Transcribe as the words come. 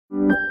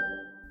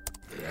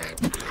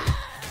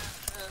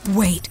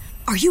Wait,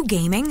 are you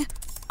gaming?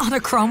 On a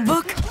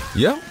Chromebook?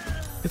 Yep.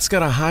 It's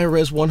got a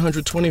high-res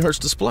 120Hz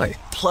display,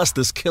 plus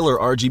this killer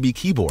RGB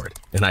keyboard.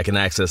 And I can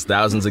access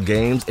thousands of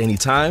games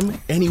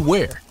anytime,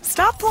 anywhere.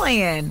 Stop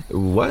playing.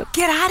 What?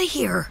 Get out of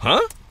here.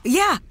 Huh?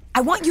 Yeah,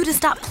 I want you to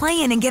stop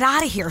playing and get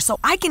out of here so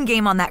I can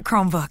game on that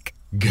Chromebook.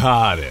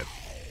 Got it.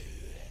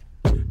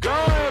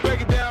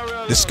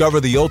 Discover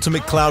the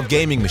ultimate cloud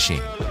gaming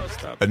machine,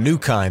 a new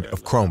kind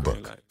of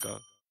Chromebook.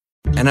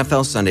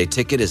 NFL Sunday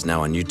Ticket is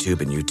now on YouTube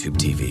and YouTube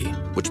TV,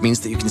 which means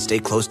that you can stay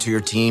close to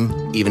your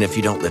team even if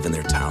you don't live in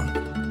their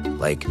town.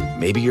 Like,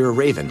 maybe you're a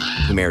Raven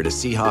who married a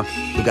Seahawk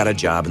who got a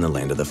job in the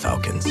land of the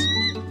Falcons.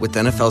 With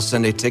NFL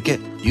Sunday Ticket,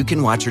 you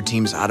can watch your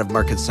team's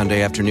out-of-market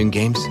Sunday afternoon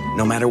games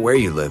no matter where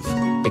you live,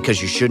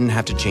 because you shouldn't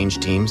have to change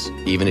teams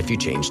even if you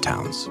change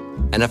towns.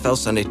 NFL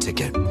Sunday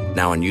Ticket,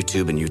 now on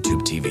YouTube and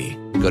YouTube TV.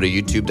 Go to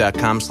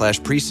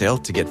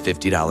youtube.com/presale to get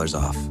 $50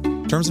 off.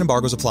 Terms and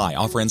embargoes apply.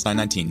 Offer ends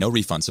 9/19. No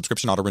refund.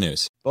 Subscription auto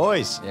renews.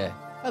 Boys. Yeah.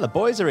 Oh, the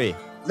boys are here.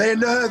 They're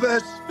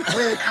nervous.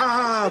 We're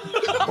calm.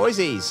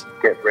 Boysies.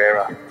 Get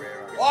rarer.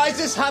 Why is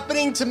this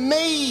happening to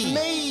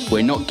me?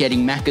 We're not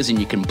getting Maccas and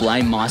you can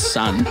blame my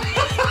son.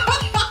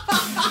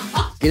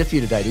 Get a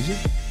few today, did you?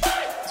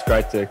 It's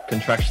great to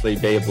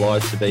contractually be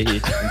obliged to be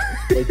here.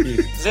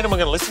 Is anyone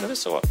going to listen to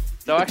this or what?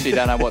 No, I actually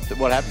don't know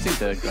what happens in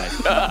third grade.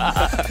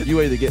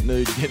 You either get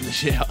nude, get in the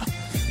shower,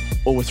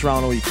 or we're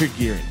throwing all your cricket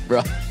gear in.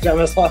 Right.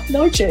 Jammer's like,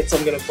 no chance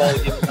I'm going to bowl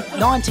you.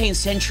 19th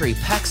century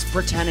Pax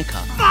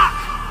Britannica.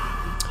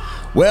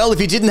 Well,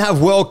 if you didn't have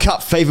World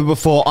Cup fever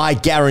before, I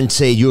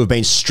guarantee you have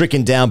been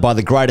stricken down by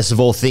the greatest of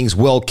all things,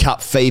 World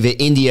Cup fever.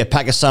 India,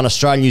 Pakistan,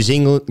 Australia,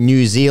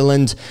 New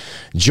Zealand.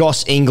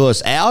 Joss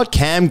Inglis out,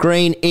 Cam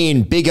Green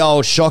in. Big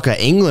old shocker.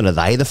 England, are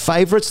they the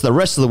favourites? The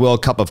rest of the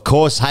World Cup, of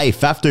course. Hey,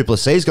 Faf du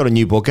Plessis got a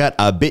new book out.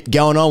 A bit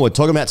going on. We're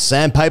talking about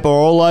sandpaper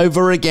all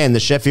over again. The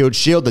Sheffield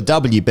Shield, the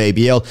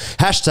WBBL,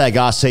 hashtag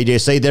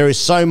RCGC. There is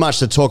so much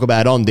to talk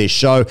about on this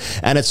show,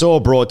 and it's all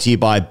brought to you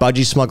by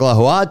Budgie Smuggler,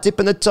 who are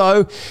dipping the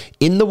toe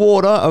in the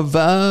water of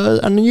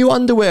a new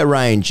underwear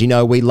range. You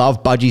know, we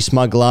love Budgie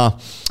Smuggler.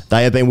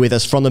 They have been with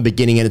us from the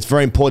beginning, and it's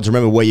very important to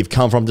remember where you've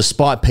come from,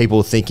 despite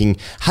people thinking,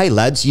 hey,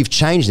 lads, you've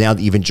changed now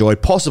that you've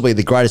enjoyed possibly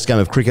the greatest game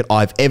of cricket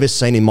I've ever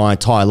seen in my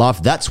entire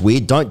life. That's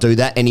weird. Don't do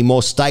that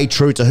anymore. Stay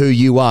true to who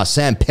you are.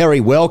 Sam Perry,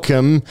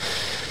 welcome.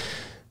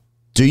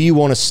 Do you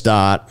want to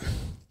start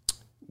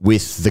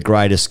with the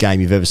greatest game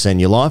you've ever seen in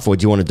your life, or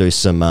do you want to do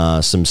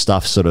some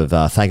stuff, sort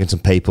of thanking some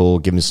people,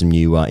 giving some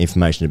new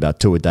information about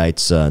tour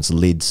dates, some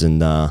lids,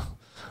 and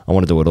I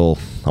want to do it all.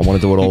 I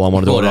want to do it all. I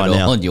want to do it right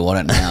now. You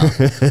want it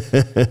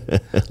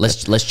now.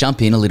 Let's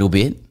jump in a little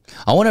bit.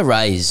 I want to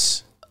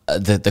raise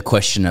the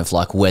question of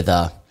like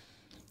whether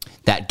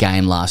that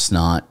game last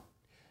night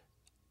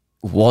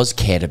was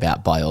cared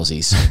about by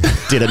Aussies.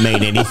 Did it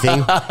mean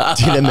anything?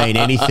 Did it mean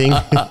anything?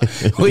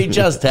 We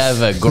just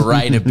have a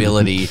great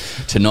ability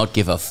to not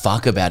give a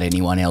fuck about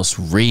anyone else,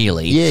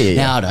 really. Yeah.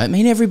 Now, I don't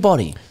mean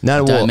everybody.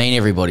 No, I don't mean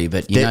everybody,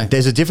 but you know.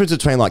 There's a difference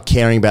between like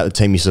caring about the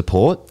team you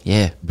support,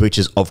 yeah, which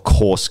is of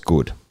course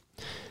good,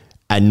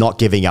 and not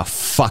giving a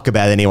fuck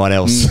about anyone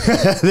else.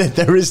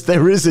 There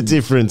is a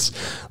difference.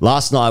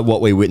 Last night,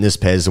 what we witnessed,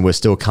 Pez, and we're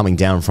still coming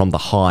down from the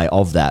high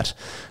of that,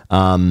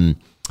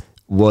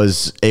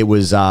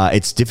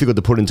 it's difficult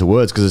to put into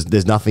words because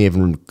there's nothing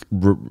even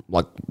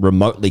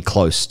remotely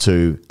close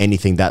to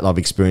anything that I've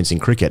experienced in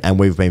cricket, and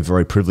we've been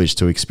very privileged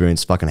to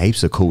experience fucking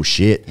heaps of cool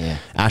shit. Yeah.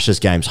 Ashes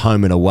games,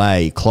 home and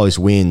away, close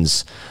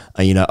wins,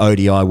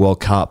 ODI World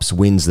Cups,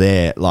 wins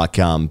there, like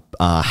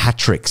hat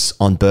tricks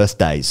on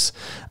birthdays.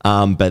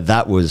 But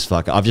that was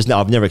fucking.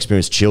 I've never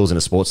experienced chills in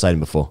a sports stadium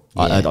before.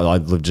 Yeah.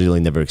 I've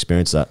legitimately never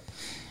experienced that.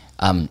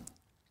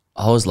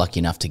 I was lucky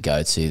enough to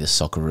go to the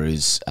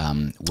Socceroos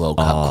World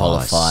Cup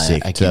qualifier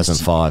against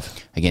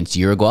 2005 against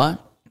Uruguay,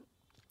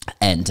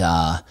 and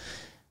I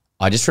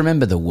just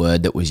remember the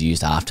word that was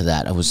used after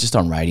that. I was just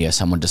on radio.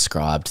 Someone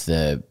described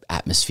the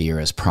atmosphere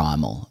as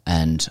primal,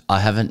 and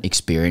I haven't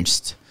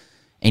experienced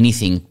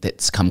anything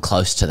that's come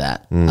close to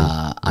that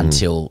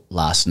until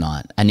last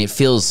night. And it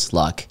feels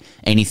like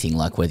anything,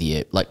 like whether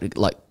you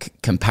like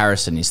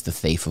comparison is the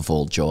thief of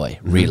all joy,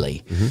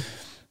 really. Mm-hmm.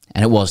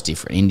 And it was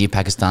different. India,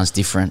 Pakistan's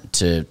different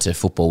to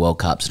football World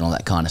Cups and all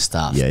that kind of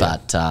stuff. Yeah.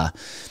 But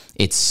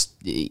it's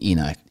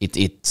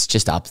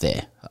just up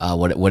there.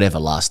 Whatever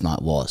last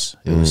night was,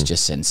 it was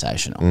just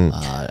sensational,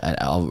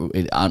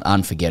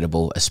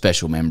 unforgettable, a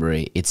special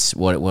memory. It's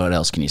what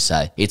else can you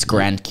say? It's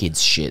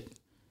grandkids shit.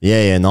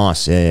 Yeah,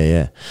 nice.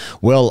 Yeah.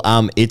 Well,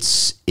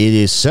 it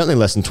is certainly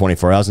less than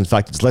 24 hours. In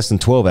fact, it's less than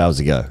 12 hours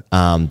ago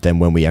than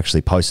when we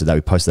actually posted that.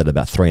 We posted that at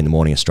about 3 a.m.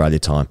 Australia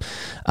time.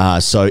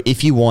 So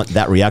if you want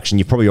that reaction,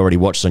 you've probably already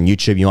watched on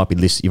YouTube. You've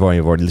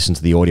already listened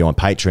to the audio on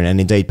Patreon.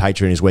 And indeed,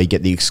 Patreon is where you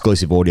get the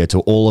exclusive audio to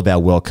all of our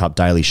World Cup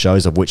daily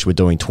shows, of which we're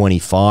doing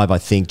 25, I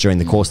think, during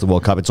the course of the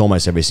World Cup. It's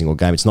almost every single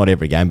game. It's not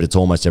every game, but it's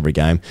almost every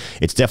game.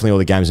 It's definitely all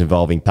the games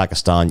involving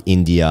Pakistan,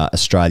 India,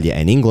 Australia,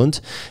 and England.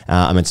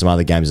 And then some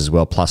other games as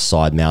well, plus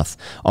side mouth,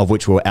 of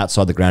which we were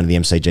outside the ground of the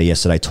MCG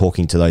yesterday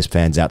talking to those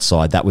fans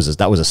outside. That was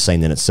a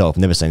scene in itself.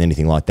 Never seen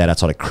anything like that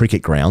outside a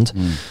cricket ground.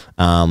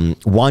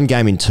 One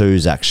game in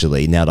twos,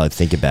 actually, now that I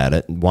think about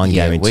it. One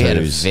game in twos. We had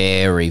a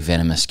very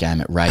venomous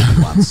game at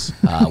Raven once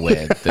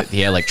where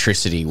the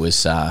electricity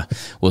was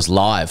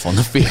live on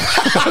the field.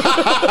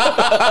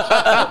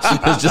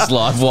 It was just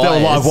live wires. They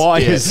were live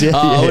wires, yeah.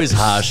 I was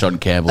harsh on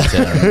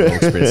Campbelltown and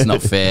Hawkesbury. It's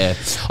not fair.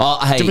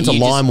 Hey, different to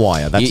lime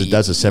wire.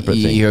 That's a separate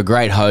thing. You're a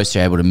great host.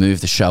 You're able to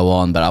move the show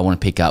on, but I want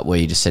to pick up where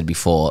you just said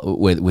before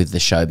with the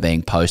show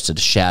being posted.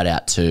 A shout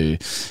out to,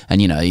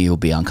 and you'll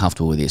be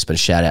uncomfortable with this, but a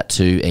shout out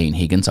to Ian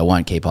Higgins. I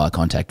won't keep eye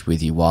contact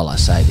with you while I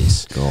say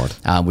this. God.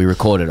 We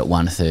recorded at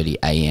 1:30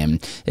 a.m.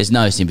 There's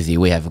no sympathy.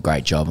 We have a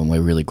great job and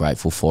we're really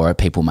grateful for it.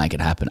 People make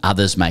it happen.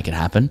 Others make it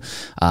happen.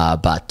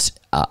 But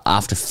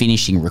after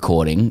finishing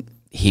recording,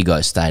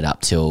 Higo stayed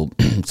up till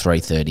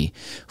 3:30,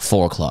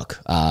 4 o'clock,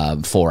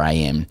 4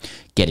 a.m.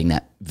 getting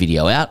that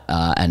video out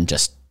and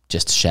just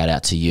shout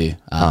out to you.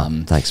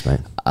 Thanks, mate.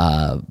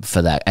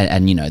 For that.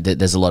 And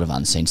there's a lot of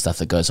unseen stuff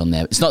that goes on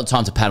there. It's not the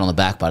time to pat on the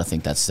back, but I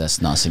think that's a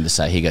nice thing to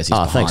say. He goes, he's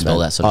behind thanks, all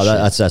that sort of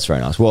shit. That's very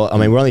nice. Well, I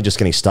mean, we're only just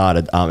getting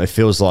started. It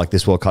feels like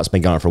this World Cup's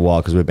been going on for a while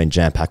because we've been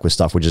jam-packed with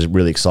stuff, which is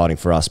really exciting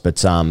for us.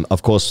 But,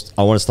 of course,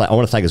 I want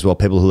to thank as well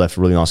people who left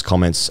really nice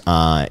comments,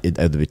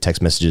 the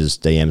text messages,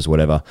 DMs,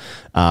 whatever,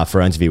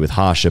 for our interview with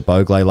Harsha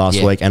Bogle last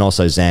week, and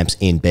also Zamps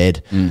in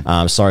bed.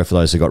 Sorry for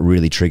those who got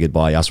really triggered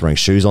by us wearing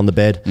shoes on the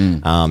bed.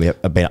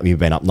 You've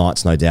been up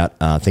nights, no doubt,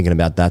 thinking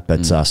about that.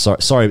 But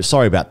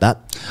sorry about that.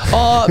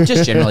 Oh,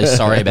 just generally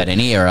sorry about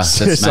any error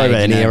that's sorry made.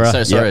 about any error.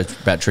 So sorry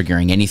about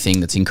triggering anything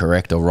that's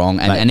incorrect or wrong.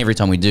 And every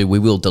time we do, we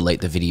will delete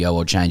the video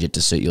or change it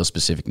to suit your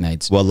specific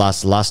needs. Well,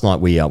 last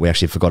night we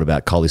actually forgot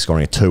about Coley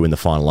scoring a 2 in the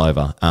final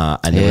over,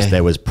 and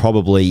there was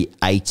probably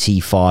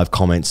 85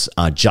 comments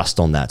just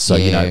on that. So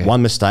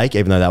one mistake,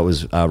 even though that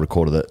was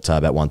recorded at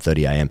about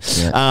 1:30 a.m.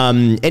 Yeah.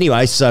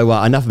 Anyway, so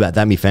enough about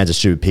that. Me fans are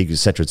stupid pigs,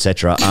 etc.,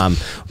 etc.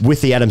 With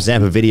the Adam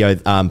Zampa video,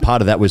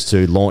 part of that was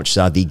to launch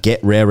the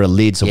Get Rarer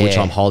lids, of which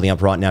I'm holding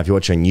up right now. If you're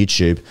watching on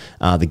YouTube,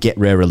 the Get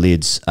Rarer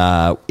lids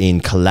in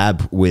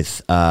collab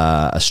with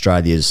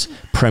Australia's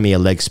premier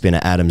leg spinner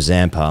Adam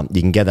Zampa.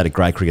 You can get that at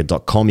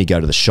greatcricket.com. You go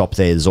to the shop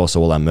there. There's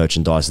also all our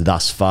merchandise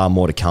thus far.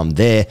 More to come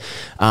there.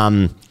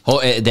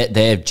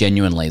 They're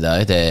genuinely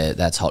though.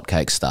 That's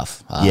hotcake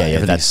stuff.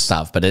 That's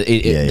stuff. But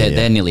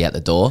they're nearly at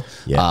the door.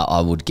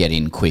 I would get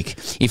in quick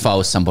if I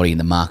was somebody in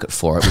the market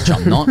for it, which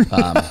I'm not.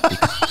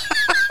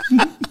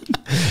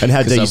 And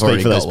how do you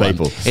speak for those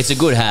people? It's a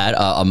good hat,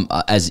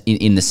 as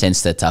in the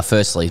sense that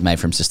firstly, it's made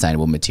from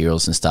sustainable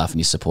materials and stuff, and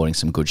you're supporting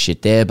some good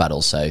shit there. But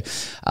also,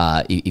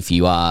 if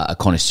you are a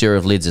connoisseur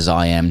of lids, as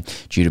I am,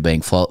 due to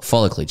being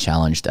follically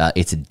challenged,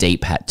 it's a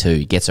deep hat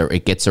too.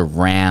 It gets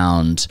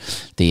around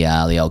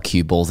the old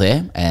cue ball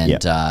there,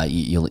 and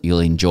you'll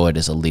enjoy it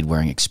as a lid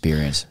wearing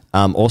experience.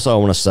 Also, I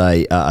want to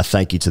say a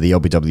thank you to the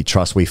LBW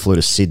Trust. We flew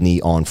to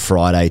Sydney on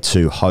Friday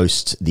to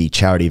host the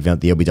charity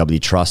event, the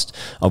LBW Trust,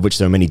 of which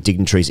there are many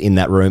dignitaries in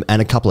that room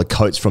and a couple of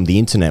coats from the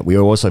internet. We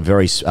were also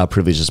very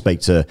privileged to speak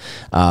to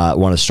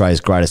one of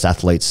Australia's greatest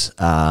athletes,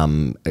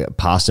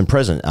 past and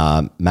present,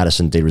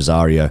 Madison Di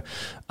Rosario,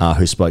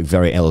 who spoke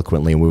very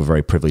eloquently, and we were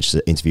very privileged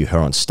to interview her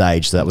on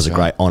stage. So that was a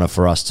great honour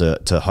for us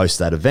to host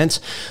that event.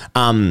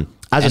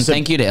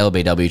 Thank you to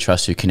LBW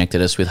Trust who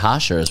connected us with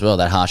Harsha as well.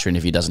 That Harsha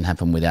interview doesn't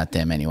happen without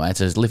them anyway.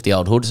 So lift the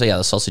old hood, see how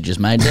the sausage is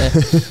made there.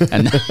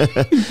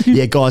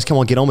 Yeah, guys, come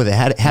on, get on with it.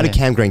 How did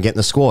Cam Green get in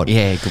the squad?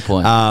 Yeah, good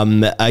point.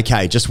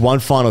 Okay, just one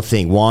final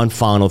thing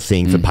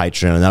for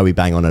Patreon. I know we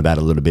bang on about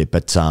it a little bit,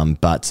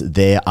 but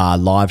there are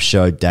live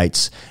show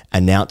dates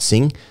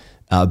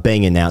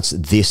being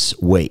announced this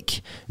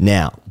week.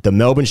 Now, the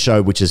Melbourne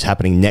show, which is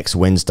happening next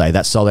Wednesday,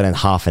 that's sold out in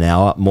half an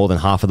hour. More than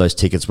half of those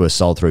tickets were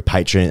sold through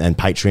Patreon, and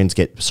patrons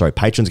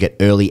get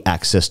early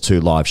access to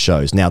live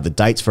shows. Now, the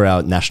dates for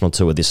our national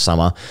tour this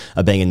summer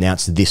are being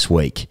announced this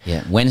week.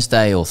 Yeah,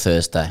 Wednesday or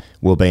Thursday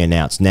will be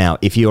announced. Now,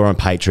 if you're on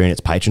Patreon, it's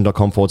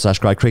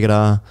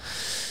patreon.com/greatcricketer.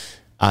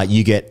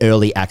 You get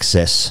early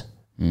access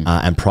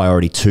and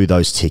priority to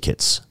those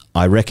tickets.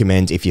 I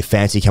recommend, if you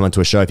fancy coming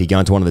to a show, if you're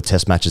going to one of the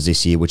test matches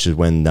this year, which is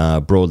when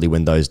broadly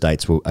when those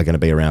dates are going to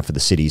be around for the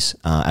cities,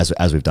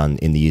 as we've done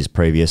in the years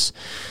previous,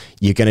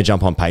 you're going to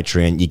jump on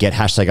Patreon. You get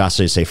hashtag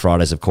RCDC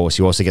Fridays, of course.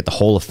 You also get the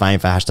Hall of Fame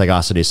for hashtag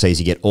RCDCs.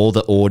 You get all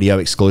the audio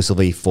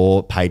exclusively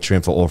for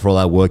Patreon for all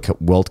our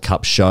World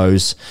Cup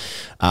shows.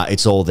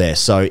 It's all there.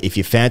 So if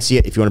you fancy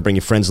it, if you want to bring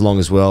your friends along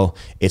as well,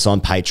 it's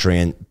on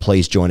Patreon.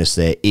 Please join us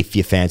there if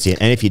you fancy it.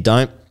 And if you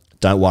don't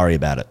worry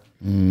about it.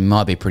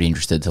 Might be pretty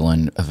interested to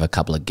learn of a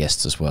couple of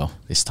guests as well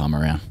this time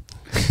around.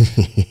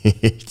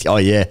 Oh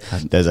yeah,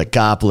 there's a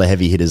couple of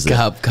heavy hitters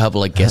there.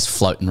 Couple of guests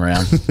floating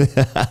around.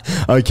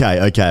 Okay.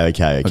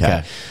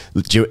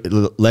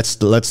 Let's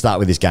start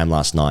with this game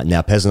last night.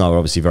 Now, Pez and I were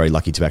obviously very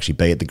lucky to actually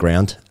be at the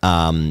ground,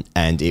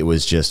 and it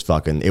was just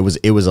fucking. It was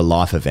a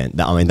life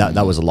event. I mean,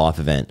 that was a life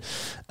event.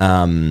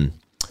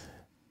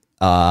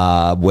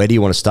 Where do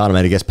you want to start? I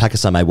mean, I guess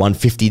Pakistan made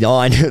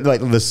 159.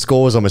 Like the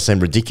scores almost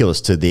seemed ridiculous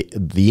to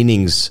the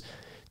innings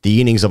the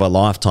innings of a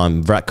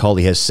lifetime. Virat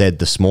Kohli has said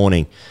this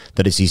morning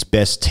that it's his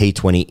best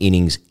T20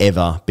 innings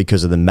ever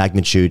because of the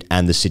magnitude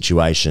and the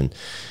situation.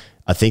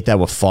 I think they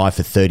were 5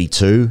 for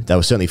 32. They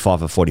were certainly 5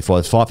 for 44. It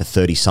was 5 for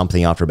 30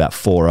 something after about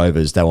 4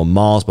 overs. They were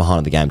miles behind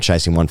in the game,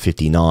 chasing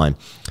 159.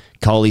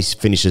 Kohli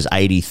finishes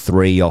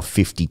 83 off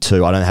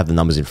 52. I don't have the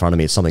numbers in front of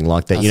me. It's something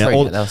like that.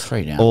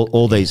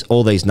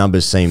 All these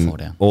numbers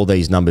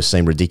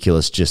seem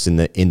ridiculous just in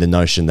the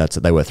notion that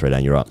they were 3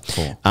 down. You're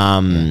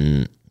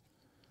right.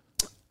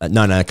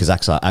 No, because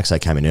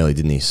Axo came in early,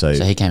 didn't he? So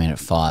he came in at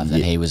 5,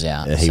 then he was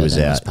out. He was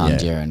out. It was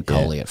Pandya and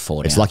Kohli at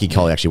 4 down. It's lucky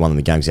Kohli actually won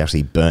the games. He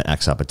actually burnt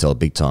Axe up until a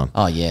big time.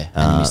 Oh, yeah.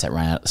 And he missed that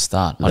rain out at the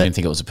start. I didn't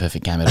think it was a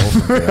perfect game at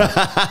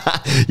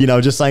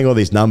all. Just saying all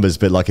these numbers,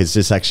 but it's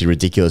just actually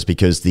ridiculous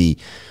because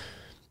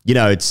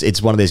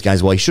it's one of those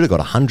games. Well, he should have got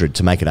 100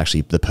 to make it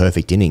actually the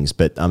perfect innings.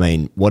 But I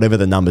mean, whatever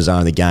the numbers are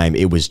in the game,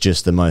 it was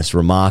just the most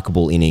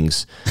remarkable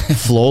innings,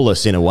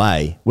 flawless in a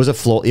way. Was it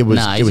flaw? It was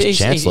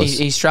chanceless.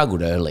 He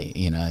struggled early.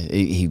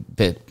 I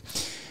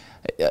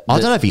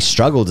don't know if he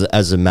struggled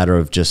as a matter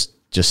of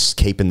just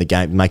keeping the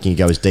game, making it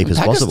go as deep as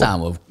possible.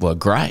 Pakistan were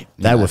great.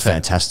 They were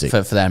fantastic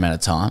for that amount of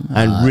time,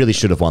 and really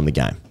should have won the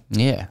game.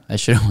 Yeah, they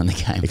should have won the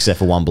game, except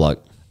for one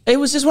bloke. It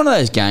was just one of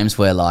those games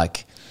where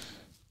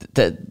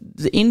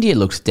the India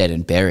looked dead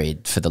and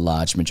buried for the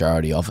large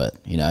majority of it.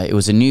 It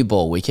was a new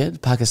ball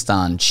wicket.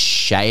 Pakistan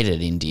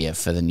shaded India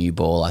for the new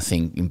ball, I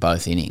think, in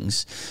both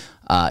innings,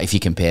 if you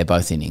compare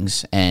both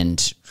innings.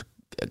 And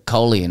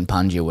Kohli and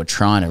Pandya were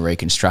trying to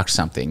reconstruct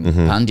something.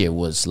 Mm-hmm. Pandya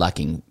was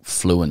lacking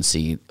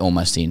fluency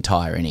almost the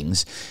entire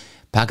innings.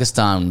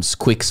 Pakistan's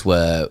quicks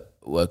were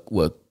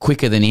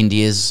quicker than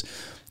India's.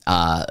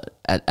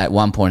 At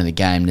one point in the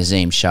game,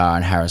 Nazim Shah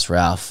and Haris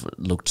Rauf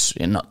looked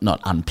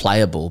not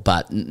unplayable,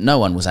 but no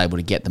one was able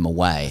to get them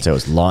away. So it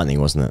was lightning,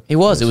 wasn't it? It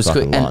was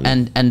quick.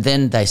 And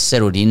then they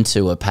settled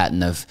into a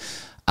pattern of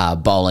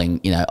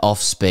bowling,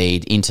 off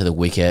speed into the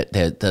wicket.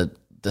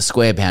 The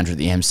square boundary at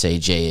the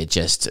MCG are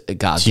just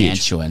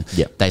gargantuan.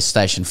 Yep. They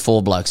stationed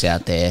 4 blokes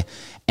out there,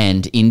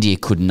 and India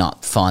could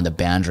not find the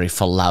boundary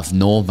for love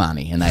nor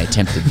money, and they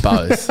attempted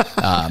both.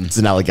 It's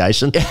an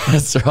allegation.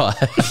 That's right.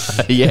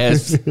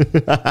 Yes.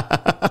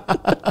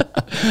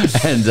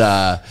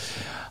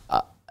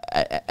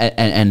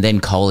 And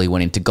then Kohli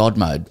went into God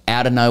mode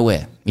out of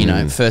nowhere.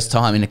 First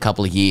time in a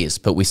couple of years.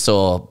 But we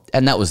saw,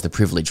 and that was the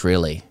privilege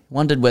really.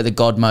 Wondered whether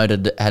God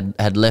mode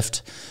had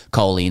left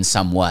Kohli in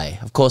some way.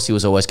 Of course, he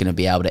was always going to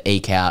be able to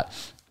eke out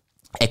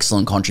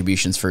excellent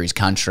contributions for his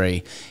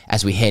country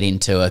as we head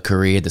into a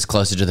career that's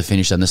closer to the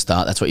finish than the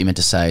start. That's what you meant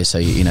to say. So,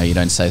 you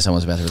don't say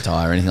someone's about to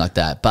retire or anything like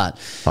that. But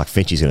like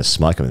Finchie's going to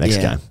smoke him the next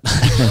game.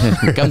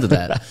 Come to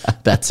that.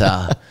 But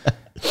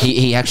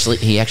he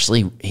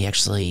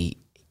actually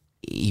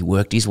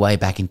worked his way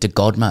back into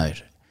God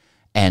mode,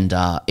 and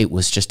it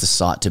was just a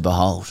sight to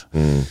behold.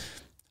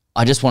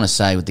 I just want to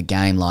say with the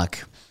game, the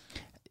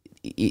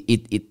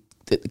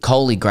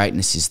Kohli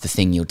greatness is the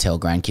thing you'll tell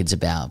grandkids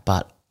about,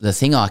 but the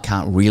thing I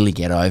can't really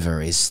get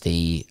over is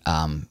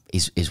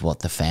is what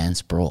the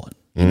fans brought.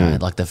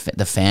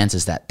 The fans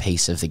is that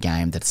piece of the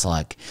game that's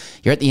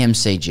you're at the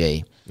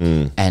MCG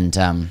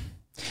and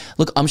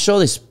look, I'm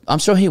sure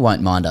he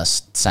won't mind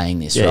us saying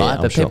this, right?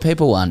 But sure.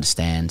 People will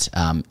understand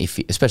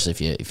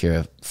especially if you're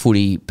a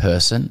footy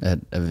person,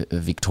 a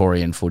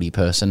Victorian footy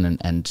person,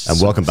 and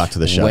welcome back to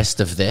the show west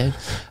of there.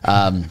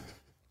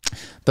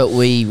 But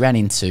we ran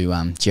into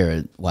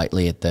Gerard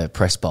Whateley at the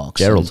press box.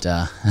 Gerald.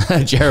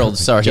 Gerald,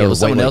 sorry. There was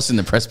someone Whateley. else in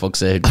the press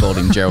box there who called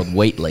him Gerald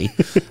Wheatley.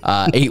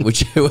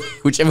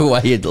 Whichever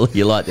way you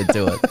like to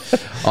do it.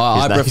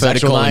 I prefer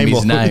to call him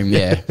his name,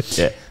 yeah.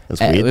 Yeah,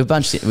 that's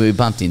weird. We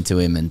bumped into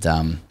him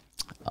and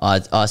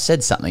I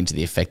said something to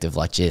the effect of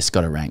gee, it's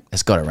got to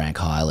rank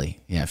highly,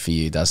 for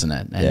you, doesn't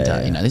it?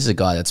 And this is a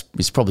guy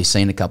he's probably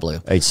seen a couple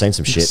of... He's seen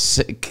some shit.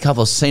 Seen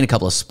a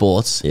couple of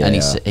sports,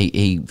 and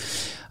he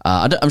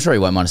I'm sure he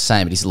won't mind us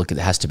saying, but it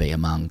has to be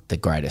among the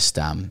greatest,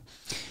 the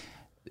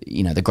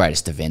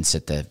greatest events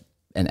at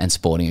and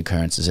sporting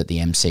occurrences at the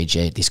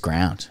MCG at this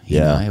ground.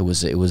 It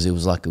was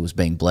like it was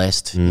being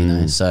blessed.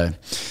 So,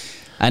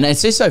 and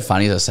it's just so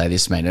funny as I say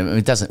this, man. I mean,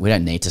 we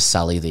don't need to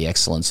sully the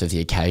excellence of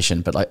the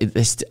occasion, but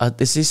there's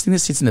this thing that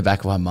sits in the back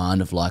of my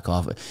mind of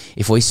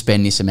if we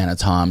spend this amount of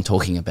time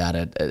talking about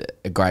a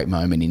great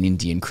moment in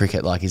Indian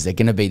cricket, is there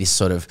going to be this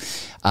sort of,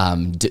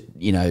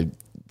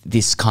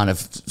 this kind of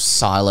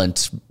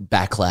silent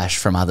backlash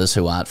from others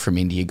who aren't from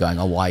India going,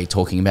 why are you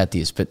talking about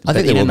this? But I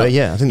think there will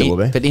be, I think there will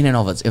be. But in and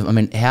of it, I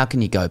mean, how can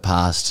you go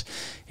past...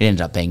 It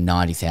ended up being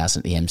 90,000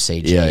 at the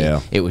MCG.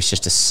 Yeah. It was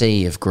just a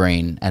sea of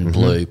green and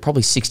blue,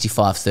 probably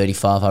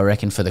 65-35, I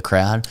reckon, for the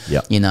crowd.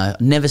 Yeah.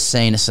 Never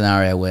seen a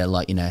scenario where,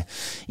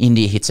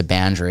 India hits a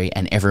boundary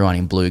and everyone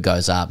in blue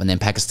goes up, and then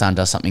Pakistan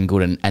does something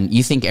good, and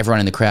you think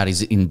everyone in the crowd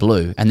is in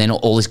blue, and then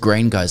all this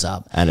green goes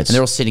up, and they're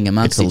all sitting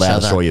amongst each other. It's the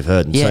loudest roar you've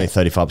heard, and it's only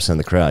 35% of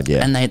the crowd,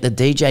 And the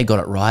DJ got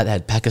it right. They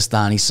had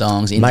Pakistani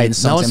songs, Indian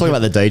songs. No one's talking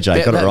about the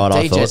DJ. Got it right,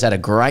 I thought. DJ's had a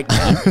great game.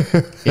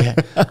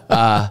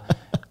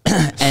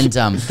 and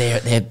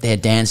they're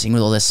dancing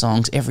with all their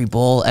songs every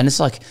ball, and it's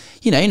like,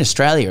 you know, in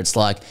Australia it's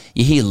like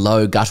you hear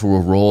low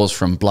guttural roars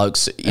from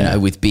blokes, you know,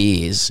 with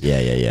beers.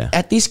 Yeah.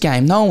 At this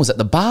game, no one was at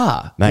the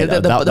bar. Mate,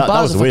 the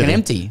bars were fucking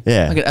empty.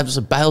 Yeah, like it was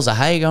bales of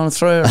hay going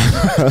through.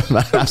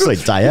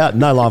 Absolute day out.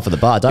 No line for the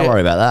bar. Don't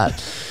worry about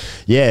that.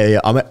 Yeah.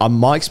 I mean,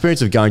 my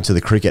experience of going to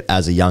the cricket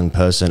as a young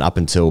person up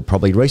until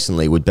probably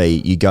recently would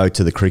be you go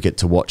to the cricket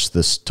to watch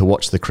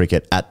the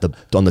cricket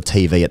on the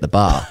TV at the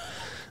bar.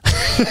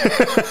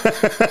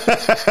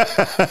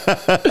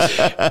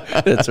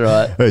 That's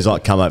right. Who's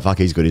like, come out, fuck,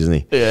 he's good, isn't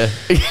he? Yeah.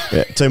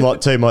 Two,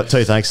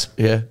 thanks.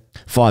 Yeah.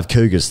 5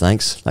 Cougars,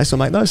 thanks. Thanks for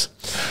making those.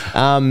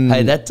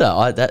 Hey,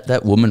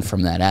 that woman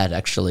from that ad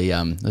actually.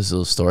 There's a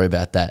little story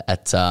about that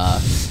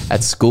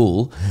at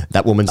school.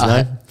 That woman's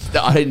name?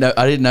 I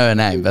didn't know her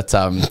name, but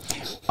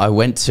I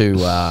went to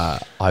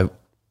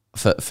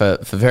for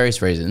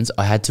various reasons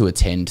I had to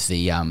attend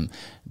the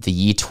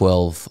year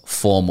 12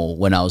 formal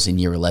when I was in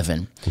year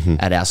 11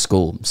 at our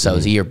school. So it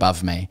was a year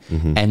above me,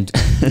 and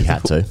you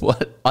had to.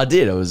 What I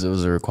did, it was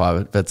a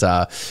requirement. But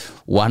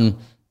one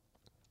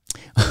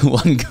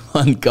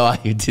guy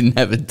who didn't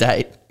have a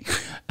date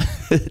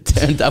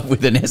turned up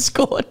with an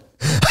escort.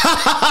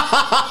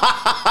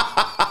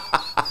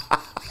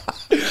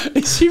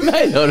 She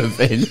may not have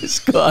been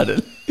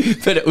escorted,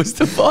 but it was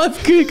the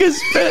 5 Cougars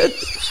bed.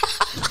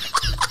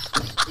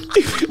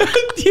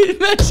 Do you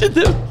imagine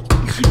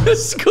the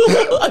school?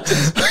 I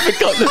just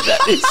forgot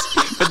that is.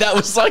 But that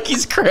was like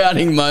his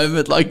crowning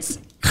moment. Like,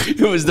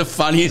 it was the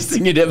funniest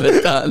thing he'd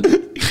ever done.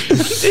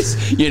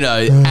 This, you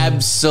know,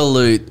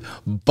 absolute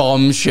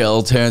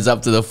bombshell turns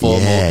up to the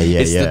formal.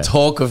 It's the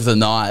talk of the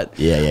night.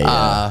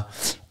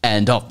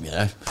 And, you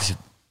know,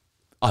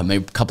 I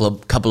mean, a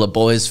couple of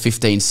boys,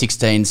 15,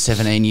 16,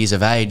 17 years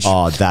of age.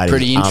 Oh, that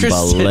pretty is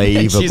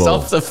unbelievable. She's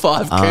off the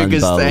 5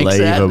 Cougars.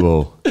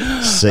 Unbelievable.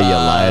 See you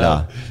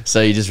later.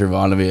 So you just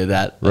reminded me of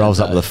that. Rolls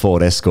up with a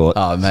Ford Escort.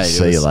 Oh, mate.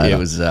 See you later. It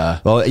was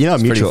well, you know, a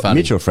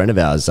mutual friend of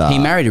ours. He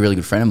married a really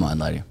good friend of mine,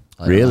 lady.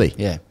 Really?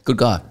 Yeah. Good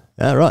guy.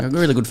 Yeah, right. A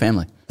really good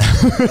family.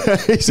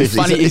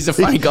 He's a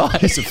funny guy.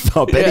 I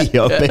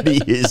bet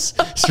he is.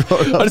 I just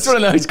want to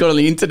know he's got on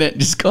the internet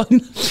just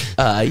going,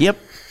 yep.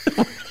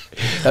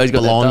 Oh, he's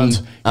got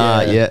blonde.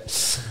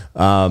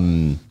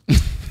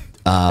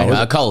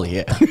 Coley,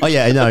 yeah. Oh,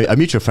 yeah. No, a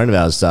mutual friend of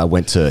ours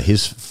went to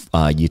his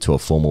year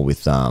 12 formal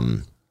with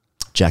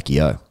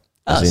Jackie O.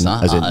 As in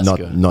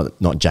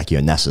not Jackie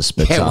Onassis,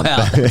 but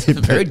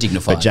very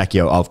dignified. But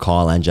Jackie O of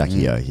Kyle and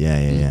Jackie O,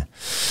 yeah.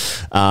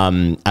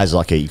 As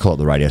like you call it,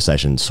 the radio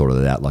station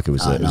sorted it out like it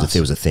was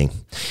a thing.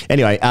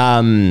 Anyway,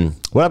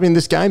 what happened in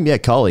this game? Yeah,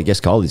 Coley.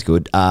 Guess Coley's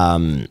good.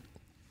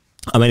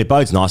 I mean, it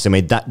bodes nice. I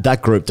mean,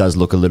 that group does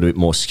look a little bit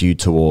more skewed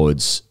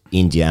towards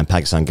India and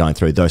Pakistan going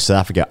through, though South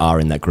Africa are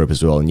in that group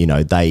as well. And, you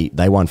know, they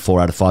won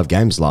 4 out of 5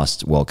 games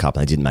last World Cup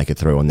and they didn't make it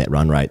through on net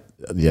run rate.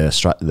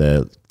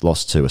 The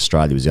loss to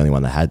Australia was the only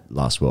one they had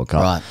last World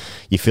Cup. Right.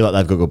 You feel like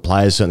they've got good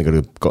players,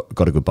 certainly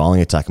got a good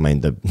bowling attack. I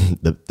mean,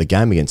 the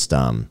game against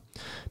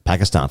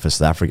Pakistan for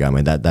South Africa, I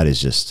mean, that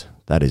is just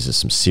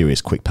some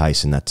serious quick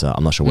pace in that.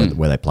 I'm not sure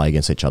where they play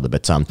against each other,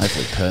 but at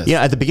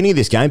the beginning of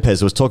this game, Pez,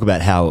 there was talk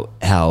about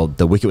how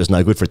the wicket was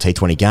no good for a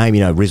T20 game.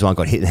 You know, Rizwan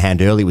got hit in the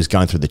hand early, was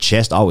going through the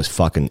chest. I was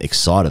fucking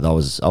excited. I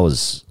was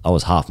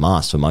half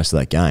mast for most of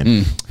that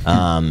game.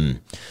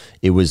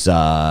 It was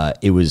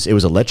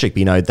electric. But,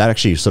 you know, that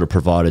actually sort of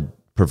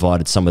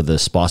provided some of the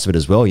spice of it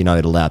as well. You know,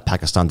 it allowed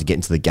Pakistan to get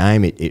into the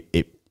game.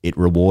 It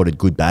rewarded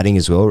good batting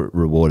as well. It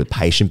rewarded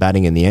patient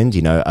batting in the end.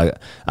 You know,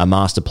 a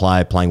master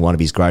player playing one of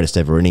his greatest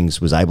ever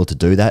innings was able to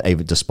do that,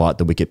 even despite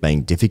the wicket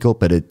being difficult.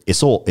 But it's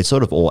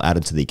sort of all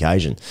added to the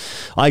occasion.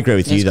 I agree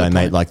with you though,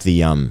 mate. Like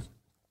the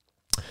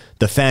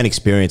fan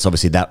experience,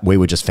 obviously, that we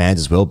were just fans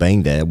as well,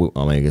 being there. I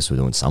mean, I guess we're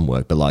doing some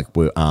work, but like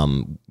the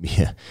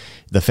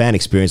fan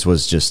experience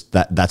was just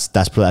that's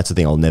the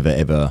thing I'll never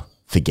ever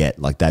forget,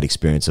 like that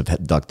experience of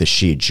like the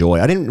sheer joy.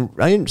 I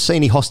didn't see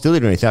any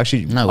hostility or anything.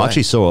 I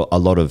actually saw a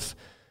lot of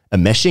a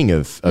meshing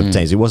of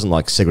teams. It wasn't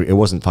like it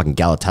wasn't fucking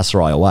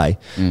Galatasaray away.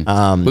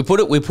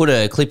 We put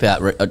a clip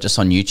out just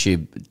on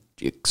YouTube,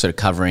 sort of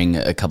covering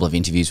a couple of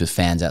interviews with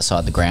fans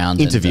outside the ground.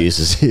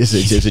 Interviews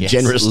is a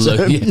generous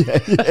term.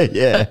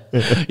 Yeah.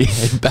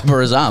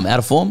 Babar Azam, out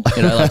of form,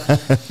 you know.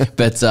 Like,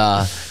 but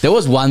there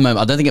was one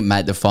moment. I don't think it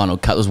made the final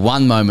cut. There was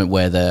one moment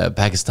where the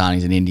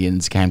Pakistanis and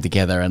Indians came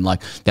together and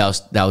like they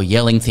were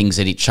yelling things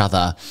at each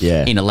other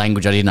in a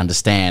language I didn't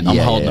understand. I'm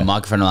holding the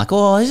microphone. I'm like,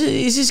 oh,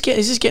 is this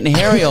getting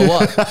hairy or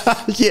what?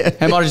 Yeah.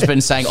 I might have just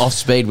been saying off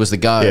speed was the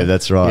go. Yeah,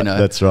 that's right. You know?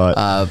 That's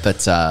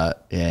right.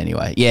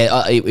 Anyway, it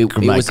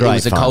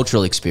was a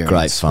cultural experience.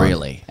 Great fun.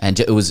 Really, and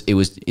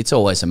it's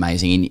always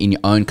amazing in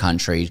your own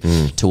country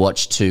to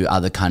watch 2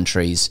 other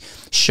countries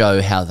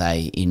show how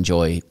they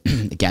enjoy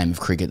the game of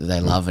cricket that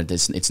they love.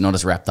 It's not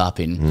as wrapped up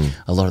in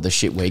a lot of the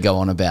shit we go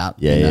on about.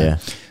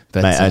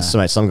 But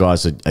mate, some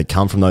guys had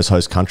come from those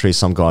host countries.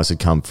 Some guys had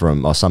come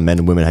from, or some men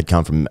and women had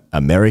come from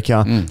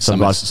America. Some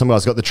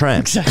guys got the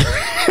tram. Exactly.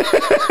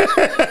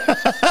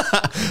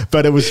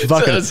 But it was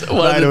fucking, it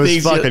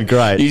was fucking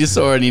great. You just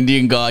saw an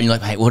Indian guy and you're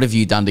like, mate, what have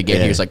you done to get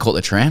here? He's like, caught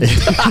the tram.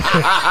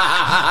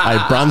 Hey,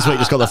 Brunswick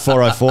just got the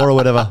 404 or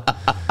whatever.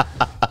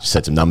 Just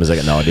said some numbers, I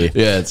got no idea.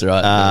 Yeah, that's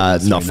right.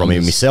 Not from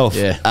him myself.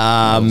 Yeah.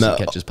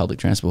 Catches public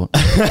transport.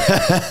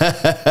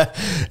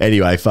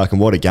 Anyway, fucking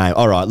what a game.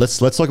 All right, let's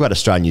talk about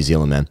Australia, New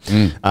Zealand,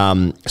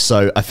 man.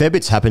 So a fair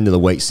bit's happened in the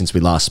week since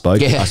we last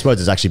spoke. Yeah. I suppose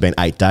it's actually been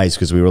 8 days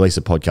because we released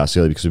a podcast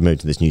early because we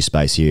moved to this new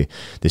space here,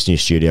 this new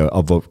studio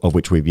of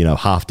which we've,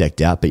 half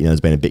decked out, but,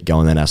 there's been a bit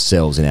going on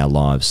ourselves in our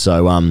lives.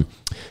 So,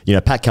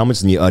 Pat Cummins,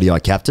 the new ODI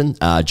captain.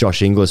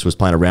 Josh Inglis was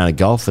playing a round of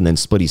golf and then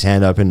split his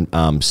hand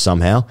open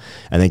somehow.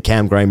 And then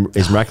Cam Graham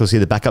is miraculously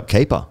the backup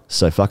keeper.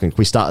 So fucking, can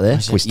we start there?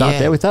 Can we start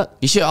there with that?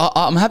 You should.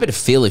 I'm happy to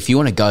feel if you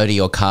want to go to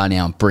your car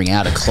now and bring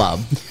out a club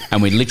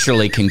and we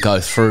literally can go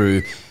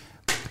through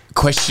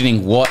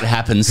questioning what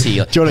happens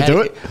here. Do you want to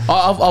do it?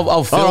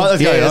 I'll Phil. All right,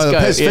 let's go.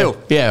 Let's go. Phil.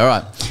 Yeah, all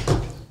right.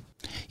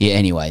 Yeah,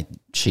 anyway,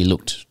 she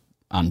looked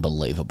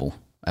unbelievable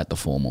at the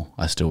formal.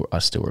 I still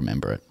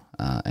remember it.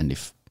 And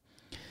if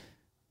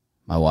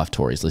my wife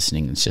Tori's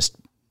listening, it's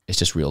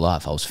just real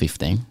life. I was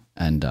 15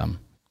 and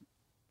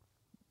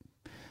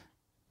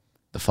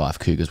the 5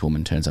 Cougars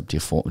woman turns up to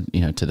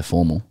to the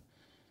formal.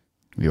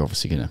 You're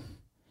obviously gonna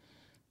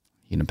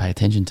pay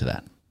attention to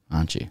that,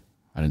 aren't you?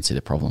 I didn't see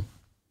the problem.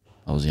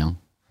 I was young.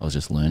 I was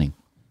just learning.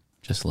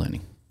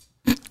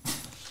 All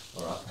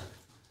right,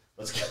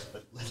 let's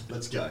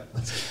go.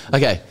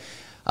 Okay.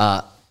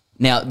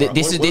 Now,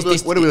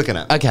 what are we looking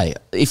at? Okay,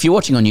 if you're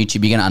watching on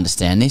YouTube, you're going to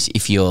understand this.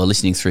 If you're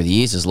listening through the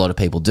ears, as a lot of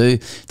people do,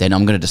 then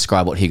I'm going to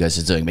describe what Hugo's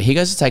is doing. But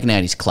Hugo's is taking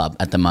out his club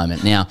at the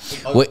moment. Now,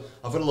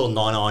 I've got a little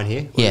 9-iron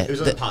here. Yeah, it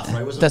was on the par 3,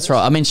 wasn't it? That's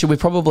right. I mean, should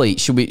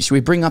we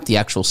bring up the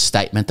actual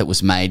statement that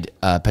was made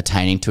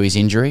pertaining to his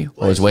injury,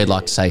 or as we'd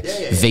like to say,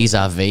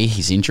 vis-a-vis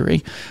his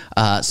injury?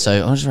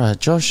 So I'll just write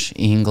Josh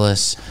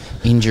Inglis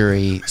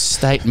injury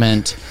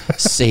statement.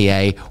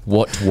 CA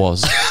what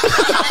was?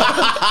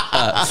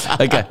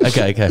 Okay.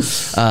 Okay.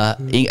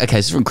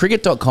 So from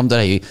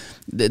cricket.com.au,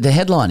 the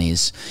headline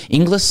is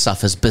Inglis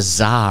suffers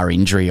bizarre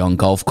injury on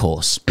golf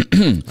course.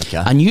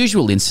 Okay.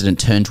 Unusual incident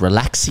turned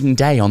relaxing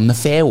day on the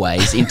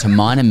fairways into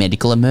minor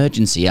medical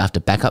emergency after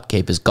backup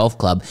keeper's golf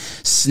club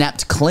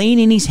snapped clean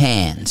in his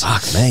hand.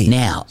 Fuck me.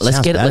 Now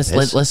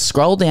let's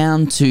scroll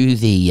down to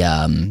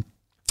the.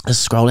 Let's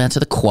scroll down to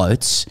the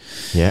quotes.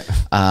 Yeah.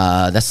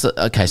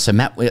 So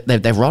Matt,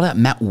 they've rolled out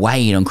Matt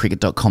Wade on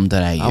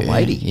cricket.com.au. Oh,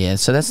 Wadey. Yeah.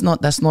 So that's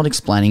not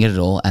explaining it at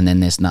all. And then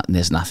there's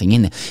nothing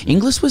in there.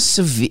 Inglis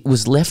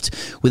was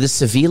left with a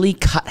severely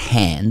cut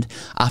hand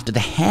after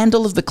the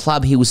handle of the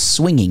club he was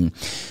swinging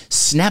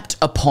snapped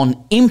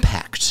upon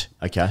impact.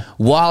 Okay.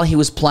 While he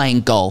was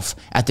playing golf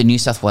at the New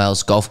South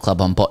Wales Golf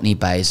Club on Botany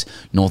Bay's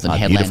Northern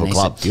Headland. Beautiful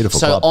club.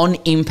 So on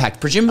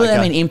impact, presumably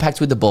they mean impact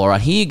with the ball, right?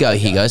 Here you go,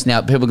 he goes.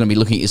 Now people are going to be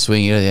looking at your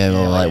swing,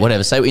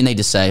 whatever. Say what you need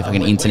to say,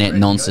 fucking internet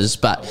nonsense.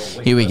 But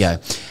here we go.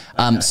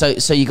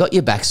 So you got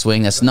your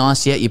backswing. That's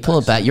nice. Yeah, you pull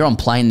it back. You're on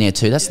plane there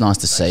too. That's nice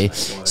to see.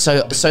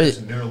 So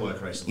mirror work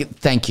recently.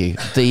 Thank you.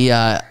 He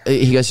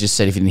guys just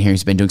said if you didn't hear,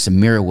 he's been doing some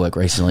mirror work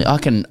recently. I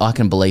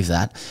can believe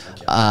that.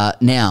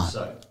 Now.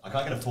 I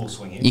can't get a full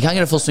swing in. You can't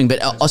get a full swing,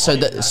 but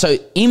so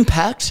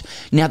impact.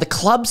 Now the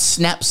club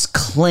snaps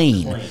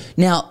clean.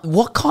 Now,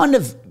 what kind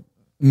of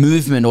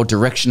movement or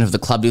direction of the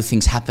club do you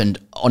think happened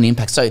on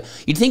impact? So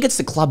you'd think it's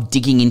the club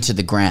digging into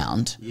the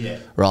ground. Yeah.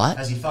 Right?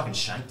 Has he fucking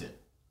shanked it?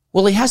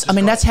 Well, he has. I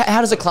mean, that's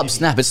how does a club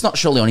snap? It's not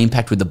surely on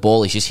impact with the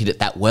ball. He's just hit it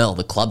that well.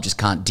 The club just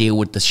can't deal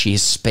with the sheer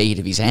speed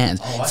of his hands.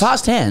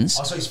 Fast hands.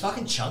 Oh, so he's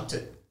fucking chunked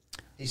it.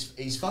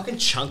 He's fucking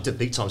chunked it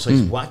big time. So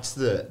he's whacked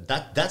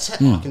that's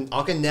how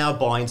I can now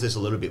buy into this a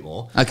little bit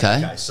more.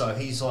 Okay. So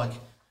he's like,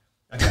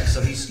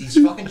 so he's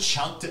fucking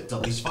chunked it.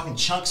 He's fucking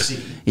Chunk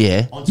City.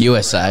 Yeah.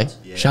 USA.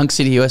 Yeah. Chunk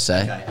City,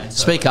 USA. Okay,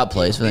 so speak up,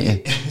 please.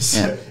 It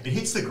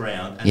hits the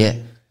ground.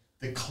 And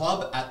the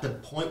club at the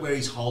point where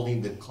he's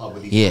holding the club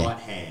with his right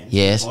hand,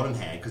 his bottom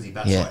hand, because he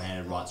bats right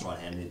hand and writes right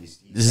hand.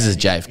 This is a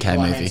JFK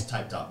movie. Hand's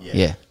taped up.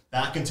 Yeah.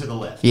 Back and to the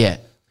left. Yeah.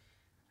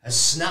 Has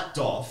snapped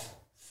off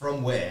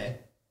from where.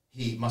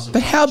 He must have.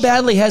 But how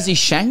badly has he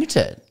shanked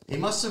it? He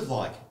must have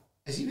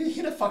has he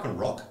hit a fucking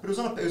rock? But it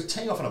was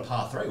teeing off on a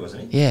par 3,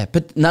 wasn't he? Yeah,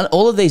 but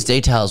all of these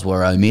details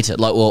were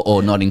omitted,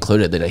 or not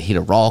included. That he hit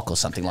a rock or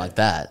something like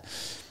that.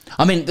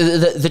 I mean,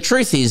 the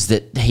truth is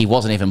that he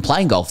wasn't even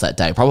playing golf that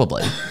day,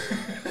 probably.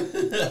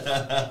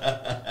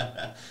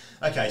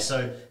 Okay,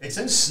 so it's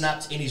then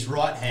snapped in his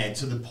right hand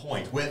to the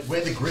point where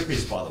the grip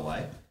is, by the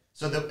way.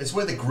 So it's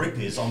where the grip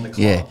is on the club.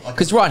 Yeah,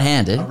 because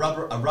right-handed. A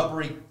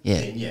rubbery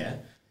thing, yeah.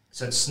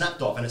 So it's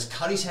snapped off and it's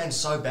cut his hand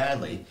so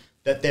badly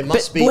that there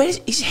must be.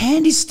 But his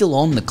hand is still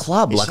on the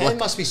club. His hand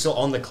must be still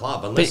on the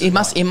club. Unless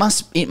but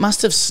it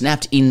must have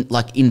snapped in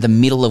the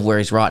middle of where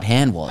his right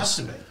hand was.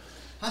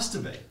 Has to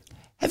be.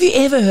 Have you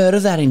ever heard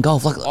of that in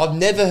golf? I've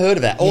never heard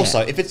of that. Yeah. Also,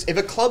 if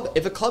a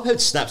club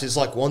head snaps, it's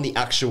like on the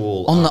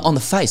actual on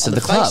the face of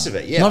the club, face of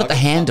it, yeah. Not at the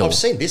handle. I've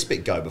seen this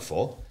bit go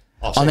before.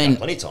 I've seen it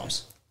plenty of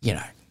times. You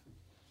know.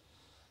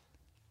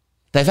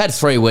 They've had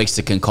 3 weeks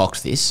to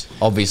concoct this,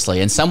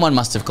 obviously, and someone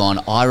must have gone,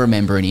 I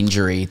remember an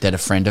injury that a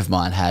friend of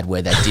mine had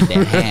where they did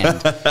their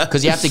hand.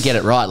 Because you have to get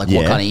it right. Like,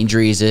 what kind of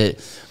injury is it?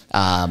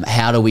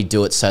 How do we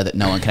do it so that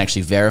no one can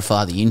actually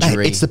verify the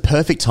injury? It's the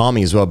perfect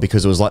timing as well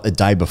because it was like the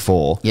day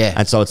before. Yeah.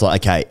 And so it's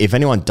like, okay, if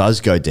anyone does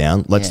go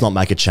down, let's not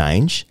make a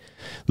change.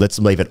 Let's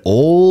leave it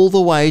all the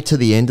way to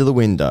the end of the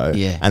window.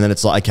 Yeah. And then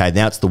it's like, okay,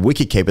 now it's the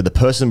wicketkeeper, the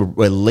person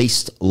we're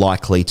least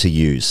likely to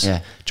use.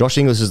 Yeah. Josh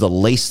Inglis is the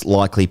least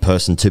likely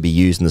person to be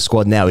used in the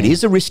squad. Now, it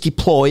is a risky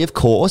ploy, of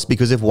course,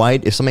 because if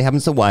something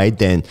happens to Wade,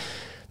 then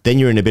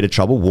you're in a bit of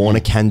trouble. Warner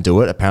can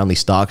do it. Apparently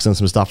Stark's done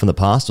some stuff in the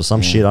past or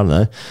some shit, I don't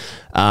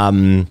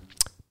know.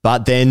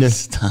 But then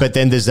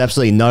there's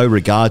absolutely no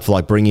regard for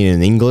like bringing in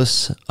an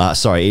Inglis,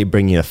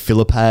 bringing in a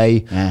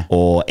Philippe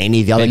or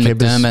any of the other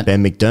keepers,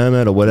 Ben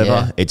McDermott or whatever.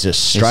 Yeah. It's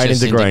just straight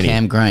into Greeny.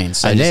 Cam Green.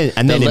 So and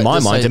then in my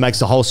mind, it makes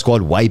the whole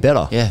squad way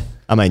better. Yeah.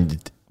 I mean,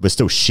 we're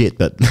still shit,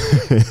 but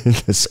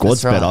the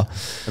squad's better.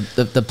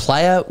 The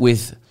player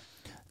with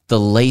the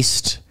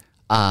least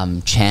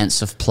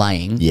chance of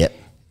playing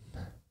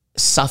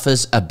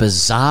suffers a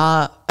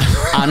bizarre,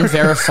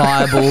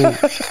 unverifiable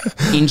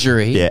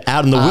injury. Yeah,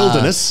 out in the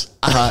wilderness.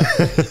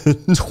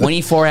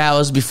 24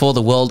 hours before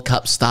the World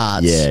Cup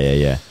starts.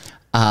 Yeah.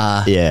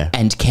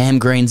 And Cam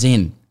Green's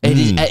in.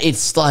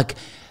 It's like,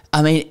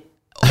 I mean,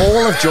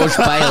 all of George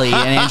Bailey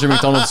and Andrew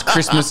McDonald's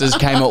Christmases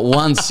came at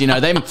once. You know,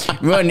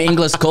 when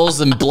Inglis calls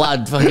them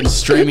blood fucking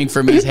streaming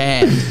from his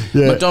hand.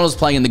 Yeah. McDonald's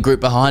playing in the group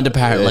behind,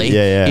 apparently.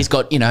 Yeah. He's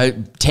got,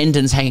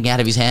 tendons hanging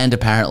out of his hand,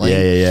 apparently.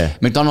 Yeah.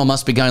 McDonald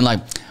must be going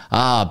like,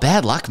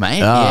 bad luck, mate.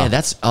 Yeah,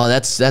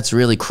 that's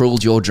really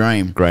crueled your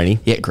dream. Grainy.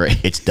 Yeah, great.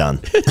 It's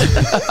done.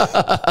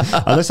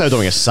 Unless they were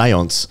doing a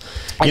seance.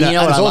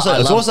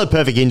 It's also a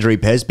perfect injury,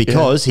 Pez,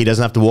 because he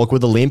doesn't have to walk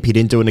with a limp. He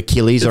didn't do an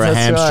Achilles or a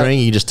hamstring.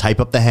 Right. You just tape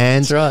up the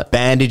hands. That's right.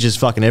 Bandages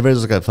fucking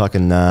everywhere. It's like a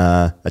fucking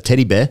a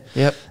teddy bear.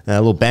 Yep. A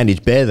little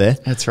bandage bear there.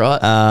 That's right.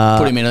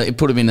 Put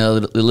him in a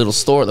little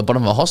store at the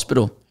bottom of a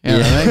hospital. You know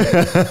what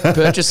I mean?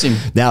 Purchase him.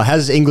 Now,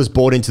 has Inglis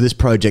bought into this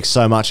project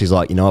so much, he's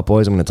like, you know what,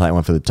 boys, I'm going to take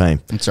one for the team.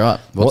 That's right.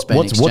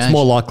 What's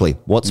more likely?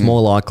 What's more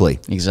likely?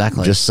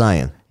 Exactly. Just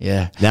saying.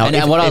 Yeah. Now,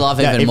 what I love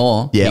even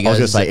more. Yeah, I was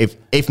going to say,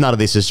 if none of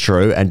this is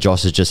true and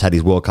Josh has just had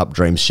his World Cup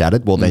dreams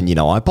shattered, well, then,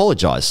 I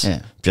apologise.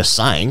 Yeah. Just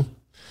saying.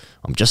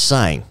 I'm just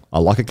saying. I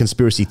like a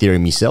conspiracy theory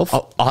myself.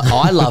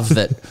 I love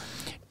that.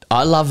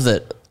 I love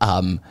that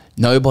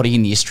nobody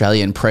in the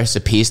Australian press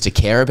appears to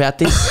care about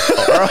this.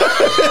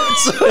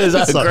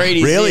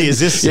 Really? Is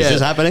this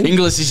happening?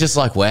 Inglis is just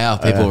like, wow,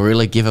 people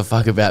really give a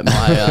fuck about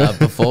my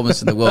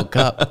performance in the World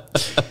Cup.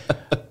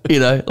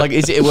 Like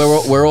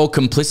we're all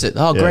complicit.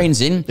 Oh, Green's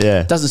in.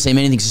 Yeah. Doesn't seem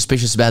anything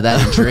suspicious about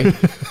that injury.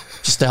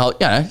 Just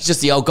it's just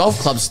the old golf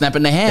club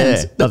snapping their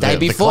hands the day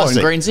before and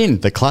Green's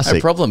in. The classic. No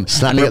problem.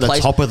 Snapping at the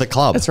top of the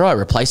club. That's right.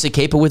 Replace the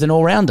keeper with an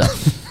all-rounder.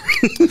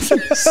 Who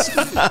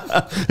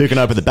can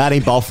open the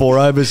batting, bowl 4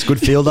 overs, good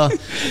fielder.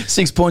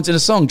 6 points in a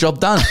song, job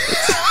done.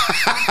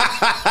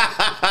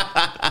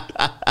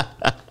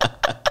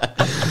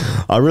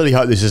 I really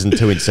hope this isn't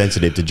too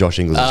insensitive to Josh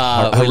Inglis. We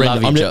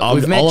love you, Josh.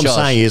 We've met Josh.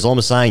 All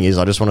I'm saying is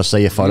I just want to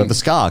see a photo of the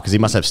scar because he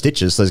must have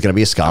stitches, so there's going to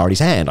be a scar on his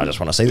hand. I just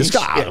want to see the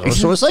scar. I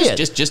just want to see it.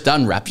 Just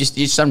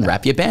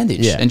unwrap your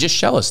bandage and just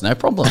show us, no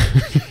problem.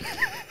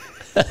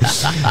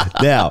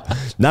 Now,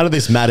 none of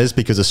this matters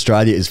because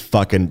Australia is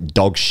fucking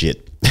dog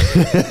shit.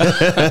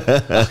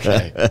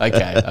 Okay.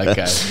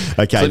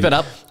 Flip it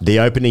up. The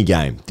opening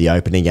game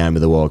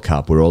of the World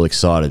Cup. We're all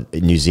excited.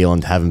 New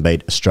Zealand haven't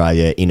beat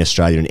Australia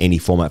in any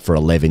format for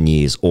 11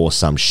 years or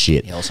some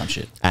shit. Yeah, or some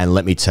shit. And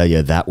let me tell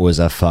you, that was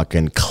a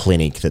fucking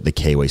clinic that the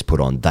Kiwis put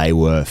on. They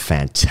were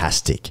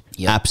fantastic.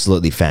 Yep.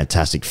 Absolutely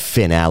fantastic.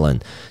 Finn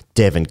Allen,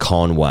 Devon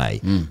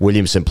Conway,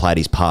 Williamson played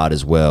his part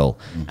as well,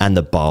 and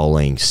the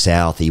bowling,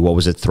 Southey, what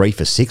was it, 3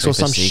 for 6 or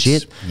some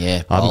shit?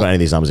 Yeah, I haven't got any of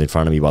these numbers in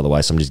front of me, by the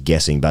way, so I'm just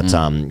guessing. But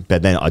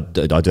then I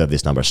do have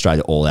this number: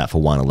 Australia all out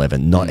for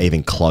 111, not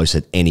even close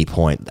at any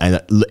point.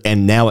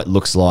 And now it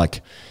looks like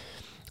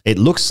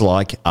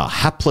a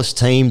hapless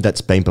team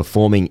that's been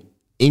performing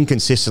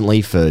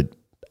inconsistently for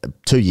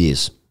 2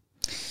 years.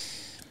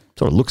 That's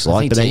what it looks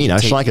like. But then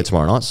Sri Lanka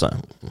tomorrow night, so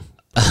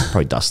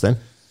probably dust then.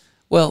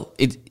 Well,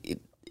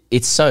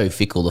 it's so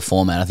fickle, the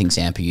format. I think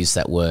Zampa used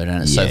that word,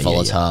 and it's so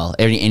volatile.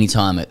 Yeah. Any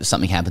time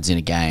something happens in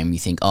a game, you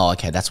think, oh,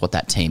 okay, that's what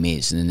that team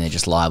is, and then they're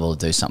just liable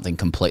to do something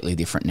completely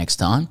different next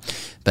time.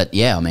 But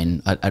yeah, I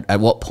mean, at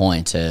what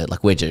point,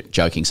 like we're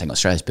joking, saying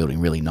Australia's building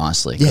really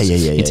nicely. Yeah.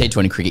 In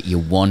T20 cricket, you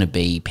want to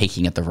be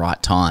peaking at the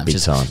right time.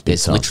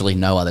 There's literally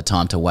no other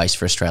time to waste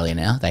for Australia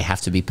now. They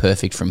have to be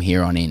perfect from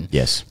here on in.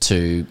 Yes.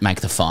 To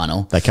make the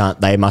final.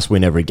 They must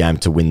win every game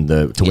to win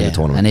the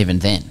tournament. And even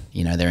then,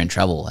 they're in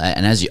trouble.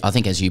 And as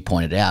you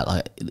pointed out,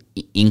 like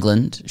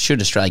England, should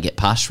Australia get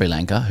past Sri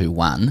Lanka, who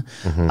won,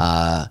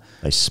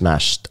 they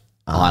smashed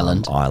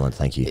Ireland.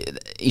 Thank you.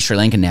 Sri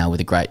Lanka now with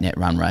a great net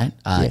run rate.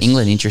 Yes.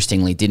 England,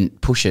 interestingly,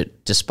 didn't push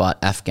it despite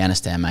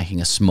Afghanistan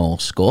making a small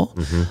score.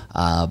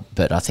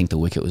 But I think the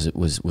wicket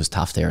was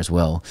tough there as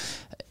well.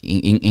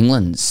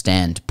 England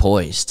stand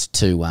poised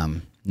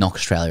to knock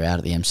Australia out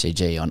at the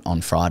MCG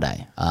on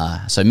Friday.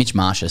 So Mitch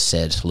Marsh has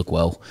said, look,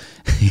 well,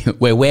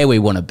 we're where we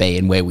want to be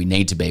and where we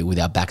need to be with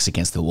our backs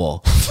against the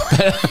wall.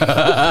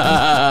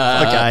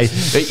 Okay.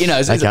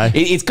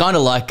 It's kind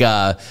of like...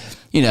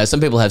 some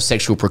people have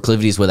sexual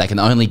proclivities where they can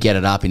only get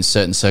it up in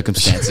certain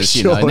circumstances,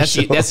 and that's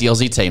the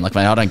Aussie team. Like,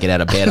 man, I don't get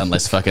out of bed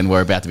unless fucking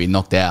we're about to be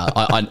knocked out.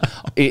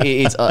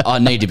 I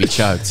need to be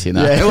choked,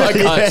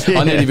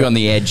 I need to be on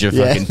the edge of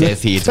fucking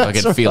death here to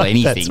fucking feel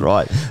anything. That's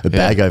right. A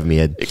bag over my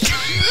head.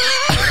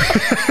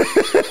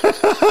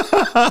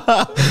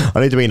 I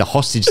need to be in a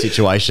hostage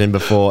situation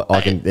before I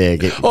can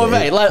get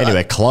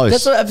anywhere close.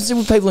 That's what happens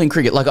with people in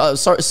cricket. Like,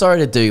 sorry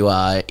to do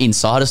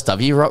insider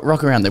stuff. You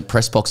rock around the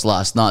press box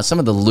last night. Some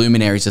of the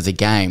luminaries of the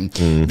game,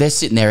 they're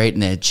sitting there eating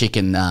their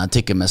chicken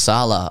tikka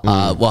masala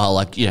while,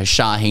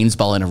 Shaheen's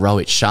bowling a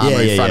Rohit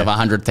Sharma in front of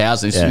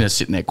 100,000. He's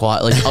sitting there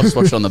quietly. I'll just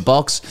watch it on the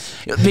box.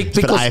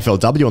 Because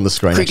AFLW on the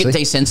screen. Cricket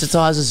actually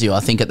desensitizes you,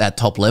 I think, at that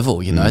top level.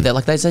 They're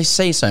like they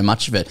see so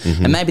much of it,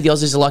 and maybe the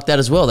Aussies are like that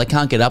as well. They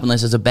can't get up unless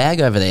there's a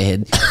bag over their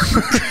head.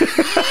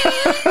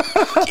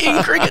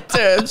 In cricket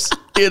terms,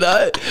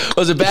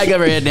 there's a bag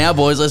over here now,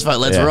 boys. Let's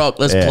rock.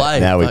 Let's play.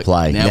 Now we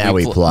play. Now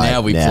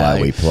we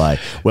play.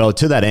 Well,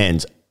 to that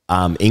end,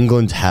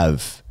 England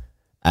have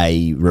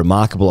a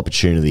remarkable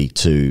opportunity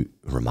to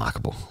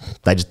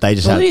They just.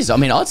 It is. I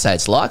mean, I'd say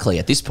it's likely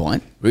at this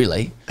point.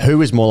 Really,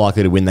 who is more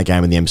likely to win the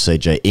game in the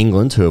MCG?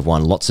 England, who have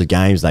won lots of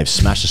games. They've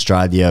smashed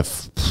Australia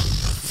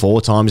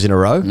 4 times in a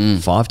row,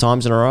 5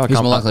 times in a row. Who's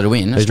more likely to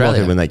win? Who's more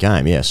likely to win that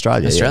game? Yeah,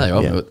 Australia.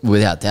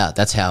 Without doubt.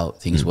 That's how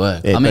things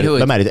work. Yeah, mate,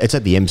 it's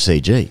at the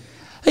MCG.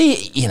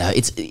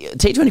 It's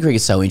T20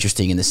 cricket's so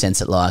interesting in the sense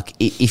that, like,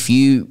 if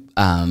you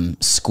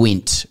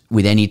squint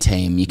with any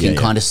team, you can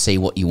kind of see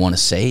what you want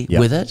to see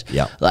with it.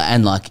 Yeah.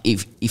 And like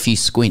if you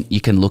squint, you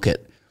can look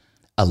at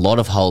a lot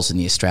of holes in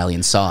the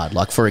Australian side.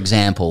 Like, for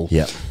example,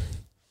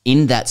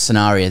 in that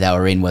scenario they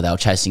were in where they were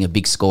chasing a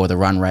big score, the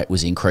run rate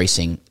was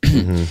increasing.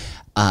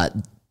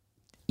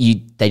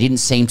 They didn't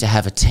seem to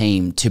have a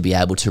team to be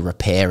able to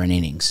repair an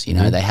innings.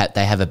 They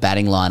have a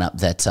batting lineup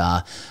that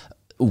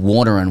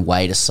Warner and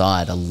Wade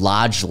aside are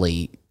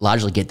largely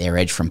get their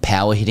edge from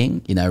power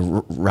hitting,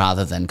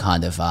 rather than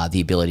kind of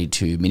the ability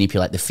to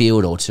manipulate the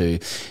field or to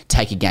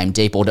take a game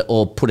deep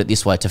or put it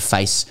this way, to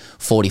face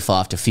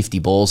 45 to 50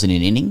 balls in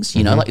an innings.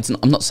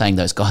 I'm not saying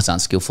those guys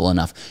aren't skillful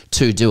enough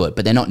to do it,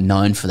 but they're not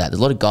known for that. There's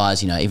a lot of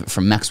guys, even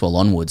from Maxwell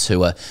onwards,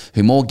 who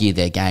more gear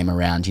their game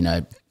around,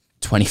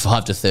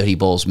 25 to 30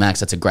 balls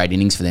max. That's a great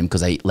innings for them because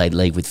they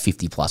leave with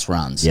 50 plus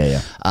runs.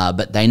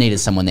 But they needed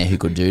someone there who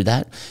could do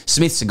that.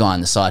 Smith's a guy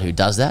on the side who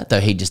does that, though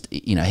he just,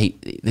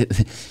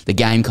 the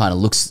game kind of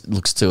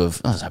looks to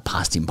have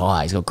passed him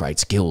by. He's got great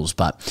skills,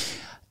 but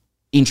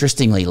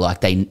interestingly,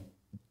 like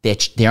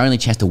their only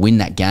chance to win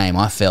that game,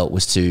 I felt,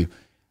 was to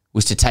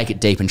take it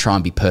deep and try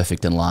and be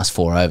perfect in the last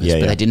 4 overs.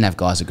 But they didn't have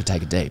guys who could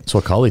take it deep. That's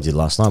what Kohli did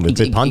last night with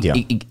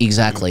Pandya.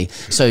 Exactly.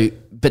 So.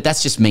 But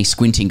that's just me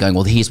squinting, going,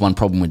 well, here's one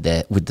problem with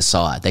the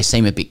side. They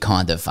seem a bit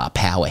kind of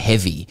power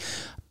heavy,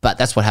 but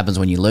that's what happens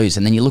when you lose.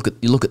 And then you look at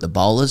the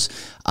bowlers.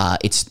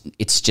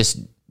 It's just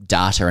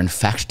data and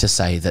fact to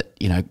say that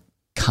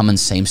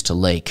Cummins seems to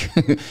leak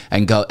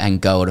and go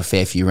at a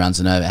fair few runs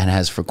and over, and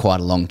has for quite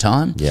a long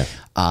time.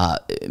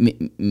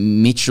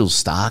 Mitchell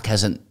Starc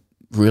hasn't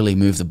really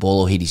moved the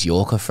ball or hit his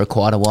Yorker for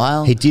quite a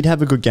while. He did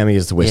have a good game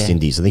against the West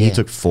Indies. I think he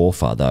took 4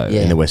 for though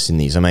in the West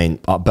Indies. I mean,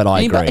 but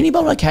I agree. And he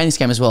bowled okay in this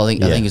game as well. I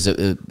think is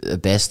a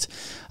best,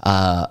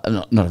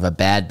 not of a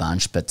bad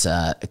bunch, but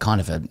kind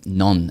of a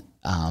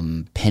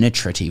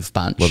non-penetrative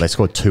bunch. Well, they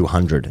scored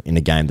 200 in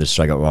a game that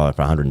Australia got right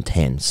for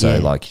 110. So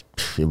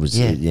it was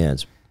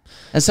it's.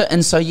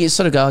 And so you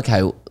sort of go,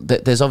 okay,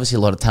 there's obviously a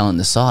lot of talent in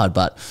the side,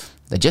 but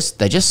They just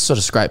sort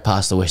of scraped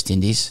past the West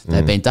Indies.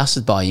 They've been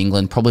dusted by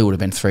England, probably would have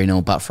been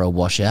 3-0 but for a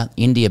washout.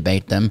 India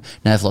beat them.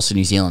 Now they've lost to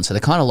New Zealand. So they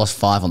kind of lost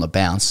 5 on the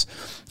bounce.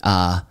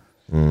 What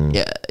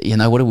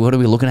are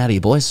we looking at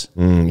here, boys?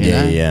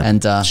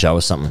 And show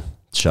us something.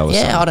 Something.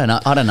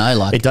 I don't know.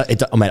 Like,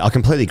 I mean, I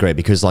completely agree,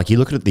 because like you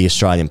look at the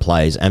Australian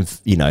players, and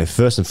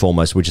first and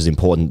foremost, which is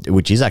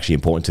actually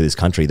important to this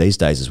country these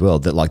days as well,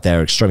 that like they're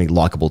an extremely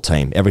likable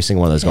team. Every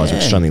single one of those guys are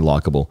extremely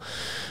likable.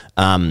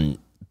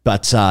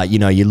 But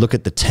you look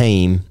at the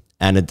team,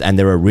 and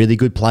there are really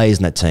good players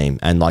in that team,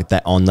 and like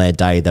that on their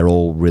day, they're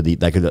all really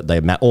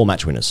they're all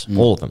match winners,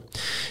 all of them.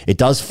 It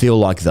does feel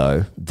like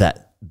though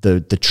that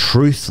the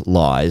truth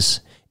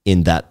lies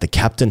in that the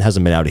captain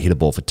hasn't been able to hit a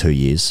ball for 2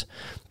 years.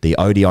 The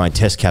ODI and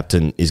Test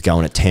captain is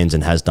going at 10s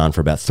and has done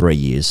for about 3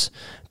 years.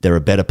 There are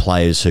better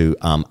players who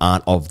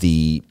aren't of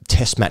the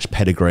Test match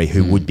pedigree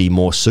who would be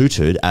more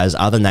suited as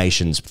other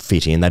nations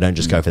fit in. They don't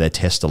just go for their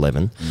Test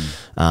 11.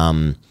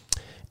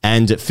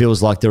 And it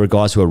feels like there are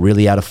guys who are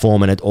really out of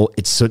form, and it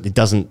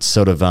doesn't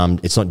sort of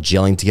it's not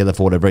gelling together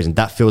for whatever reason.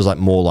 That feels like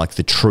more like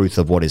the truth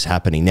of what is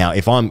happening. Now,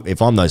 if I'm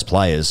those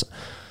players,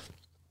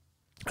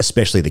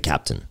 especially the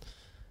captain,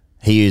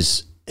 he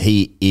is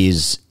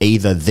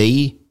either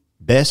the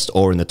best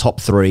or in the top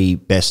 3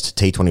 best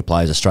T20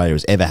 players Australia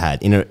has ever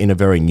had in a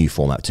very new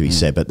format, to be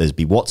said. But there's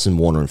be Watson,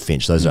 Warner, and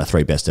Finch. Those are our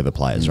 3 best ever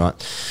players, right?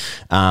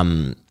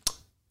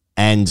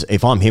 And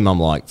if I'm him, I'm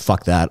like,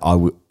 fuck that.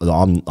 I'm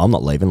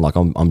not leaving. Like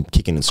I'm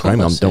kicking and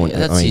screaming. I'm doing.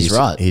 He's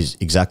right. He's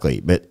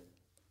exactly, but.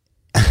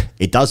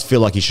 It does feel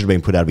like he should have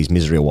been put out of his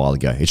misery a while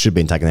ago. It should have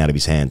been taken out of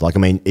his hand. Like,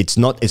 I mean, it's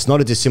not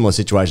a dissimilar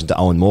situation to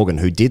Owen Morgan,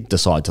 who did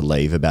decide to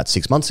leave about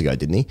 6 months ago,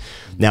 didn't he?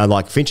 Now,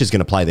 like, Finch is going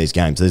to play these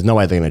games. There's no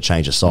way they're going to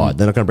change the side.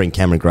 They're not going to bring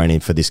Cameron Green in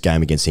for this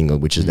game against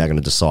England, which is now going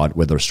to decide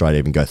whether Australia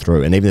even go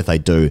through. And even if they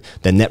do,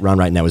 their net run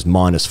rate now is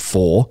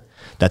 -4.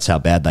 That's how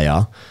bad they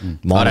are.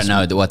 I don't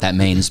know what that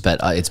means, but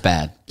it's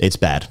bad. It's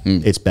bad.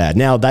 It's bad.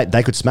 Now,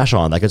 they could smash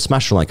Ireland. They could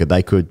smash Sri Lanka.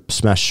 They could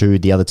smash who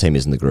the other team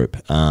is in the group.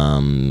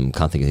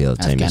 Can't think of the other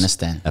team.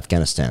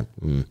 Afghanistan.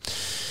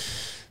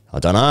 I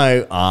don't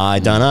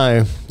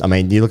know. I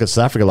mean, you look at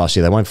South Africa last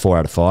year. They won 4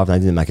 out of 5. They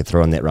didn't make it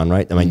through on net run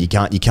rate. I mean, you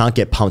can't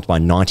get pumped by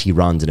 90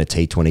 runs in a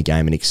T20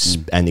 game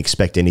and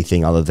expect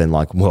anything other than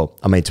like. Well,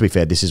 I mean, to be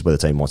fair, this is where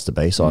the team wants to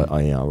be. So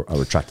I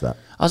retract that.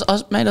 I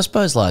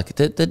suppose like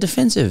the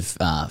defensive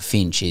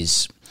Finch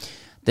is.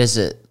 There's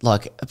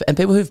and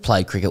people who've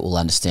played cricket will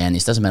understand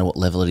this. Doesn't matter what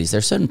level it is. There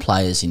are certain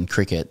players in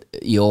cricket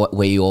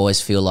where you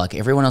always feel like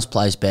everyone else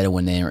plays better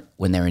when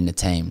they're in the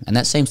team, and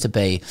that seems to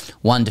be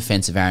one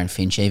defensive Aaron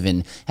Finch.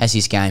 Even as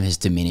his game has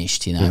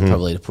diminished,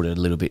 probably to put it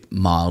a little bit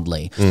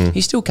mildly,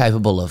 he's still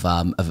capable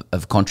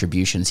of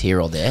contributions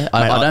here or there.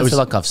 I don't feel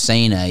like I've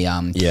seen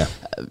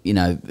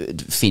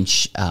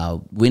Finch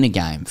win a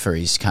game for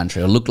his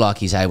country or look like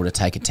he's able to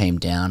take a team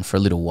down for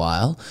a little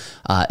while.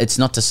 It's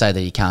not to say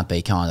that he can't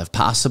be kind of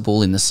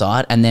passable in the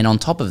side, and then on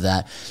top of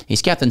that,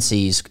 his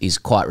captaincy is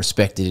quite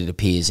respected. It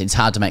appears it's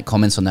hard to make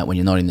comments on that when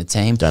you're not in the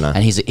team. Don't know.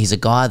 And he's a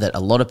guy that a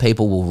lot of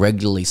people will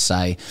regularly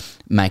say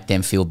make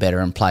them feel better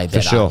and play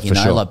better. For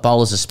sure. Like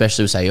bowlers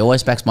especially will say he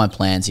always backs my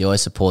plans, he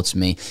always supports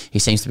me. He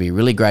seems to be a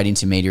really great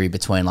intermediary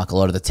between like a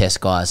lot of the test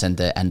guys and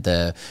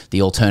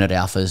the alternate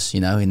alphas,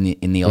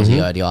 in the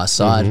Aussie ODI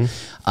side.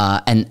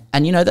 And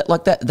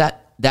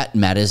that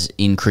matters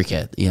in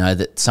cricket,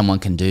 that someone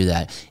can do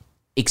that.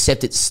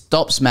 Except it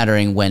stops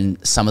mattering when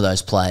some of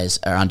those players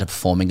are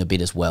underperforming a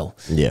bit as well.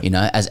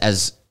 Yeah.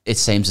 As it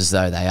seems as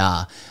though they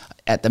are.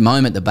 At the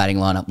moment, the batting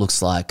lineup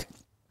looks like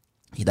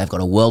they've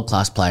got a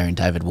world-class player in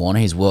David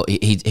Warner.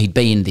 He'd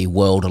be in the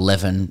world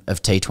 11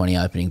 of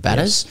T20 opening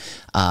batters.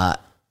 Yes.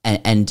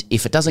 And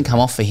if it doesn't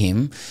come off for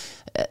him,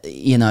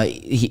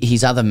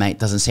 his other mate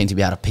doesn't seem to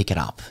be able to pick it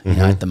up,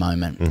 at the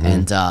moment.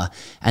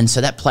 And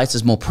so that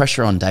places more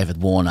pressure on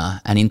David Warner,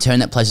 and in turn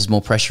that places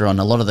more pressure on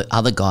a lot of the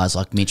other guys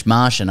like Mitch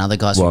Marsh and other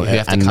guys who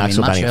have to come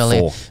Maxwell in much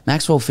earlier.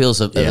 Maxwell feels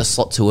a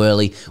slot too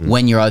early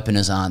when your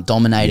openers aren't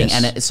dominating.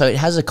 Yes. And so it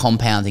has a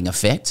compounding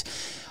effect.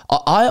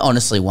 I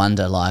honestly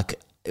wonder, I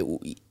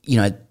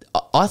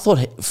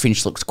thought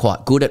Finch looked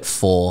quite good at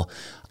 4,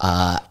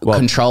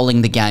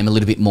 controlling the game a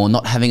little bit more,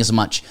 not having as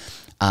much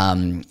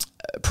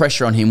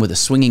pressure on him with a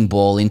swinging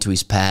ball into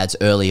his pads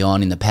early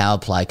on in the power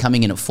play,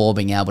 coming in at 4,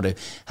 being able to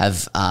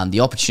have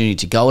the opportunity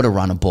to go at a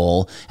run a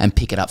ball and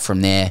pick it up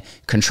from there,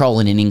 control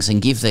an innings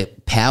and give the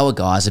power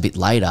guys a bit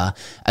later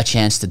a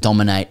chance to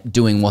dominate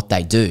doing what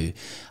they do.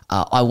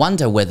 I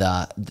wonder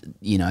whether,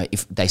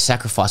 if they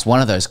sacrifice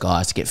one of those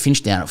guys to get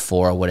Finch down at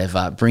 4 or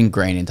whatever, bring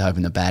Green in to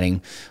open the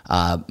batting,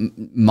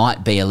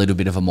 might be a little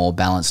bit of a more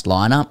balanced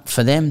lineup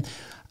for them.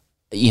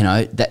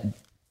 That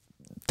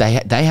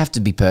they have to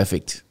be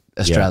perfect,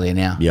 Australia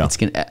now. Yeah.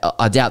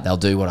 I doubt they'll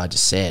do what I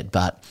just said,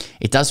 but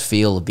it does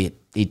feel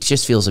it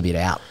just feels a bit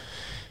out.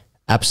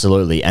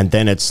 Absolutely. And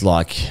then it's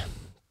like,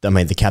 I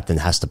mean, the captain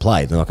has to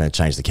play. They're not going to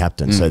change the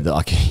captain. So,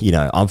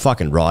 I'm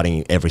fucking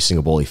riding every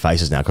single ball he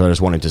faces now because I just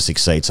want him to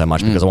succeed so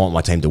much because I want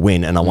my team to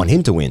win and I want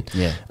him to win.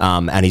 Yeah.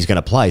 And he's going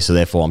to play. So,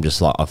 therefore, I'm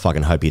just like, I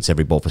fucking hope he hits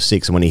every ball for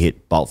 6. And when he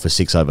hit Bolt for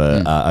 6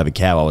 over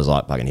Cow, I was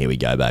like, fucking here we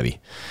go, baby.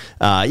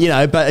 But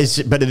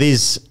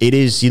it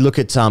is. You look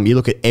at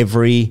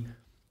every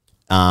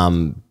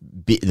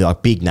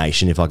big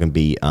nation, if I can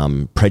be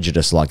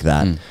prejudiced like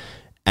that.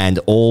 And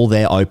all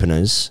their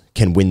openers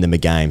can win them a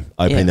game,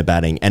 opening the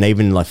batting. And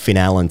even like Finn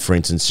Allen, for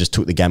instance, just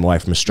took the game away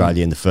from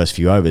Australia in the first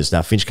few overs.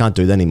 Now, Finch can't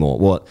do that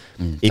anymore.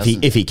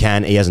 If he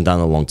can, he hasn't done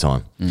it in a long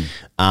time.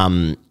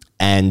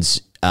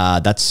 That's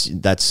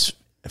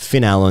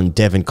Finn Allen,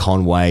 Devon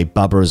Conway,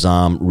 Babar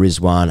Azam,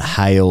 Rizwan,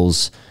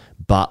 Hales,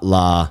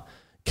 Butler,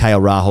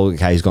 KL Rahul.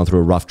 Okay, he's gone through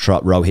a rough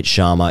trot. Rohit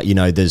Sharma.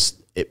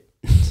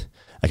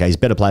 Okay, he's a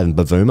better player than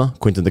Bavuma.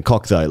 Quinton de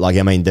Kock, though.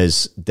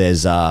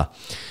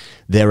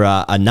 There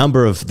are a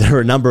number of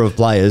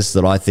players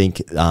that I think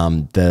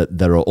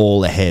that are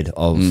all ahead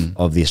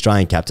of the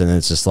Australian captain, and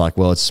it's just like,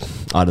 well,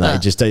 I don't know,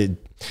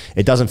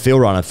 it doesn't feel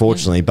right,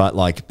 unfortunately. But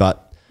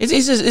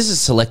It's a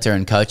selector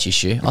and coach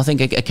issue. I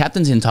think a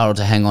captain's entitled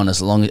to hang on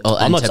as long as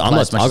I've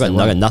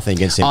got nothing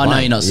against him. I know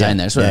you're not saying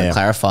that. I just want to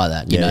clarify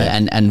that. You know,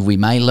 and we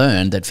may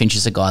learn that Finch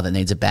is a guy that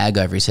needs a bag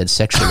over his head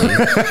sexually,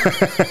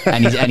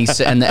 and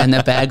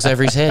that bag's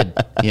over his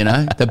head. You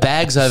know, the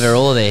bag's over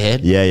all of their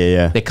head.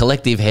 Yeah. Their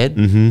collective head,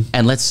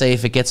 and let's see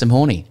if it gets them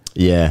horny.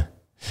 Yeah,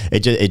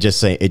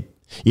 it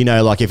You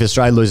know, like if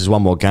Australia loses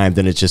one more game,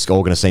 then it's just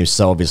all going to seem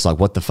so obvious. Like,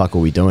 what the fuck are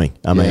we doing?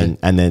 I mean,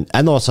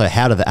 and also,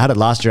 how did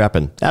last year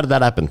happen? How did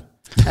that happen?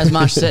 As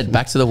Marsh said,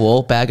 back to the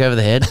wall, bag over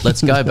the head.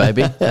 Let's go,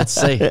 baby. Let's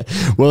see.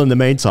 Well, in the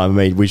meantime,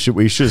 I mean, we should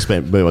have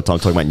spent more time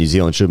talking about New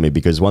Zealand, shouldn't we?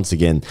 Because once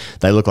again,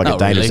 they look like a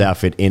dangerous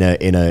outfit in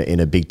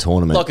a big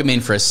tournament. Lock them in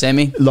for a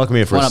semi. Lock them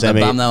in for a semi.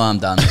 One up the bum, though, I'm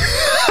done.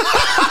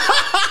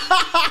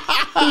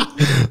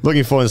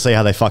 Looking forward to see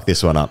how they fuck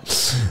this one up.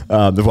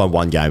 They've won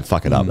one game,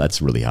 fuck it up.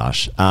 That's really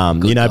harsh.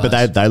 You know,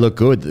 but they look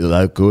good. They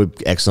look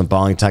good. Excellent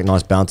bowling attack,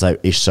 nice bounce.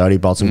 Ish Sodhi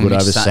bowled some good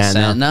overs.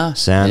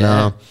 Santner.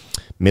 Yeah.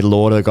 Middle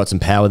order, got some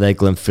power there.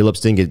 Glenn Phillips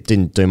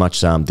didn't do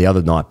much the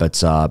other night,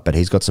 but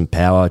he's got some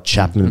power.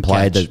 Chapman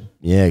played that.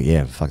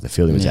 Yeah. Fuck, the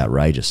fielding was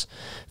outrageous.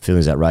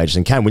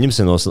 And Kane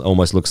Williamson also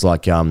almost looks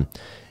like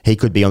he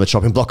could be on the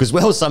chopping block as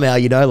well somehow.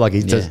 You know, like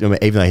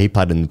even though he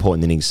played an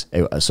important innings,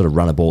 sort of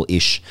run a ball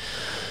ish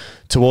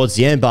towards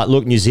the end. But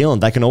look, New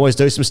Zealand, they can always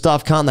do some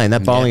stuff, can't they? And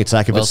that bowling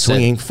attack, if it's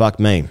swinging, fuck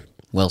me.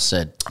 Well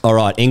said. All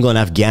right, England,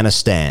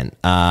 Afghanistan.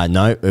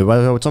 No, what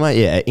are we talking about?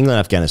 Yeah, England,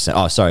 Afghanistan.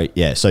 Oh, sorry.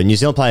 Yeah, so New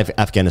Zealand play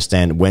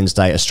Afghanistan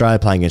Wednesday. Australia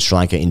playing against Sri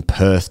Lanka in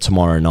Perth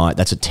tomorrow night.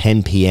 That's at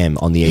 10 p.m.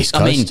 on the East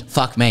Coast. I mean,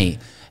 fuck me.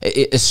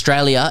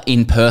 Australia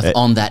in Perth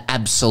on that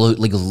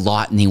absolutely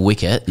lightning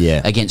wicket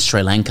against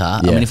Sri Lanka.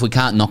 I mean, if we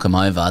can't knock them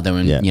over,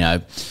 then, you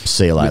know...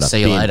 See you later.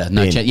 See you later.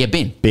 No chance. Yeah,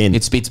 bin.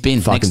 It's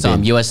bin. Next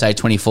time, USA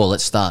 24,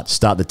 let's start.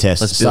 Start the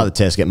test. Start the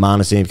test. Get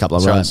Marnus in, a couple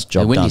of runs.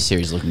 Job done. The Windy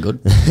series looking good.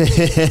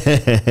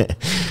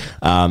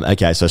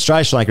 Okay, so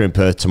Australia, Sri Lanka in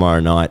Perth tomorrow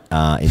night.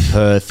 In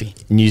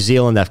Perth. New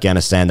Zealand,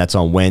 Afghanistan, that's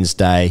on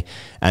Wednesday.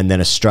 And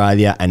then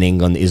Australia and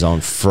England is on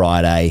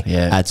Friday.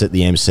 Yeah. That's at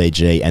the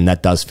MCG, and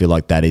that does feel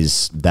like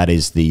that's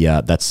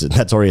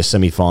already a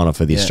semi-final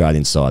for the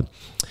Australian side.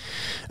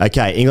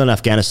 Okay, England,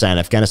 Afghanistan.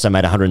 Afghanistan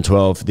made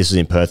 112. This is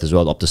in Perth as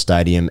well, Optus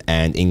Stadium,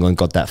 and England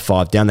got that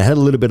 5 down. They had a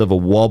little bit of a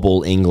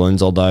wobble,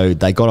 England, although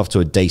they got off to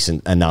a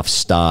decent enough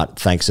start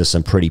thanks to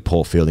some pretty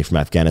poor fielding from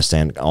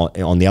Afghanistan.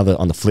 On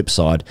the flip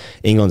side,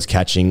 England's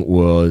catching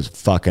was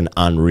fucking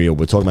unreal.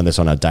 We're talking about this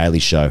on our daily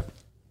show.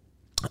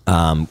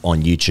 On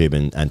YouTube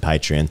and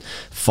Patreon.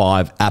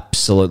 5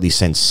 absolutely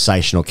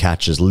sensational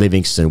catches.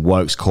 Livingston,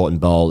 Wokes caught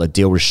and bowled.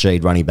 Adil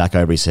Rashid running back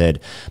over his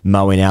head.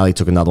 Moeen Ali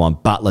took another one.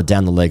 Butler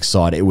down the leg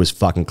side. It was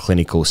fucking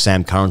clinical.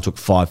 Sam Curran took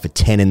 5 for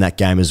 10 in that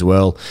game as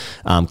well.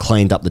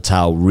 Cleaned up the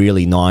tail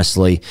really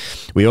nicely.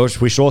 We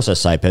should also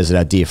say, Pez, that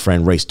our dear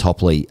friend Reece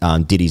Topley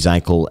did his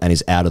ankle and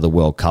is out of the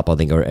World Cup. I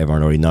think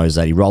everyone already knows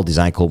that. He rolled his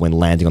ankle when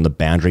landing on the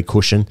boundary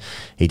cushion.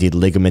 He did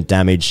ligament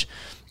damage.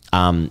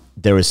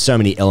 There are so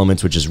many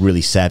elements, which is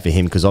really sad for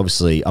him because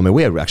obviously, I mean,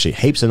 we had actually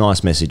heaps of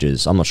nice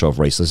messages. I'm not sure if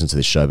Reece listens to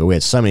this show, but we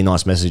had so many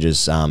nice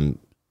messages about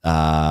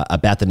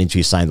that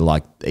interview saying that,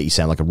 like, you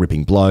sound like a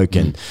ripping bloke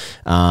and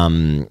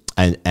you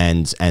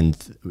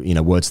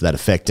know, words to that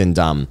effect. And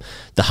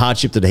the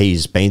hardship that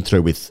he's been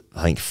through with,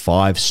 I think,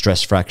 5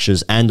 stress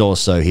fractures and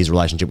also his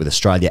relationship with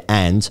Australia,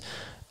 and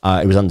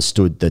it was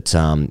understood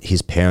that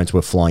his parents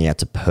were flying out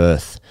to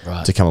Perth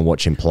to come and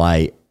watch him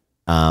play.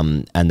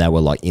 And they were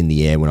like in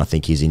the air when I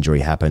think his injury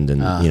happened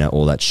and, you know,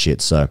 all that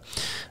shit. So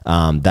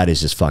that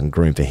is just fucking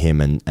grim for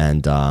him.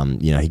 And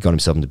you know, he got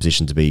himself in a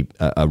position to be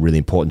a really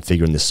important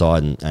figure in this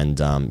side. And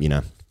you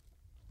know,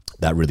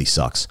 that really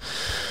sucks.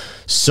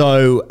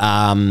 So,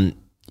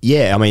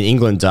 yeah, I mean,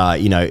 England,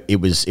 you know, it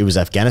was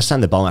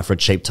Afghanistan. They're bowling out for a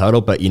cheap total,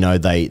 but, you know,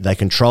 they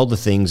controlled the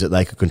things that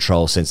they could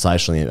control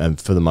sensationally.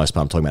 And for the most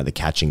part, I'm talking about the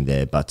catching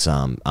there. But,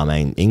 I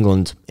mean,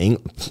 England, I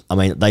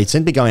mean, they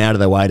seem to be going out of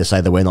their way to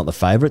say that we're not the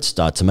favourites.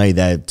 To me,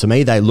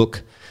 they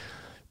look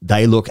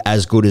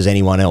as good as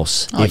anyone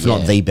else, if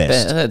not the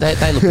best.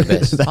 They look the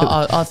best.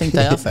 I think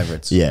they are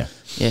favourites. Yeah.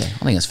 Yeah,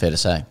 I think that's fair to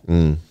say.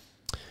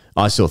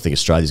 I still think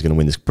Australia's going to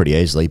win this pretty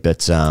easily,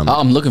 but...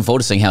 I'm looking forward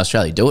to seeing how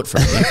Australia do it for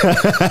me.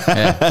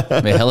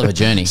 It'll be a hell of a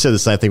journey. Said the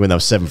same thing when they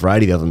were 7 for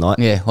 80 the other night.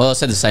 Yeah, well, I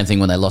said the same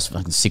thing when they lost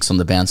 6 on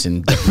the bounce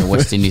in the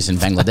West Indies and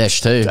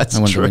Bangladesh too. That's I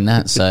wanted true. to win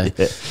that. So,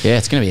 yeah,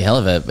 it's going to be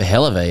a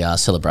hell of a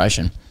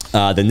celebration.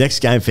 The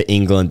next game for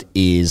England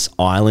is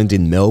Ireland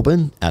in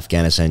Melbourne.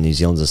 Afghanistan, New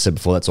Zealand, as I said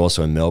before, that's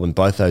also in Melbourne.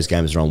 Both those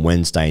games are on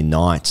Wednesday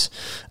night.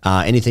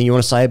 Anything you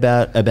want to say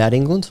about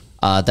England?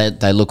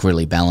 They look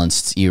really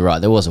balanced. You're right.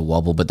 There was a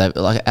wobble, but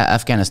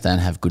Afghanistan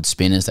have good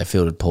spinners. They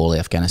fielded poorly,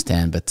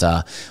 Afghanistan, but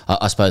I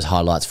suppose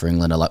highlights for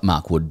England are like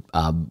Mark Wood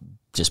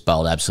just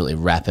bowled absolutely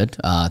rapid.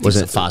 I think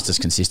it's the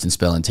fastest consistent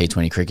spell in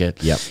T20 cricket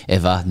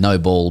ever. No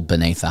ball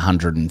beneath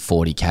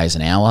 140 k's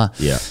an hour.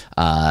 Yeah,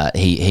 I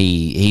think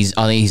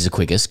he's the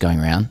quickest going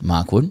around,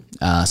 Mark Wood.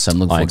 So I'm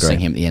looking forward to seeing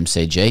him at the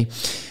MCG.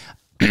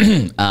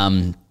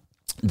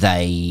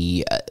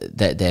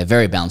 They're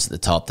very balanced at the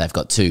top. They've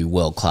got 2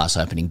 world-class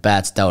opening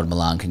bats. Dawood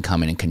Malan can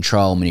come in and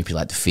control,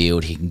 manipulate the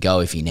field. He can go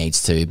if he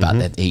needs to,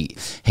 but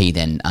he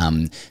then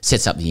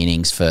sets up the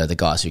innings for the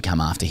guys who come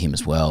after him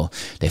as well.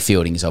 Their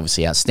fielding is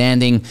obviously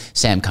outstanding.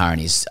 Sam Curran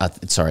is,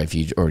 sorry if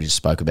you already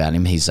spoke about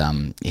him, he's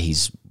one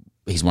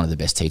of the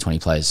best T20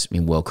 players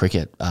in world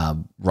cricket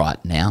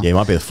right now. Yeah, he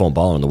might be the form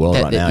bowler in the world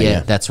right now.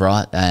 Yeah, that's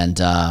right. And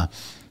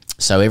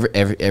so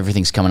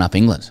everything's coming up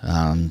England.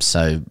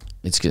 So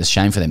it's a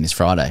shame for them this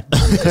Friday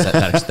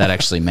because that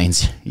actually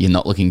means you're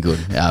not looking good,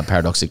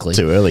 paradoxically.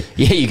 Too early.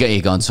 Yeah,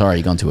 you're gone too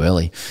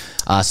early.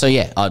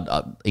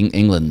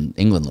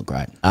 England look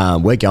great.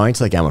 We're going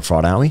to the game on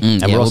Friday, aren't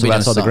we? And we're also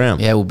outside the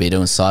ground. Yeah, we'll be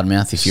doing side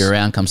mouth. If you're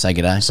around, come say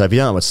good day. So if you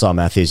don't know what side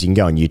mouth is, you can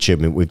go on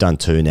YouTube. We've done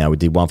 2 now. We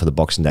did one for the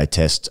Boxing Day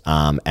test,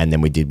 and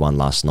then we did one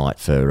last night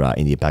for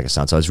India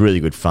Pakistan. So it was really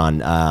good fun.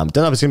 Don't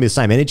know if it's going to be the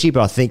same energy,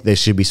 but I think there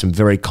should be some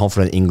very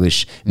confident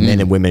English men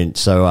and women.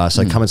 So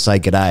come and say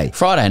good day.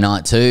 Friday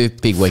night too.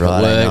 Big week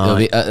at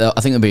work.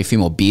 I think there'll be a few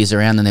more beers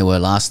around than there were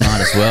last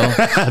night as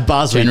well.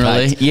 Bars will be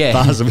packed. Yeah.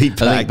 Bars will be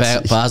packed. I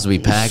think bars will be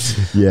packed.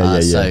 Yeah.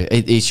 So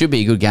it should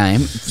be a good game,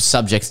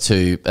 subject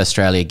to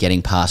Australia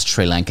getting past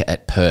Sri Lanka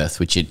at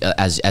Perth, which,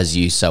 as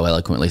you so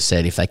eloquently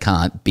said, if they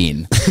can't,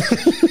 bin.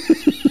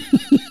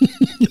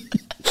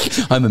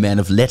 I'm a man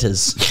of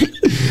letters.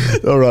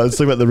 All right, let's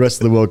talk about the rest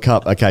of the World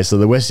Cup. Okay, so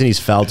the West Indies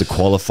failed to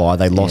qualify.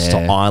 They lost to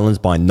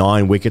Ireland by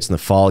 9 wickets in the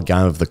final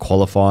game of the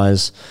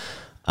qualifiers.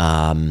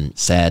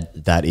 Sad.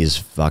 That is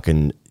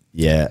fucking...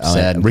 Yeah,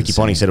 sad. Ricky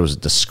Ponting said it was a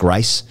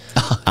disgrace.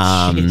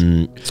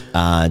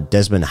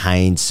 Desmond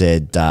Haynes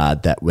said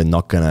that we're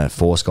not going to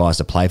force guys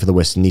to play for the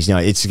West Indies. You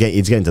know, it's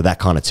getting to that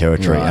kind of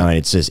territory. Right. I mean,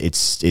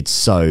 it's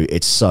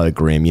so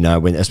grim. You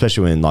know,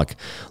 especially when like a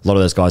lot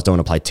of those guys don't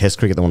want to play Test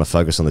cricket, they want to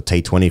focus on the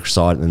T20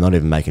 side, and they're not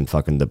even making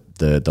fucking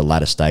the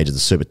latter stage of the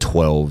Super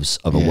 12s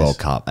of a World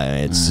Cup. I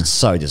mean, it's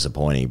so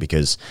disappointing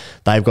because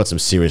they've got some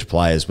serious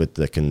players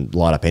that can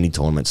light up any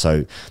tournament.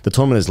 So the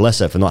tournament is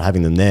lesser for not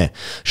having them there.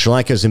 Sri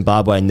Lanka,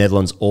 Zimbabwe, and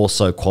Netherlands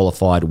also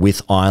qualified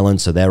with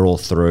Ireland, so they're all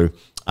through.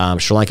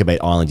 Sri Lanka beat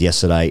Ireland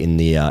yesterday in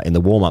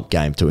the warm-up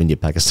game to India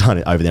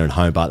Pakistan over there in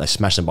Hobart. They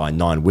smashed them by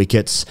 9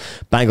 wickets.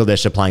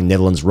 Bangladesh are playing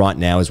Netherlands right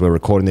now as we're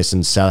recording this,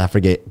 and South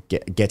Africa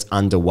gets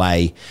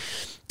underway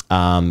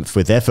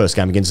for their first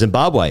game against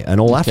Zimbabwe, an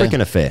all-African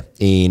affair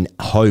in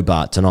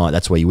Hobart tonight.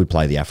 That's where you would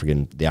play the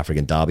African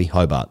derby,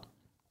 Hobart.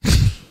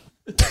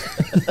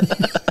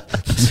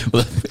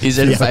 Well, is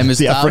it a famous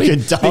the derby? African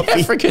derby? The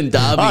African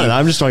derby. I don't know.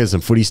 I'm just trying to get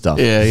some footy stuff.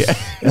 Yeah,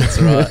 that's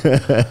right.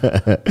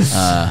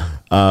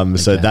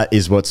 So that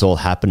is what's all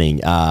happening.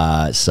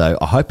 So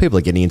I hope people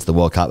are getting into the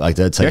World Cup. Like,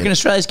 you reckon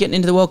Australia's getting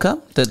into the World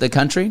Cup? The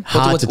country?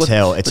 Hard to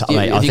tell.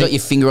 Have you got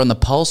your finger on the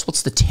pulse?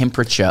 What's the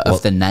temperature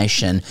of the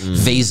nation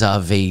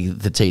vis-a-vis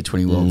the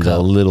T20 World Cup?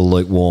 A little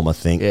lukewarm, I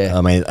think. Yeah.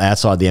 I mean,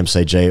 outside the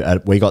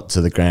MCG, we got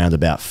to the ground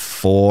about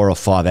 4 or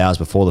 5 hours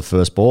before the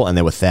first ball, and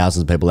there were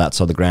thousands of people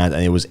outside the ground,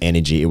 and it was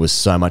energy. It was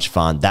so much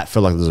fun. That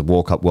felt like there was a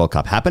World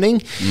Cup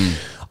happening.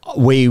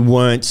 We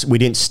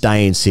didn't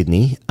stay in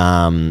Sydney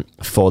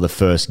for the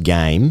first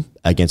game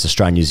against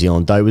Australia, New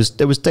Zealand. Though it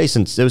was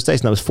decent. There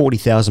was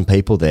 40,000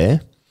 people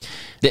there.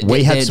 There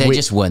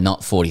just were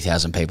not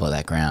 40,000 people at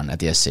that ground at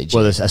the SCG.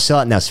 Well, a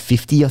sellout now is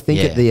 50, I think,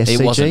 at the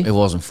SCG. It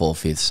wasn't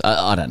 4/5.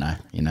 I don't know.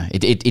 You know,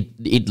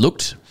 it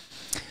looked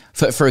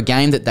for a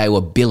game that they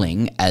were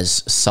billing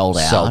as sold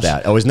out. Sold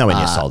out. It was nowhere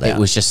near sold out. It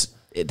was just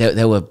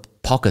there were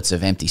pockets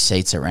of empty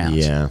seats around.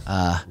 Yeah.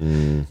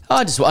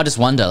 I just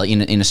wonder. Like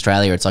in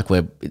Australia, it's like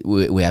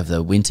we have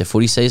the winter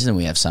footy season,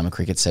 we have summer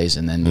cricket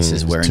season, and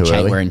we're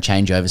in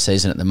changeover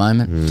season at the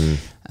moment.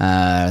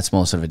 It's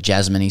more sort of a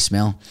jasmine-y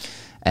smell,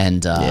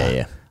 and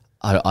I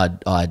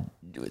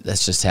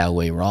that's just how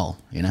we roll.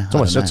 You know,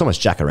 it's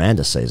almost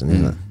jacaranda season,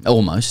 isn't it?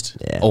 Almost.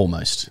 Yeah.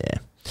 Almost. Yeah.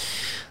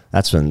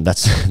 That's when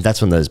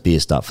those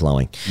beers start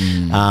flowing.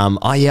 I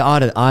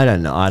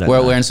don't know.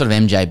 We're in sort of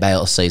MJ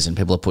Bale season.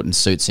 People are putting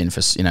suits in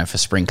for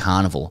spring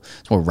carnival.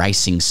 It's more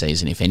racing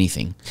season, if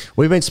anything.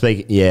 We've been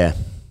speaking,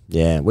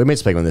 we've been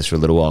speaking on this for a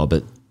little while,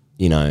 but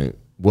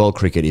world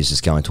cricket is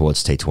just going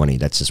towards T20.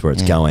 That's just where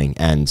it's going,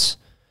 and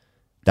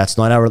that's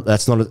not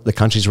the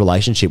country's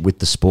relationship with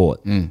the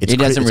sport. It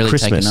doesn't really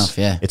take enough.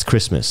 Yeah, it's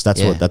Christmas.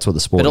 That's what the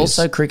sport is. But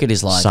also cricket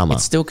is like summer.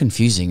 It's still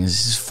confusing.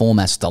 There's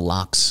formats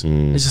deluxe.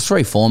 There's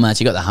 3 formats.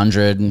 You got the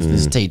 100 and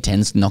there's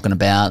T10s knocking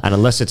about. And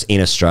unless it's in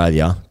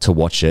Australia to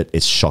watch it,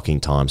 it's shocking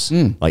times.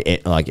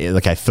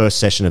 Okay, first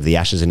session of the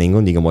Ashes in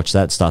England, you can watch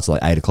that. It starts at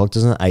like 8 o'clock,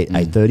 doesn't it?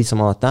 8:30,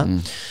 something like that.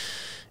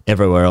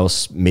 Everywhere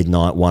else,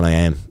 midnight, 1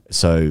 a.m.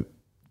 So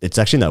it's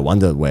actually no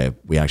wonder where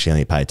we actually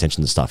only pay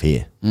attention to stuff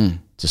here.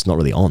 Just not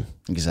really on.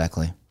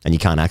 Exactly. And you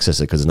can't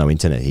access it because there's no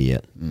internet here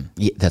yet.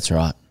 Yeah, that's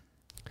right.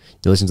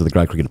 You listen to the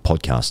Great Cricketer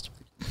Podcast.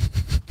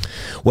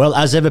 Well,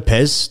 as ever,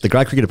 Pez, the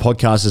Great Cricketer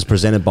Podcast is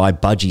presented by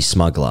Budgie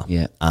Smuggler,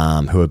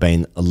 who have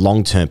been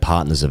long-term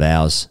partners of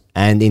ours,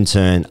 and in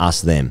turn,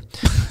 us them.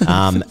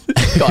 Kind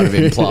of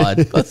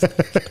implied. But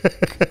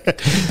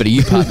are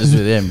you partners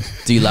with them?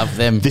 Do you love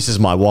them? This is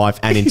my wife,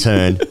 and in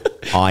turn,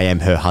 I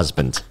am her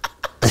husband.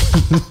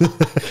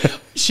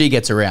 She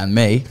gets around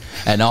me,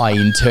 and I,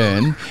 in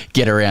turn,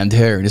 get around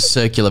her in a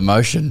circular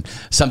motion,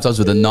 sometimes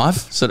with a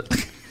knife. Sort of.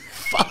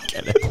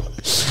 Fucking hell.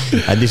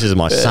 And this is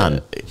my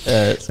son.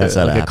 That's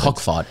like a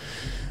cockfight.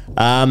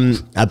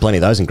 Had plenty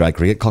of those in great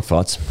cricket,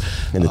 cockfights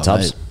in the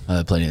tubs. Mate.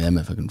 Plenty of them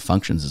at fucking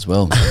functions as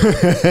well.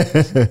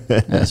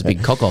 That's a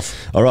big cock off.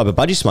 All right, but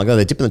Budgie Smuggler,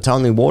 they're dipping the toe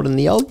in the water in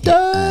the old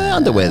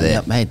underwear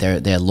there. Yeah, mate,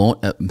 they're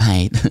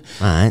mate.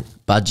 All right.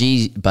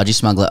 Budgie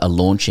Smuggler are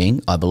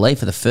launching, I believe,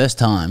 for the first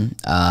time,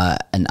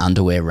 an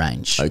underwear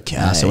range.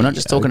 Okay. So we're not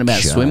just talking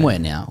about swimwear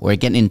now. We're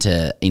getting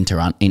into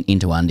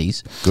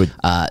undies. Good.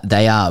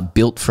 They are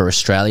built for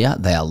Australia.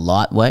 They are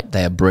lightweight.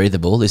 They are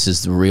breathable. This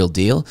is the real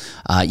deal.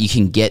 You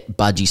can get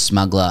Budgie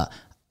Smuggler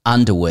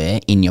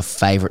underwear in your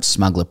favourite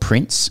Smuggler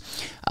prints.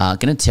 Going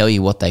to tell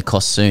you what they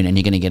cost soon, and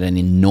you're going to get an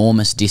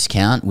enormous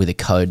discount with a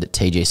code that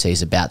TGC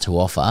is about to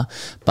offer.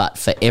 But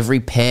for every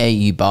pair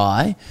you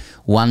buy,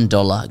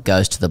 $1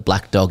 goes to the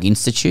Black Dog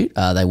Institute.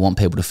 They want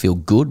people to feel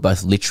good,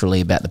 both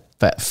literally about the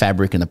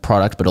fabric and the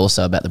product, but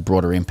also about the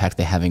broader impact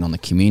they're having on the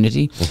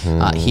community.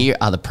 Here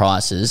are the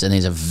prices, and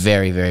these are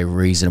very, very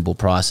reasonable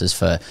prices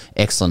for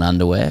excellent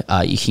underwear.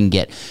 You can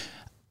get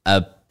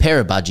a pair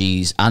of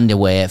Budgies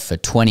underwear for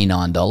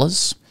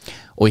 $29.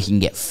 Or you can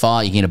get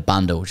 5. You can get a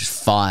bundle, which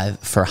is 5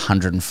 for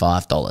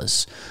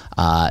 $105.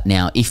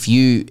 Now, if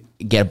you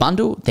get a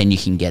bundle, then you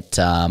can get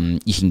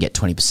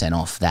 20%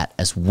 off that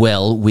as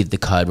well with the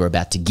code we're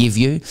about to give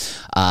you.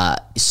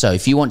 So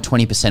if you want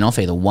 20% off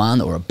either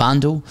one or a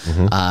bundle,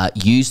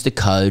 use the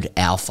code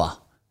ALPHA,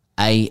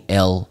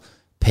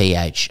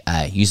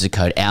 ALPHA. Use the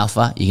code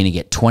ALPHA. You're going to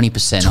get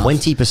 20% off.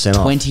 20%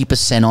 off.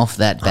 20% off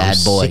that bad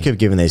boy. I'm sick of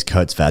giving these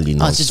codes value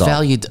non-stop. It's just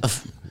valued.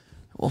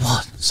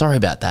 What? Sorry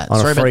about that. On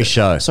a free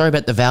show. Sorry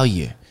about the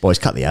value. Boys,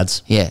 cut the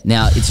ads. Yeah.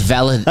 Now it's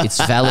valid. It's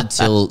valid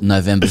till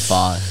November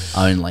 5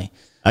 only.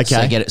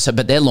 Okay.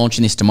 But they're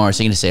launching this tomorrow,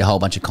 so you're going to see a whole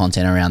bunch of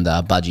content around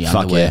Budgie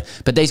underwear. Yeah.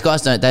 But these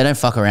guys don't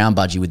fuck around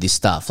Budgie with this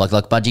stuff. Like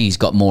Budgie's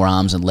got more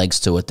arms and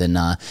legs to it than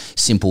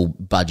simple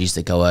budgies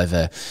that go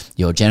over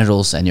your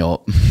genitals and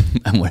your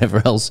and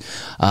whatever else.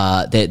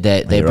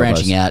 They're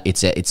branching out.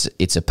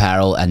 It's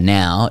apparel, and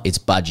now it's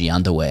Budgie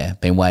underwear.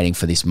 Been waiting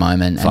for this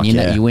moment,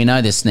 and we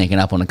know they're sneaking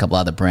up on a couple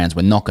other brands.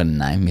 We're not going to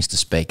name, Mr.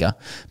 Speaker,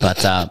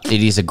 but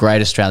it is a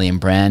great Australian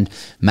brand,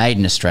 made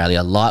in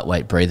Australia,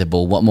 lightweight,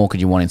 breathable. What more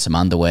could you want in some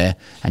underwear?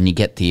 And you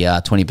get the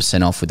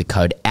 20% off with the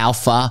code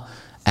ALPHA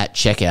at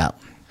checkout.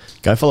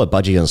 Go follow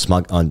Budgie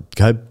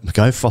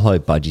go follow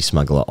Budgie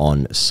Smuggler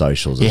on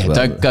socials as well.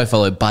 Don't go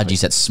follow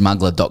Budgies at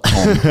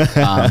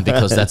smuggler.com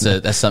because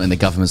that's something the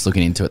government's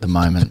looking into at the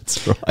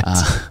moment.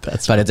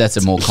 That's right. That's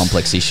a more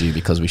complex issue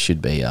because we should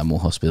be more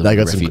hospitable to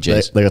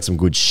refugees. They got some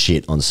good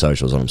shit on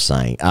socials, what I'm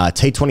saying.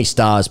 T20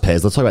 Stars,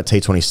 Pez. Let's talk about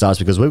T20 Stars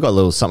because we've got a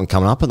little something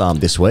coming up with them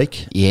this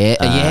week.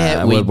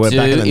 Yeah, we do. Back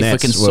in the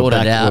nets. We can sort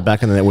it out. We're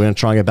back in the net. We're going to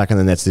try and get back in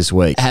the nets this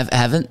week.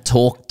 Haven't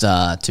talked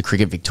to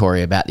Cricket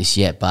Victoria about this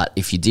yet, but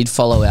if you did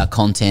follow our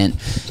content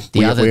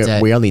the other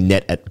day. We only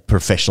net at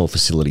professional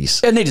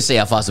facilities. I need to see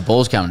how fast the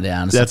ball's coming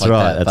down. And that's stuff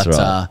like right. That. That's but,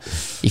 right.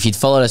 If you'd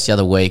followed us the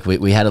other week,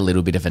 we had a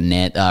little bit of a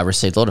net,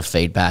 received a lot of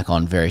feedback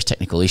on various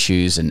technical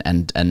issues,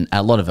 and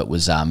a lot of it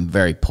was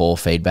very poor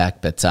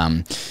feedback. But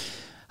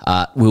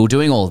we were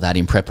doing all of that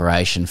in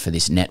preparation for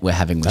this net we're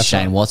having with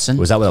Shane Watson.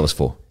 Was that what that was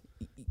for?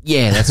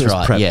 Yeah, that's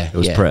right. Prep. Yeah, it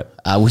was prep.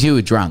 We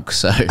were drunk,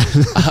 so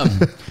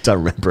don't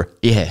remember.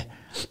 Yeah.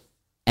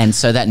 And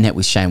so that net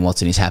with Shane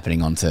Watson is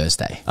happening on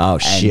Thursday. Oh,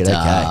 shit,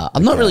 okay.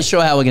 I'm not really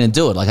sure how we're going to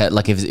do it.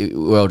 Like if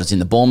we're all just in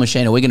the ball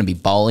machine, are we going to be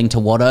bowling to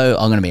Watto?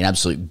 I'm going to be in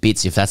absolute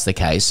bits if that's the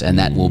case, and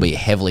that will be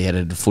heavily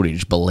edited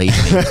footage, believe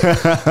me.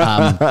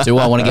 Do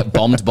I want to get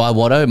bombed by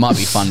Watto? It might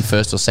be fun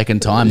first or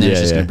second time, then it's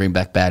just going to bring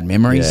back bad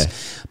memories. Yeah.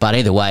 But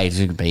either way, it's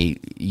going to be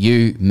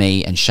you,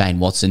 me, and Shane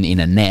Watson in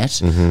a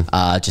net,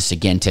 just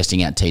again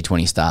testing out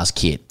T20 Stars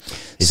kit.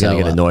 He's going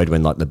to get annoyed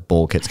when like the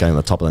ball keeps going on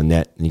the top of the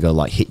net and you got to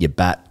like hit your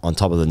bat on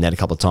top of the net a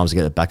couple of times to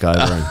get it back over.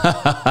 And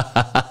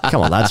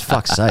come on, lads,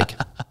 fuck's sake.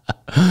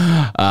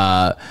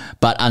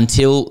 But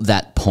until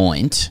that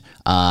point,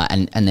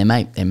 and there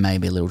may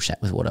be a little chat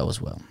with Watto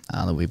as well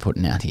that we'll be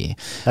putting out here.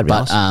 That'd be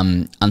nice.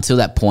 Until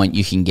that point,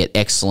 you can get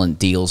excellent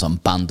deals on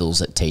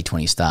bundles at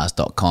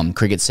t20stars.com.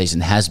 Cricket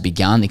season has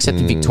begun, except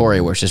in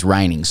Victoria where it's just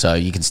raining, so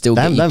you can still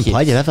get your kit. They haven't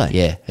played yet, have they?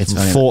 Yeah. It's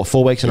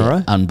four weeks in a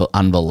row?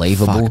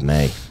 Unbelievable. Fuck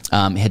me.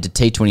 Head to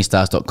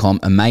t20stars.com.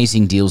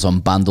 Amazing deals on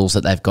bundles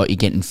that they've got. You're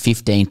getting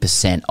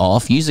 15%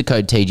 off. Use the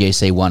code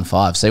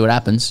TGC15. See what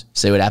happens.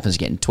 You're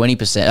getting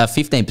 15% off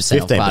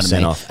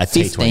at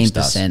T20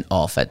 Stars. 15%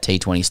 off at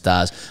T20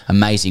 Stars.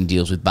 Amazing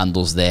deals with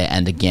bundles there.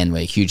 And again,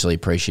 we're hugely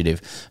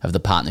appreciative of the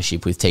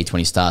partnership with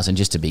T20 Stars. And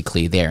just to be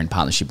clear, they're in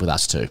partnership with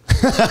us too.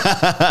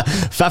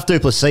 Faf du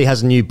Plessis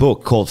has a new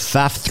book called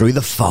Faf Through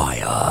the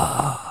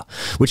Fire,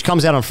 which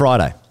comes out on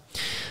Friday.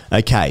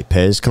 Okay,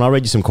 Pez, can I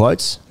read you some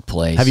quotes?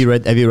 Please. Have you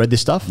read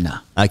this stuff? No.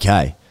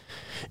 Okay.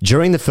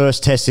 During the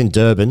first test in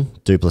Durban,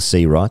 du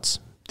Plessis writes,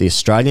 The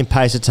Australian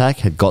pace attack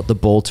had got the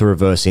ball to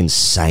reverse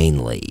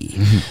insanely.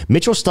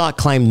 Mitchell Starc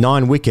claimed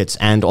 9 wickets,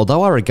 and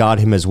although I regard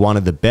him as one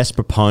of the best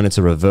proponents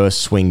of reverse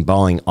swing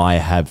bowling I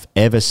have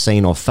ever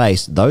seen or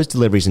faced, those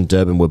deliveries in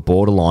Durban were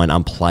borderline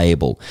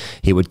unplayable.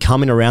 He would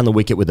come in around the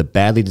wicket with a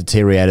badly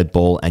deteriorated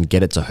ball and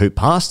get it to hoop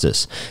past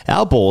us.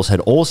 Our balls had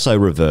also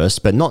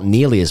reversed, but not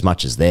nearly as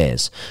much as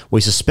theirs.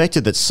 We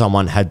suspected that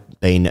someone had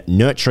been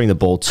nurturing the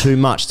ball too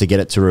much to get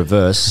it to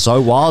reverse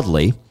so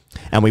wildly,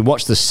 and we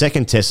watched the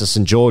second test at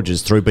St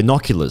George's through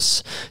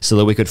binoculars so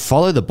that we could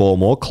follow the ball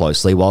more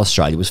closely while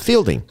Australia was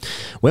fielding.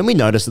 When we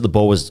noticed that the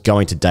ball was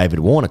going to David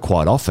Warner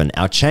quite often,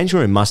 our change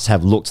room must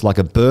have looked like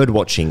a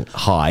bird-watching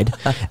hide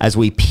as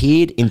we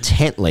peered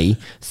intently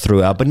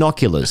through our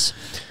binoculars.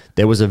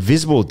 There was a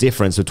visible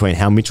difference between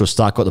how Mitchell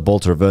Starc got the ball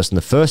to reverse in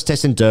the first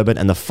test in Durban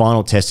and the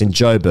final test in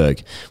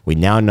Joburg. We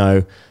now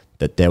know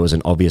that there was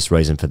an obvious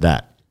reason for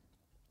that.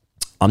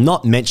 I'm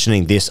not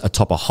mentioning this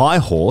atop a high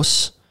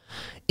horse.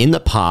 In the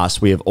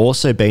past, we have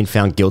also been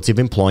found guilty of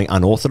employing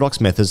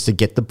unorthodox methods to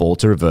get the ball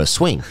to reverse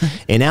swing.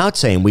 In our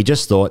team, we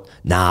just thought,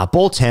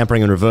 ball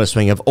tampering and reverse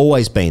swing have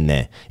always been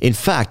there. In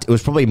fact, it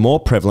was probably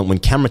more prevalent when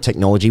camera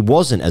technology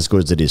wasn't as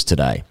good as it is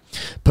today.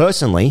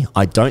 Personally,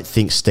 I don't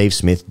think Steve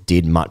Smith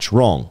did much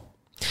wrong.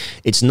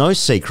 It's no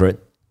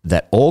secret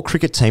that all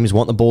cricket teams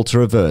want the ball to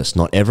reverse.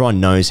 Not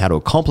everyone knows how to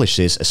accomplish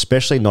this,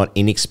 especially not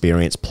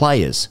inexperienced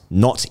players.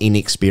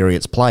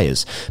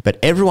 But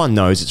everyone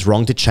knows it's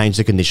wrong to change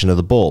the condition of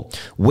the ball.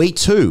 We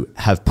too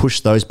have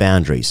pushed those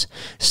boundaries.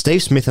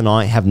 Steve Smith and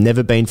I have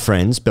never been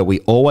friends, but we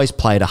always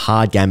played a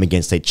hard game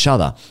against each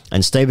other.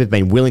 And Steve had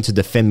been willing to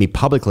defend me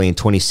publicly in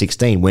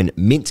 2016 when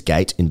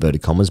Mintgate,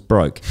 inverted commas,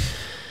 broke.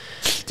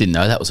 Didn't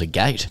know that was a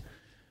gate.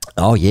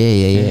 Oh,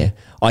 yeah.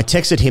 I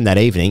texted him that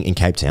evening in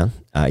Cape Town.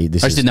 I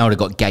just didn't know it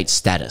got gate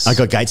status. I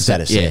got gate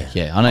status,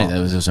 yeah. I know there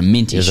was a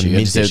mint issue.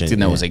 I just didn't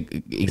know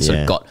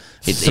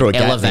it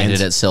elevated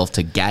itself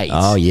to gate.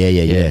 Oh,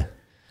 yeah.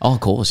 Oh,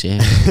 of course,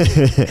 yeah.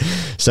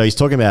 So he's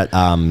talking about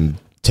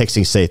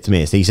texting Steve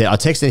Smith. He said, I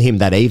texted him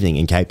that evening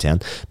in Cape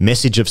Town.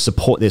 Message of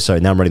support.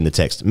 Now I'm reading the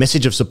text.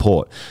 Message of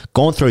support.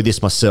 Gone through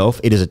this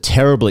myself. It is a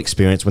terrible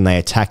experience when they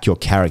attack your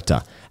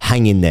character.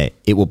 Hang in there.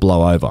 It will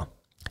blow over.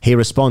 He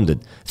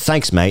responded,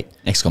 thanks, mate.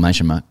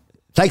 Exclamation mark.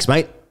 Thanks,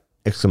 mate.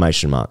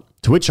 Exclamation mark.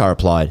 To which I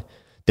replied,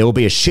 there will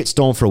be a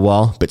shitstorm for a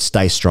while, but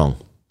stay strong.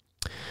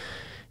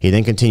 He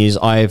then continues,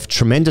 I have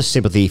tremendous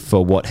sympathy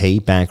for what he,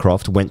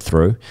 Bancroft, went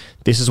through.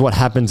 This is what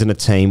happens in a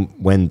team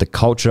when the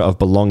culture of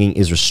belonging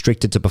is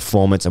restricted to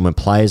performance and when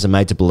players are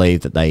made to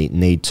believe that they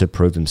need to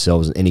prove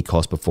themselves at any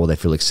cost before they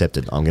feel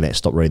accepted. I'm going to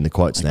stop reading the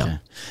quotes now.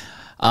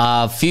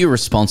 A few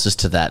responses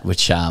to that,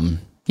 which,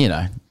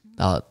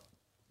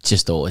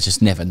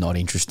 just never not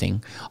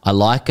interesting. I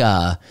like,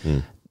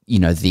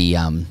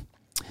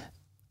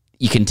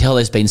 you can tell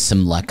there's been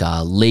some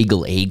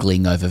legal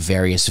eagling over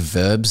various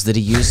verbs that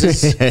he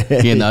uses.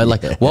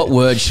 What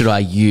word should I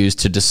use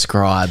to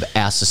describe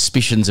our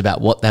suspicions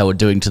about what they were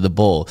doing to the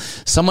ball?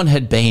 Someone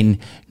had been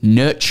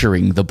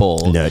nurturing the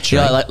ball.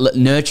 Nurturing.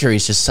 Nurture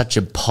is just such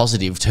a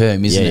positive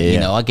term, isn't it?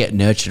 Yeah. I get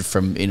nurtured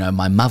from,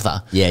 my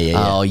mother. Yeah.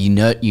 Oh, you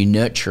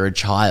nurture a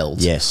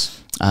child. Yes.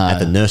 At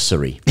the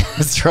nursery.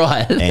 That's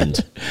right.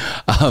 End.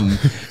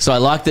 So I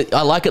like that.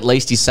 I like at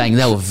least he's saying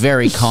they were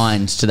very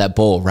kind to that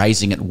ball,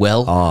 raising it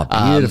well. Oh,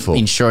 beautiful.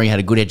 Ensuring it had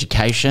a good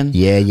education.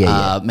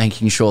 Yeah.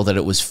 Making sure that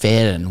it was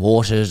fed and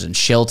watered and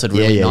sheltered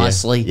really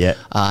nicely. Yeah.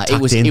 It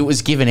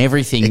was given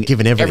everything.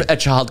 A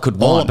child could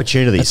want. All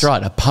opportunities. That's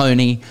right. A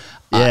pony.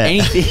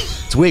 Anything.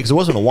 It's weird because it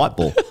wasn't a white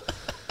ball.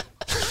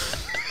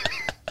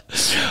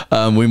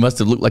 We must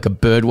have looked like a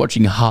bird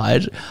watching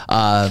hide.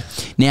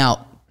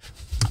 Now,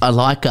 I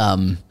like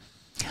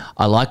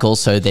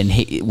also then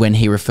when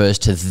he refers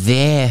to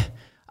their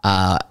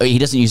he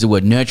doesn't use the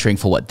word nurturing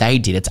for what they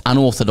did. It's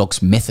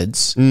unorthodox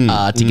methods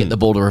to get the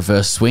ball to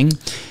reverse swing,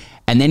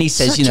 and then he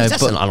says,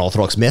 that's an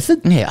unorthodox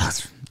method. Yeah.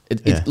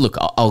 Look,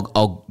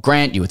 I'll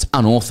grant you it's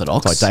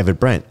unorthodox. It's like David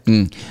Brent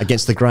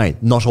against the grain,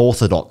 not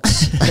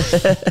orthodox.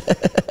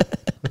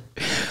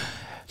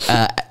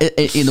 On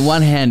the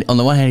one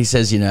hand, he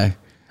says,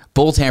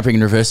 ball tampering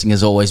and reversing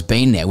has always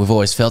been there. We've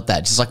always felt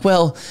that. Just like,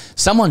 well,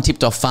 someone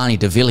tipped off Farney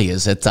de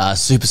Villiers at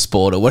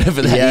Supersport or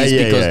whatever that is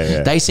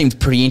because they seemed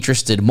pretty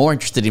more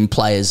interested in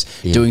players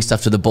doing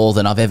stuff to the ball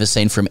than I've ever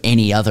seen from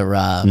any other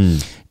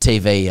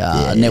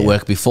TV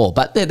network before.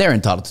 But they're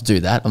entitled to do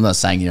that. I'm not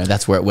saying,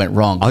 that's where it went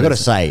wrong. I got to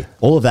say,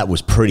 all of that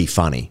was pretty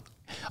funny.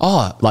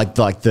 Oh. Like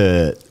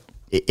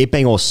it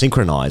being all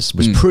synchronized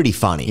was pretty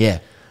funny.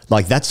 Yeah.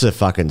 Like, that's a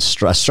fucking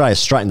Australia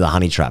straight into the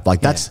honey trap.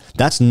 Like,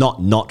 that's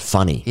not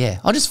funny. Yeah,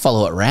 I'll just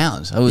follow it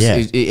around.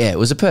 It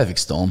was a perfect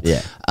storm.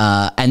 Yeah.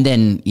 And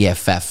then,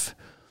 Faf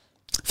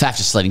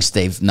just letting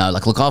Steve know,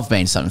 look, I've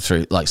been something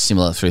through,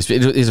 similar through.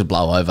 It was a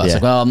blow over. It's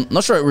like, well, I'm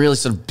not sure it really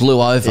sort of blew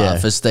over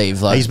for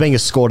Steve. He's being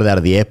escorted out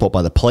of the airport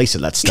by the police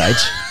at that stage.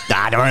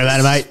 Don't worry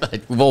about it,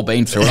 mate. We've all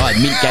been through it.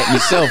 Mintgate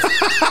myself.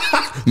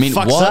 Mint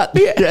Fuck's what?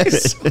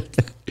 Yes.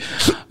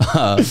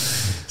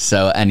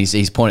 So, and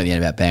he's point at the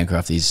end about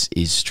Bancroft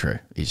is true.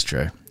 Is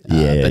true.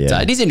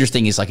 It is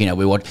interesting. It's like, you know,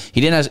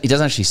 he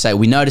doesn't actually say,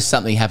 we noticed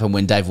something happened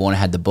when Dave Warner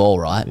had the ball,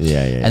 right?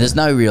 And there's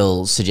no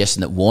real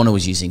suggestion that Warner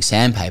was using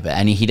sandpaper,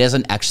 and he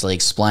doesn't actually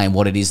explain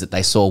what it is that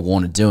they saw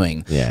Warner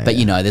doing. But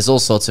you know, there's all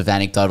sorts of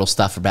anecdotal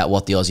stuff about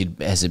what the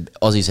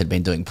Aussies had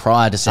been doing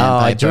prior to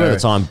sandpaper. During the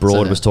time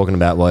Broad was talking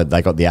about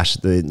they got the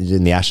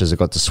Ashes, it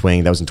got to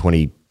swing. That was in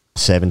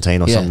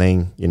 2017 or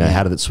something. You know,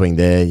 how did it swing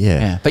there?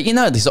 Yeah. But you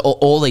know, there's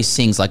all these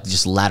things like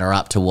just ladder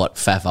up to what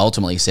Faf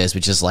ultimately says,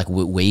 which is like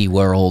we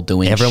were all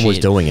doing Everyone was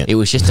doing it. It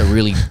was just a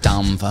really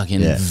dumb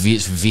fucking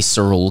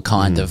visceral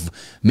kind of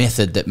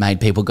method that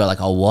made people go like,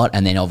 oh, what?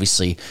 And then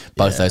obviously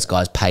both those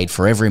guys paid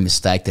for every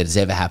mistake that has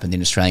ever happened in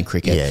Australian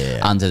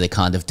cricket under the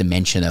kind of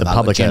dimension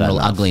of general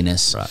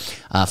ugliness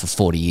for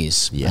 40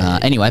 years.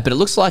 Anyway, but it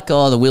looks like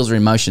the wheels are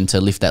in motion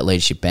to lift that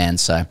leadership ban.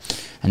 So,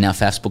 and now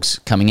Faf's book's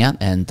coming out,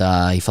 and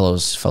he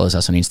follows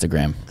us on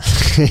Instagram.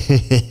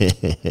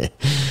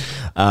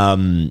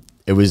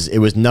 It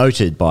was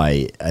noted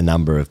by a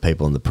number of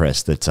people in the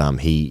press that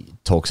he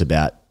talks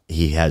about,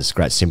 he has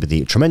great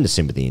sympathy, tremendous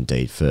sympathy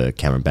indeed, for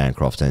Cameron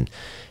Bancroft, and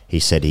he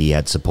said he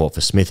had support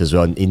for Smith as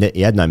well. And he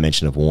had no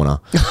mention of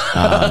Warner.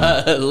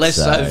 Less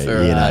so for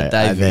David.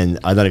 And then,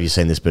 I don't know if you've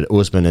seen this, but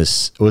Usman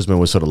was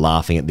sort of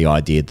laughing at the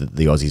idea that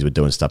the Aussies were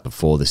doing stuff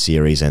before the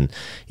series. And,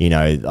 you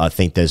know, I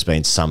think there's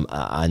been some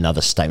another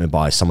statement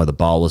by some of the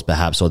bowlers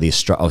perhaps, or the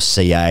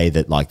CA,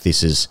 that like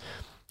this is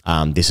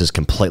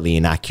completely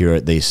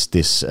inaccurate, this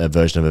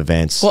version of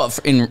events. What,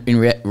 in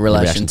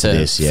relation to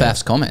this,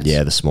 Faf's comments?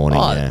 Yeah, this morning.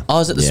 Oh,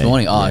 was it this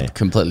morning? Oh, I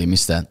completely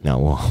missed that. No,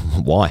 well,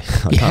 why?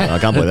 I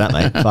can't believe that,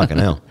 mate. Fucking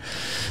hell.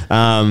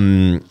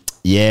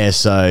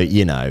 So,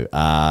 you know,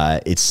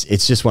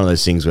 it's just one of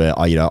those things where,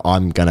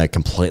 I'm going to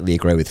completely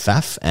agree with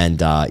Faf, and,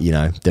 you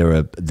know,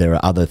 there are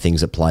other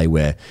things at play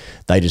where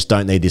they just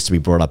don't need this to be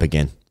brought up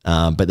again.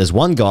 But there's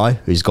one guy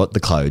who's got the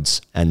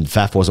codes, and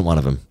Faf wasn't one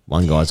of them.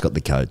 One guy's got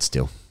the codes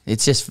still.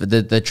 It's just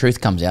the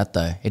truth comes out,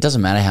 though. It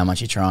doesn't matter how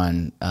much you try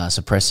and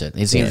suppress it.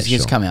 It's going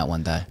to come out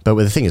one day. But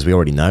the thing is, we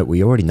already know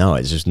it.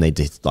 It's just need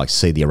to like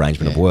see the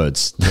arrangement of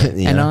words.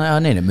 And I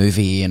need a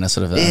movie and a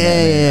sort of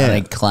I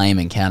need claim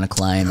and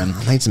counterclaim, and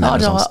I need some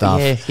Amazon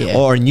stuff,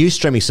 or a new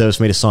streaming service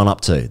for me to sign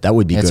up to. That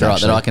would be good. That's right.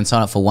 Actually. That I can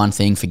sign up for one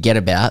thing, forget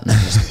about, and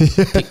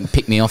just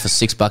pick me off for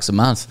 $6 a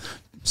month.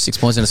 6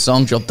 points in a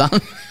song, job done.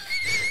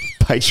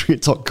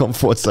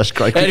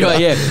 Patreon.com/great.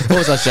 Anyway,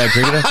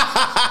 /cricketer.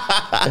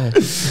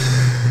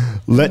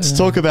 Let's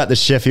talk about the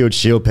Sheffield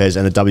Shield pairs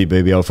and the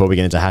WBBL before we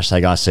get into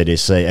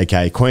 #RCDC.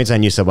 Okay, Queensland,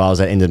 New South Wales,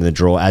 that ended in the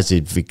draw, as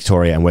did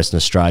Victoria and Western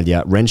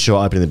Australia.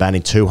 Renshaw opening the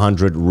batting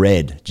 200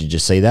 red. Did you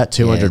see that?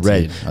 200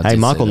 red. Hey,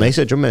 Michael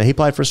Neser, do you remember he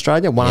played for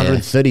Australia?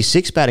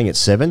 136 batting at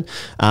 7.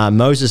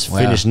 Moses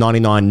finished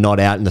 99 not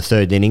out in the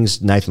third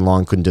innings. Nathan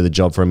Lyon couldn't do the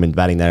job for him in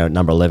batting there at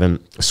number 11.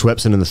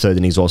 Swepson in the third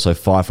innings also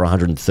 5 for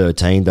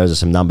 113. Those are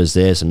some numbers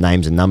there, some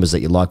names and numbers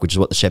that you like, which is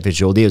what the Sheffield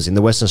Shield is. In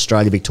the Western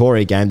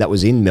Australia-Victoria game, that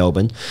was in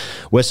Melbourne,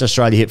 Western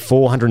Australia hit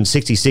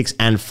 466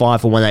 and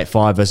 5 for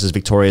 185 versus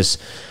Victoria's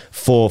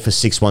 4 for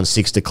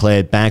 616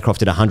 declared. Bancroft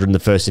did 100 in the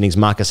first innings.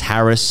 Marcus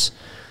Harris,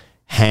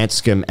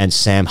 Hanscom and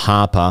Sam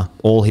Harper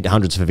all hit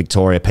hundreds for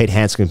Victoria. Pete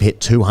Hanscom hit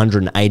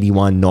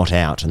 281 not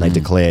out, and they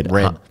declared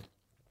red.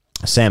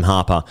 Sam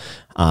Harper,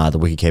 the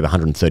wicketkeeper,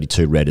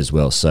 132 red as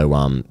well. So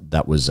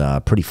that was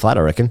pretty flat,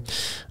 I reckon.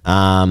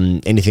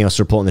 Anything else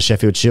to report on the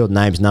Sheffield Shield?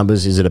 Names,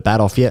 numbers. Is it a bat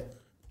off yet?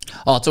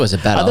 Oh, it's always a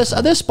bat off.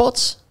 Are there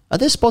spots? Are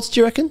there spots, do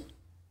you reckon?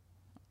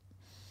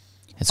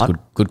 It's a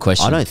good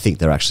question. I don't think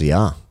there actually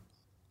are.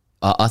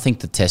 I think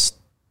the Test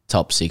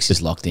top 6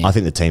 is locked in. I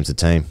think the team's the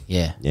team.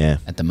 Yeah.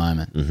 At the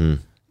moment. Mm-hmm.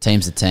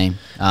 Team's the team.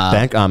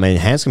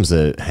 Hanscom's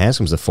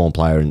the form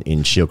player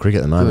in Shield cricket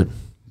at the moment.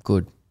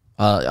 Good.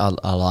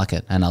 I like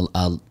it. And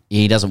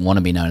he doesn't want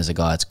to be known as a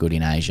guy that's good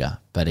in Asia,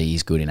 but he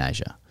is good in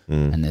Asia.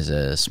 And there's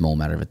a small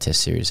matter of a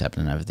Test series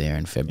happening over there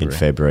in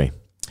February.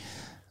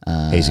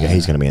 He's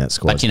going to be in that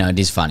squad. But, it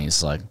is funny.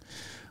 It's like,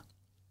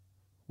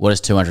 what has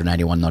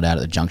 281 not out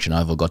at the Junction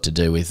Oval got to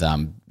do with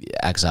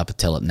Axar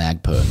Patel at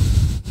Nagpur?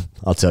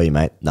 I'll tell you,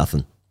 mate,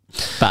 nothing.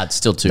 But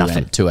still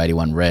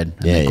 281 red.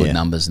 And they're good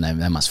numbers,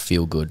 and they must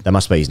feel good. That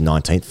must be his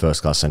 19th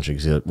first-class century,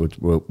 because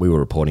we were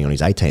reporting on his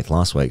 18th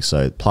last week,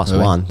 so plus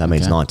one, that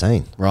means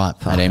 19. Right,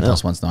 18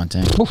 plus 1's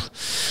 19.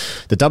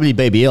 The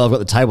WBBL, I've got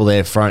the table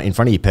there in front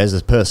of you, Pez.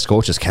 The Perth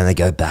Scorchers, can they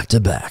go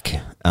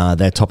back-to-back?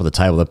 They're top of the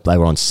table. They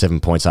were on 7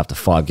 points after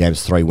 5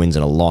 games, 3 wins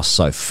and a loss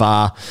so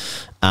far.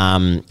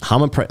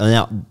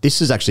 Now, this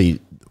is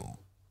actually...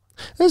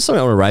 There's something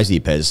I want to raise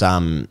here,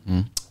 Pez.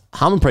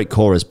 Harmanpreet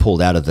Kaur has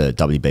pulled out of the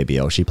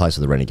WBBL. She plays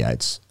for the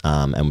Renegades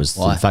and was,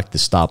 in fact, the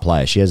star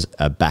player. She has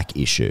a back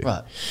issue.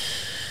 Right.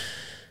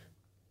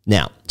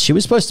 Now, she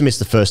was supposed to miss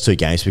the first 2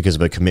 games because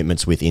of her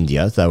commitments with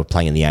India. They were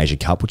playing in the Asia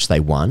Cup, which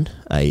they won.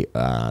 They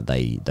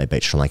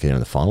beat Sri Lanka in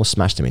the final,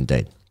 smashed them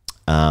indeed.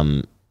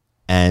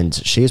 And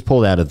she has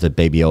pulled out of the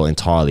BBL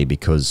entirely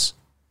because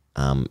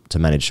to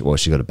manage, well,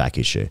 she got a back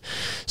issue.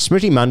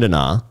 Smriti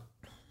Mandana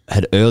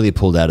had earlier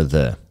pulled out of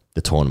the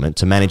tournament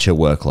to manage her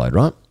workload,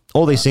 right?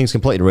 All these things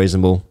completely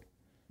reasonable.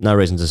 No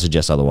reason to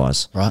suggest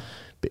otherwise. Right.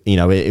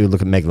 it would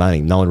look at Meg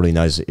Lanning. No one really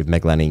knows if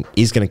Meg Lanning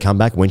is going to come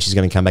back, when she's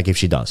going to come back, if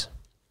she does.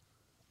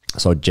 I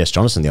saw Jess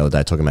Jonathan the other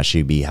day talking about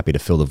she'd be happy to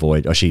fill the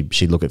void, or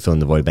she'd look at filling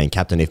the void of being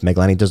captain if Meg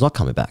Lanning does not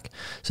come back.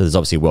 So there's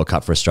obviously a World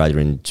Cup for Australia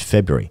in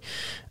February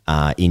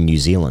in New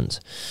Zealand.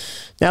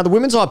 Now, the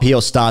women's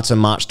IPL starts on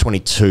March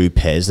 22,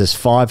 Pez. There's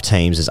 5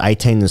 teams. There's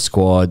 18 in the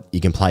squad.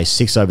 You can play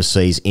 6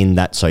 overseas in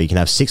that. So you can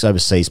have 6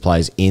 overseas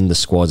players in the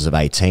squads of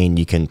 18.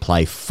 You can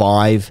play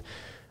 5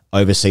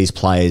 overseas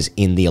players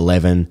in the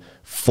 11.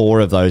 4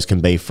 of those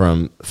can be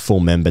from full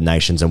member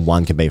nations and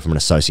 1 can be from an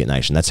associate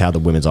nation. That's how the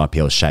women's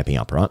IPL is shaping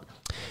up, right?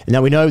 And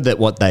now we know that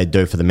what they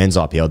do for the men's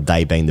IPL,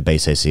 they being the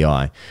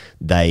BCCI,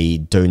 they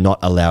do not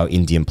allow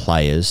Indian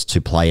players to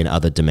play in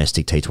other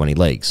domestic T20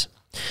 leagues.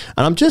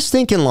 And I'm just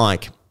thinking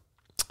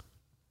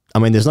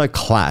there's no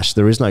clash.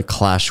 There is no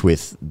clash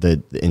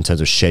in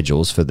terms of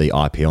schedules for the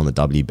IPL and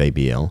the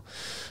WBBL.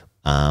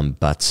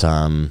 But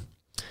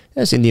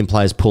as Indian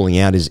players pulling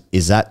out,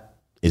 is that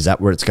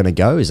where it's going to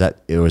go?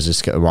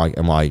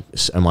 Am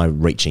I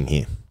reaching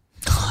here?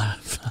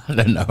 I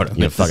don't know what I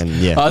meant. I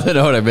don't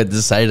know what I meant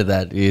to say to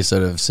that. You're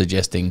sort of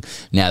suggesting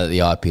now that the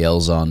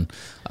IPL's on,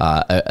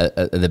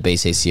 the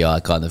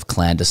BCCI kind of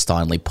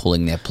clandestinely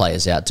pulling their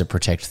players out to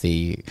protect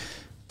the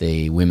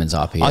women's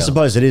IPL. I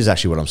suppose it is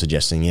actually what I'm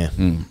suggesting, yeah.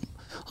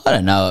 I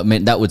don't know. I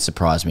mean, that would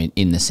surprise me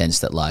in the sense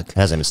that, it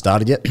hasn't even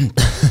started yet.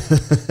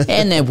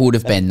 And there would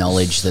have been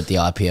knowledge that the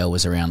IPL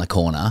was around the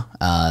corner.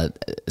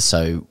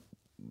 So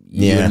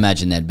you would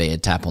imagine there'd be a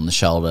tap on the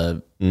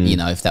shoulder,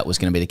 if that was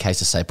going to be the case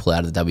to say pull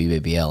out of the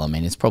WBBL. I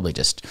mean, it's probably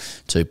just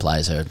 2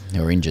 players who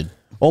are injured.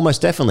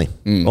 Almost definitely.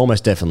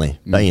 Almost definitely.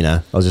 But,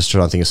 I was just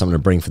trying to think of something to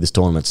bring for this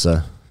tournament,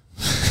 so...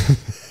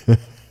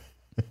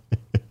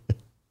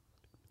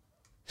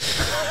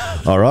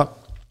 All right.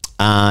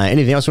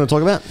 Anything else you want to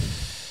talk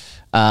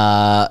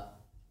about?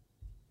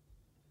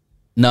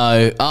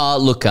 No.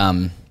 Look,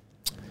 I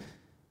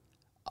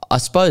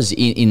suppose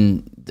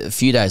in a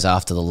few days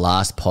after the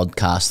last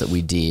podcast that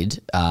we did,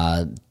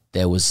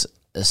 there was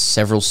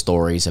several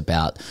stories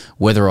about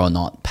whether or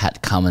not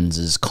Pat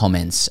Cummins'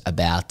 comments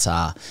about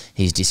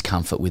his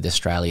discomfort with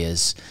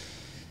Australia's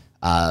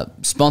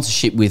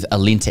sponsorship with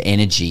Alinta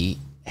Energy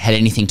had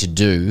anything to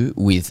do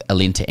with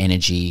Alinta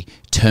Energy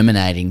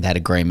terminating that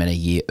agreement a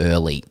year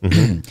early.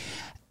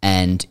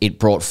 And it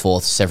brought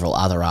forth several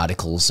other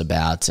articles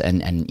about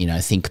and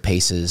think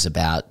pieces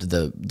about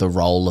the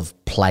role of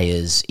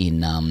players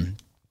in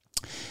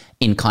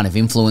kind of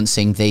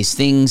influencing these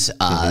things.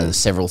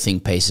 Several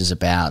think pieces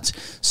about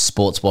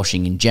sports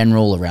washing in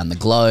general around the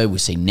globe. We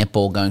see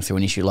netball going through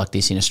an issue like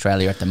this in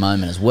Australia at the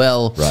moment as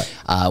well. Right.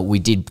 We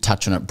did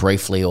touch on it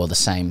briefly, or the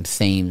same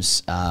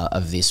themes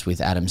of this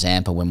with Adam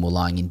Zampa when we're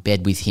lying in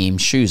bed with him,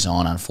 shoes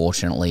on,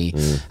 unfortunately,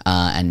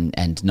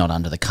 and not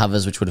under the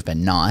covers, which would have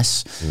been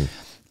nice.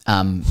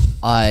 That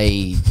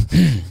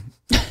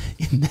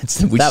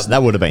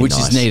would have been nice. Which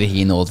is neither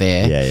here nor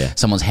there. Yeah.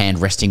 Someone's hand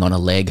resting on a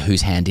leg.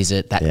 Whose hand is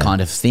it? That kind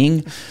of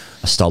thing.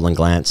 A stolen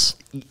glance.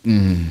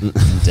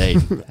 Indeed.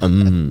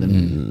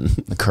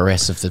 The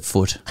caress of the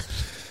foot.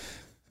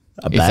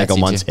 A bag on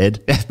one's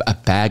head. A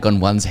bag on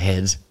one's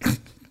head.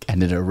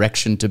 And an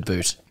erection to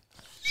boot.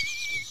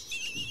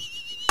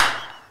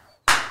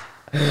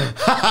 Name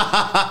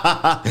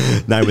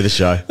of the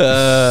show.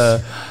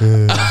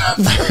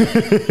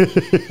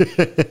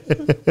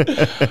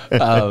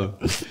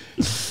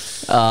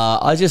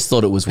 I just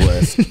thought it was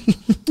worth.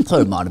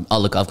 Thought it might have. Oh,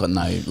 look, I've got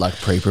no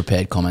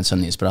pre-prepared comments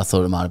on this, but I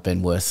thought it might have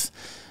been worth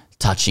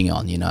touching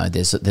on.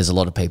 There's a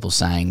lot of people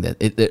saying that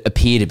it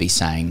appear to be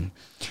saying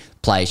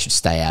players should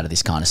stay out of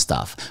this kind of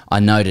stuff. I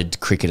noted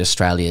Cricket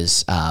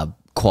Australia's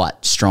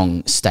quite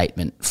strong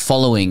statement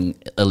following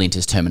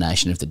Alinta's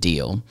termination of the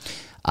deal.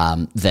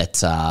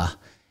 That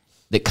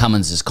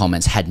Cummins'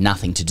 comments had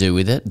nothing to do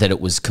with it, that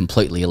it was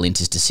completely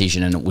Alinta's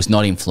decision and it was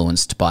not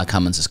influenced by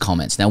Cummins'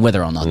 comments. Now,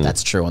 whether or not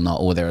that's true or not,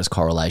 or there is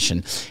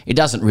correlation, it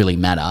doesn't really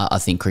matter. I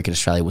think Cricket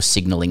Australia was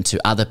signalling to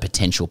other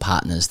potential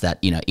partners that,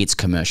 its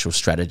commercial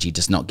strategy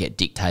does not get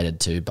dictated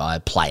to by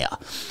a player.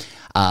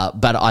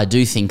 But I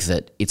do think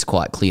that it's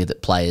quite clear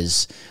that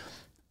players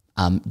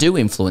do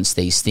influence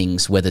these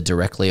things, whether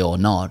directly or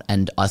not,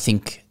 and I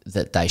think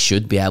that they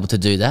should be able to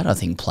do that. I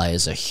think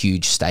players are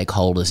huge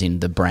stakeholders in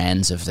the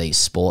brands of these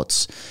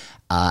sports,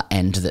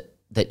 and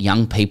that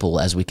young people,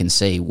 as we can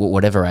see,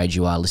 whatever age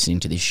you are listening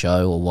to this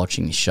show or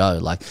watching this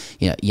show,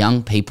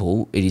 young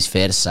people, it is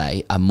fair to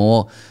say, are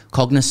more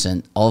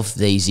cognizant of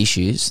these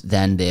issues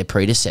than their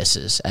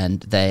predecessors,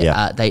 and they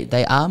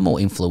are more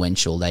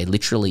influential. They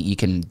literally, you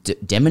can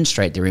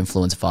demonstrate their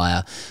influence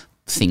via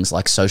things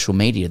like social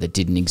media that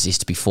didn't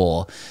exist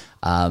before.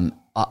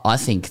 I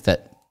think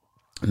that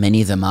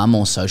many of them are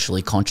more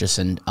socially conscious,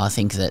 and I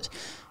think that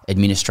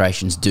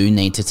administrations do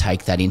need to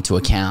take that into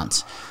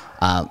account.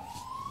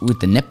 With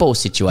the netball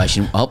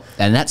situation,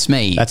 and that's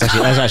me. That's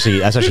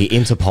actually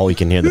Interpol. You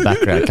can hear in the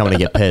background coming to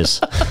get Pez.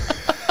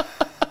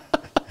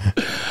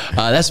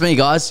 That's me,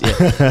 guys.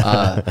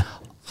 Yeah.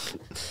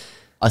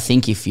 I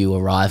think if you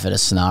arrive at a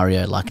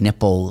scenario like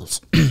netball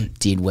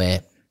did,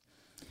 where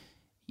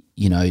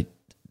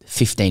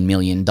 $15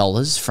 million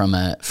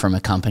from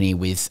a company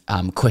with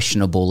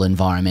questionable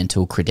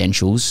environmental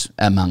credentials,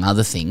 among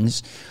other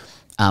things,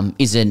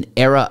 is an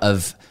error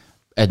of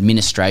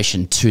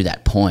administration to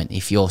that point.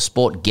 If your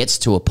sport gets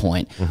to a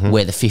point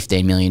where the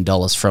 $15 million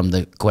from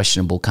the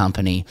questionable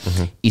company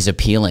is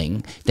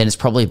appealing, then it's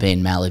probably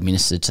been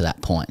maladministered to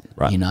that point.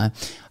 Right. You know,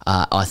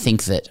 I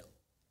think that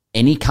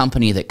any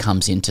company that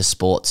comes into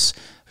sports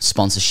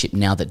sponsorship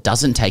now that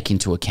doesn't take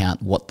into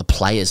account what the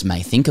players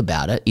may think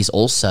about it is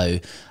also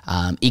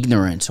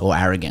ignorant or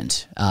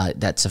arrogant.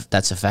 That's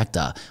a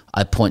factor.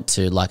 I point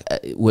to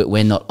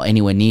we're not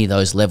anywhere near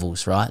those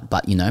levels, right?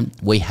 But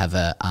we have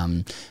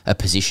a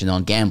position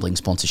on gambling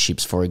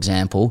sponsorships, for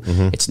example.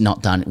 It's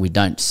not done. We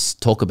don't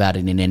talk about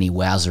it in any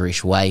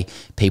wowzerish way.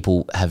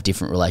 People have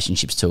different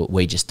relationships to it.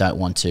 We just don't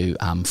want to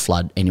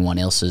flood anyone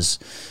else's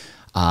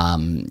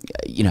time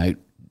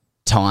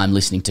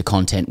listening to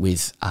content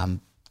with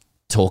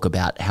talk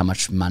about how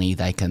much money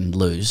they can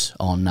lose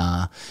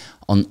on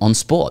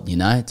sport.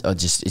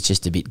 It's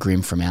just a bit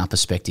grim from our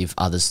perspective.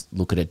 Others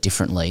look at it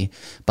differently,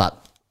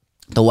 but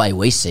the way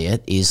we see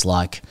it is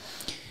like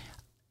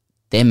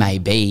there may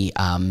be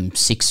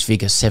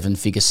 6-figure,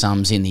 7-figure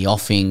sums in the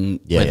offing,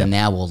 whether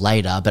now or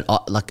later. But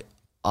I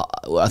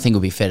think it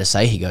would be fair to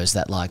say, he goes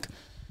that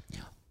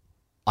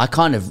I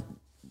kind of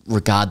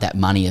regard that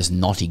money as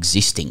not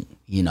existing.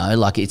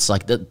 It's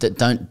like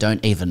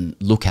don't even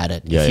look at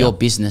it. If your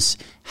business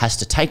has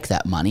to take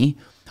that money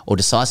or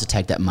decides to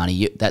take that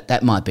money,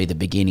 that might be the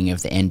beginning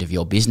of the end of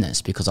your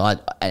business. Because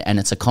and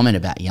it's a comment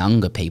about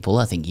younger people.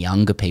 I think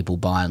younger people,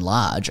 by and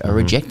large, are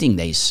rejecting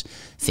these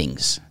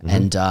things,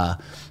 and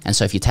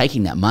so if you're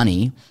taking that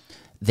money,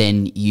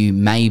 then you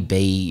may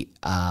be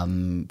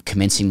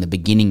commencing the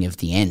beginning of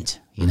the end,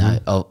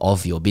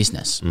 of your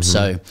business.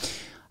 So.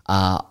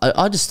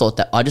 I just thought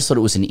it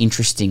was an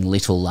interesting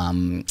little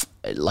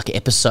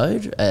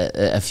episode.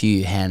 A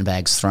few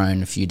handbags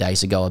thrown a few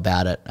days ago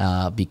about it.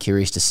 Be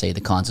curious to see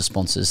the kinds of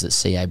sponsors that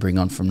CA bring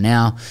on from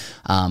now.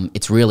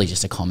 It's really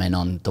just a comment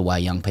on the way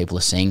young people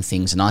are seeing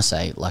things, and I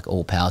say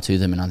all power to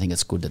them. And I think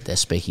it's good that they're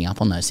speaking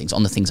up on those things,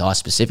 on the things I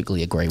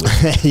specifically agree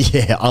with.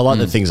 Yeah, I like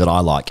the things that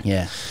I like.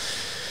 Yeah.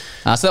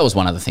 So that was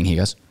one other thing. He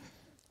goes,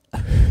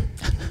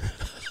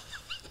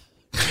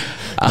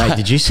 mate,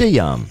 did you see?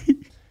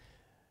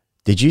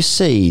 Did you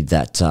see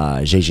that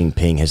Xi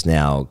Jinping has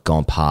now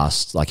gone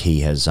past, he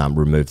has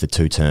removed the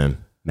 2-term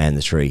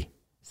mandatory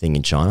thing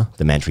in China,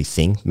 the mandatory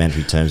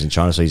terms in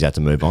China, so he's had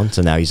to move on.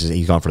 So now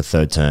he's gone for a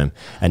 3rd term,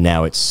 and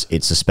now it's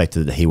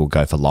suspected that he will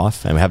go for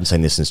life. And we haven't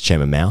seen this since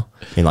Chairman Mao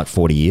in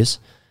 40 years.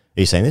 Have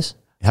you seen this?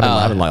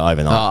 Haven't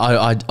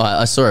overnight.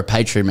 I saw a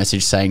Patreon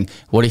message saying,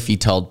 what if you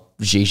told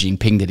Xi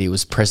Jinping that he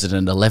was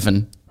President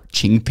 11?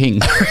 Jinping.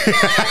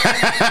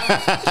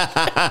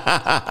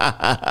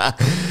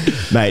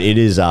 Mate, it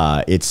is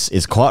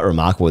it's quite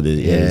remarkable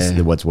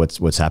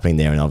what's happening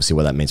there, and obviously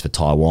what that means for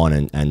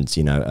Taiwan and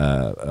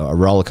a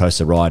roller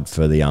coaster ride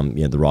for the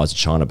the rise of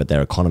China, but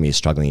their economy is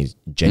struggling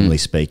generally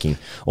speaking.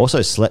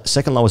 Also,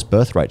 second lowest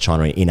birth rate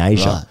China in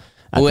Asia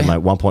at the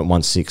moment,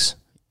 1.16.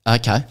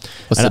 Okay.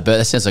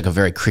 That sounds like a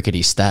very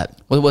crickety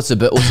stat. What's the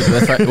birth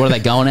rate? What are they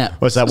going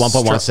at? What's that,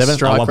 1.17?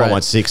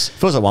 1.16.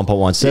 Feels like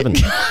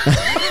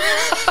 1.17.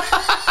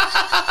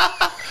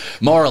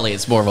 Morally,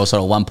 it's more of a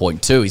sort of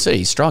 1.2.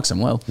 He strikes them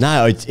well.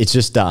 No, it's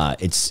just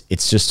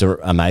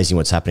amazing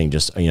what's happening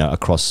just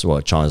across. Well,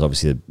 China's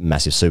obviously a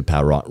massive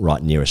superpower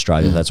right near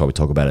Australia. That's why we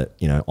talk about it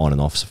on and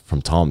off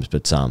from times.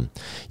 But just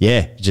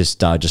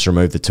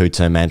remove the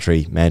 2-term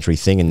mandatory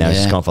thing, and now he's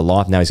just gone for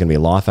life. Now he's going to be a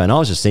lifer. And I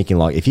was just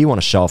thinking, if you want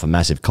to show off a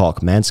massive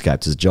cock,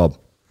 Manscaped is a job.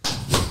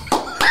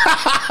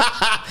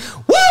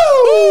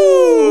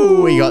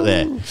 Woo! We got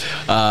there.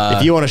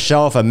 If you want to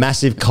show off a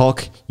massive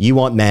cock, you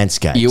want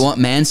Manscaped.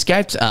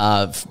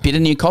 Bit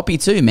of new copy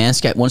too.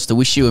 Manscaped wants to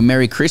wish you a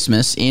Merry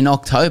Christmas in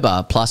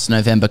October plus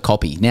November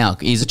copy. Now,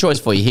 here's a choice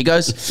for you. Here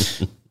goes.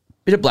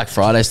 Bit of Black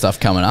Friday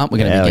stuff coming up. We're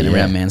going to be getting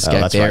around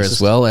Manscaped there racist.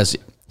 As well as.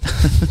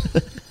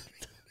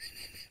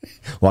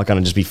 Why can't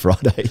it just be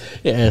Friday?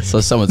 Yeah, so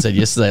someone said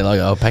yesterday,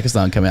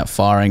 Pakistan come out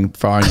firing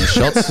their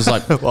shots. It's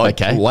like,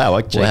 okay. Wow,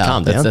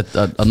 calm down.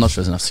 I'm not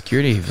sure there's enough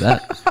security for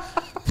that.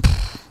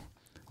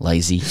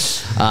 Lazy.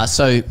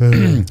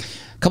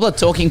 Couple of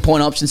talking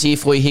point options here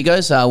for you. Here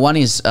goes. One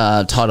is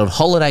titled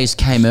Holidays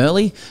Came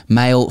Early,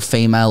 Male,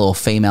 Female or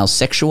Female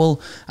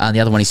Sexual. The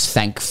other one is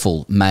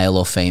Thankful, Male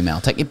or Female.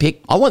 Take your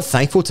pick. I want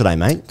thankful today,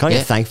 mate. Can I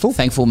get thankful?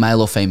 Thankful,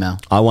 male or female?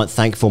 I want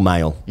thankful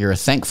male. You're a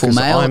thankful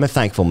male? I'm a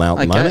thankful male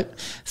at the moment.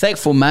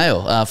 Thankful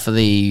male for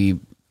the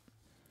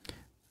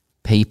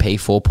PP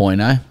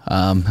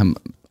 4.0.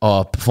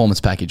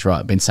 Performance package,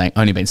 right.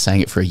 Only been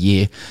saying it for a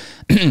year.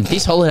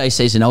 This holiday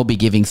season, I'll be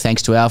giving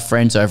thanks to our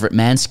friends over at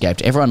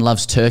Manscaped. Everyone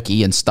loves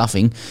turkey and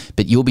stuffing,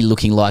 but you'll be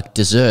looking like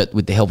dessert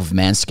with the help of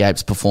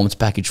Manscaped's Performance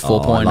Package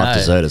 4.0. I love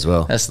dessert as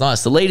well. That's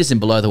nice. The leaders in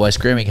Below the Waist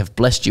Grooming have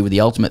blessed you with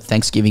the ultimate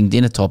Thanksgiving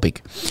dinner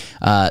topic.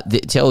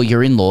 Tell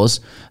your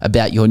in-laws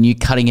about your new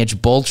cutting-edge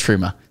ball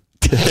trimmer.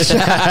 and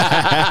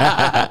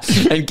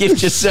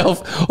gift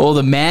yourself or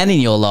the man in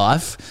your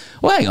life.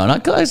 Well, hang on,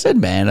 I said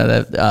man. And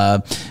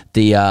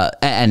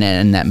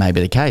that may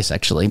be the case,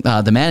 actually.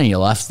 The man in your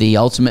life, the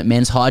ultimate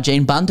men's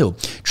hygiene bundle.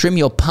 Trim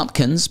your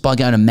pumpkins by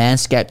going to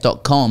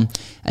manscaped.com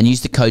and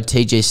use the code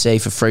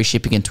TGC for free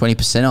shipping and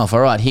 20% off.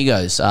 All right, here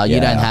goes. You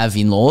don't have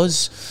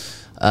in-laws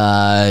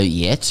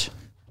yet.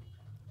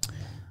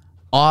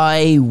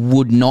 I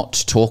would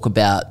not talk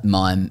about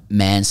my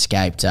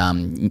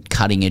Manscaped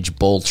cutting-edge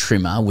ball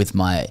trimmer with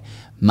my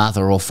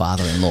mother or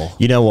father-in-law.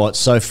 You know what?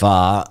 So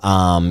far,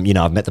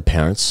 I've met the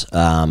parents.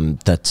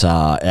 It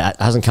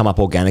hasn't come up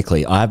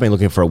organically. I have been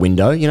looking for a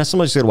window.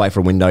 Sometimes you got to wait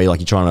for a window. You're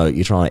trying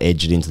to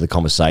edge it into the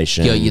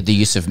conversation. Yeah, the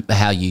use of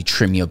how you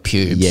trim your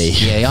pubes.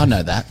 Yeah, I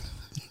know that.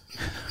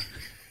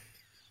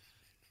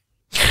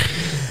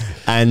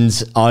 And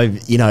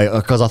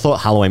because I thought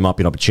Halloween might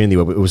be an opportunity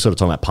where we were sort of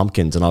talking about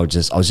pumpkins, and I was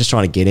just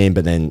trying to get in,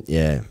 but then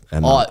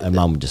and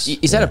mum just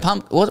is that a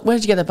pump? Where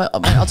did you get that?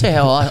 I'll tell you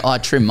how I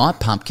trim my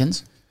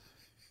pumpkins.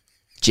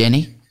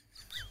 Jen.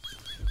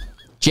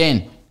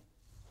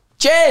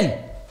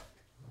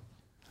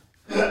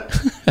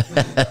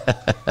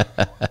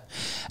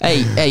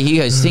 Hey,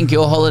 you guys think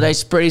your holiday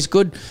spread is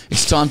good?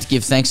 It's time to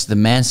give thanks to the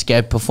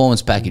Manscaped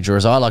Performance Package, or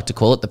as I like to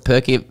call it, the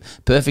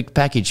perfect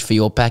package for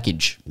your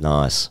package.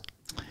 Nice.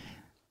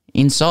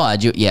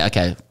 Inside,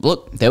 okay.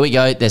 Look, there we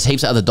go. There's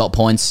heaps of other dot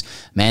points.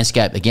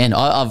 Manscaped again.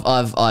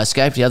 I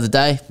escaped the other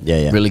day.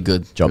 Yeah. Really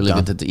good. Job really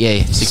done. good.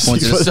 6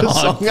 points in a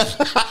song.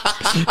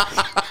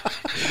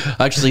 I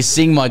actually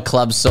sing my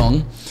club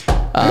song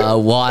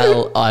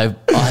while I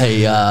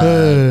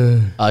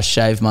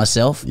shave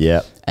myself.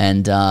 Yeah.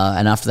 And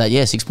after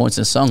that, 6 points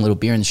in a song. Little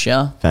beer in the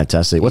shower.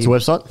 Fantastic. What's the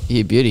website?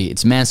 Yeah, beauty.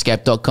 It's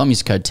manscaped.com.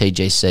 Use code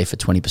TGC for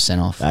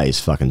 20% off. That is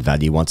fucking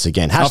value once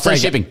again. Free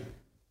shipping.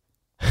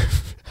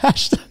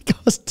 Hashtag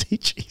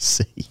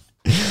TGC.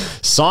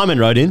 Simon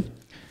wrote in.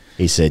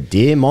 He said,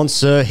 "Dear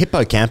Monsieur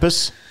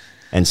Hippocampus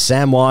and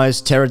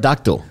Samwise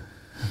Pterodactyl.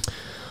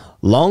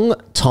 Long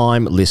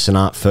time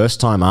listener, first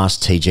time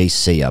asked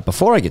TGCer.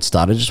 Before I get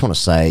started, I just want to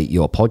say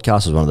your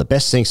podcast is one of the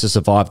best things to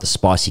survive the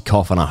spicy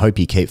cough, and I hope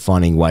you keep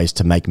finding ways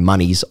to make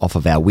monies off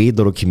of our weird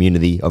little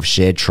community of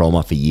shared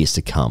trauma for years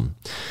to come."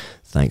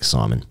 Thanks,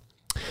 Simon.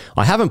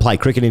 I haven't played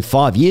cricket in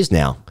 5 years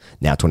now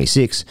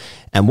 26,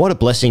 and what a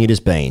blessing it has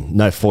been.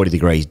 No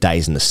 40-degree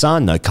days in the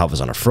sun, no covers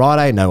on a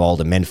Friday, no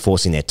older men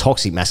forcing their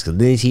toxic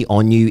masculinity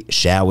on you,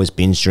 showers,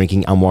 binge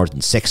drinking,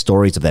 unwarranted sex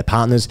stories of their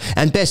partners,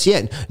 and best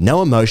yet,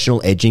 no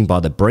emotional edging by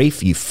the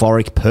brief,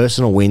 euphoric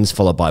personal wins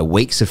followed by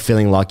weeks of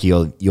feeling like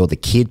you're the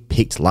kid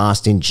picked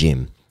last in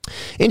gym.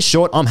 In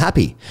short, I'm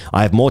happy.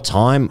 I have more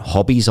time,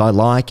 hobbies I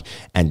like,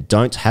 and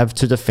don't have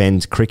to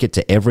defend cricket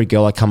to every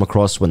girl I come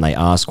across when they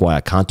ask why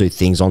I can't do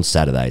things on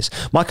Saturdays.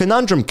 My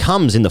conundrum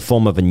comes in the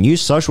form of a new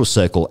social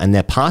circle and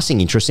their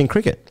passing interest in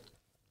cricket.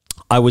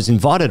 I was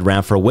invited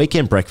around for a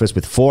weekend breakfast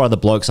with 4 other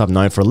blokes I've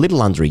known for a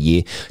little under a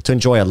year to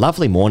enjoy a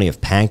lovely morning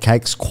of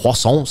pancakes,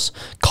 croissants,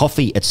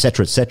 coffee,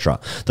 etc., etc.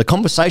 The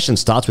conversation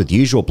starts with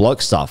usual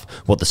bloke stuff,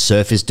 what the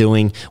surf is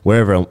doing,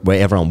 where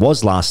everyone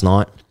was last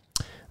night.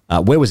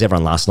 Where was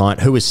everyone last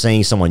night? Who was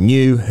seeing someone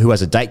new? Who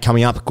has a date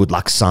coming up? Good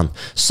luck, son.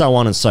 So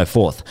on and so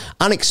forth.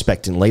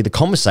 Unexpectedly, the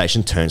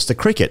conversation turns to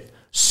cricket.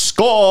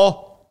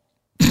 Score!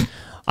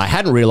 I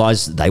hadn't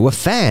realised they were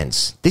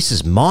fans. This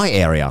is my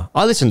area.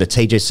 I listen to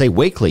TGC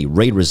weekly,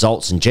 read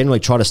results, and generally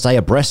try to stay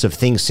abreast of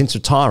things since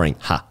retiring.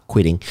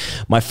 Quitting.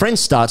 My friend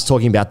starts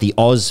talking about the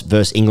Oz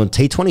vs England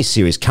T20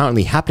 series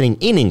currently happening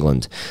in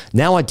England.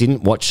 Now I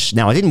didn't watch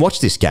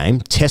this game.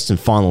 Test and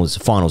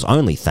finals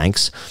only,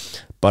 thanks.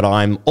 But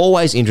I'm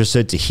always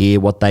interested to hear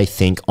what they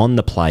think on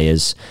the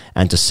players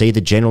and to see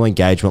the general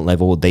engagement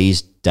level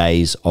these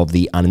days of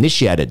the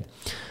uninitiated,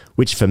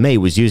 which for me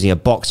was using a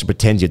box to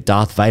pretend you're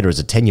Darth Vader as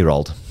a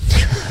 10-year-old.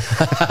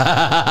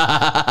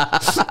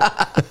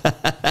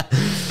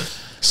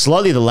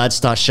 Slowly, the lads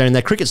start sharing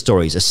their cricket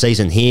stories, a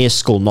season here,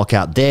 school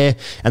knockout there,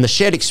 and the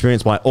shared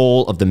experience by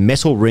all of the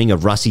metal ring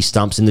of rusty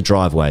stumps in the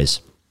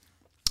driveways.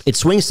 It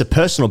swings to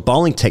personal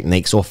bowling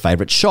techniques or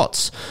favourite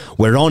shots.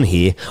 We're on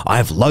here. I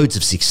have loads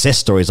of success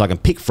stories I can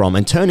pick from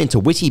and turn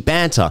into witty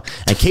banter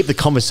and keep the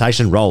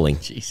conversation rolling.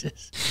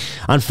 Jesus.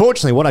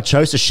 Unfortunately, what I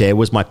chose to share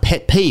was my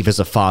pet peeve as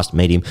a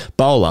fast-medium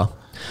bowler.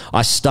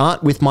 I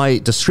start with my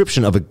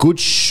description of a good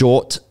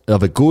short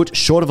of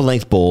a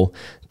length ball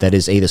that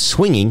is either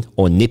swinging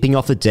or nipping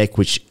off the deck,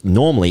 which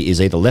normally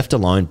is either left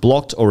alone,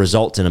 blocked, or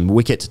results in a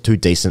wicket to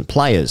decent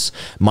players.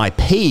 My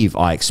peeve,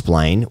 I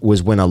explain,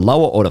 was when a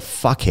lower order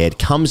fuckhead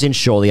comes in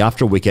shortly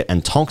after a wicket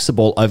and tonks the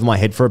ball over my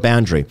head for a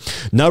boundary.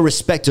 No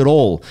respect at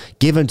all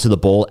given to the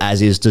ball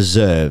as is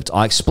deserved.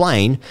 I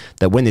explain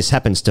that when this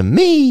happens to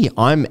me,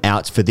 I'm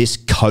out for this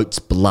coat's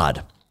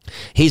blood.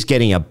 He's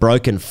getting a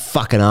broken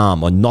fucking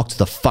arm or knocked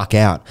the fuck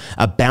out.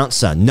 A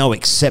bouncer, no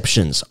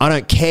exceptions. I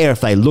don't care if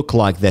they look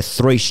like they're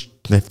three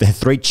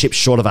chips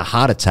short of a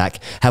heart attack,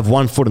 have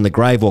 1 foot in the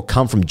grave, or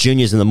come from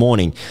juniors in the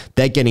morning.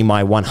 They're getting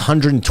my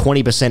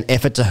 120%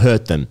 effort to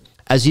hurt them.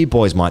 As you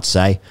boys might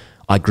say,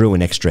 I grew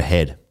an extra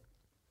head.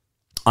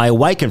 I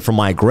awaken from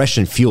my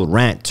aggression-fueled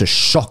rant to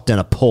shocked and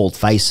appalled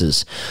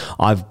faces.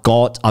 I've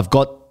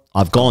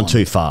gone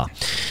too far.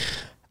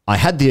 I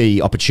had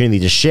the opportunity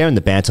to share in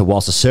the banter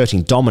whilst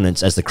asserting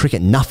dominance as the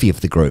cricket nuffy of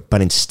the group,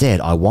 but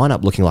instead I wind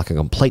up looking like a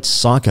complete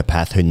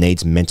psychopath who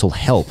needs mental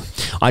help.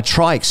 I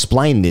try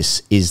explain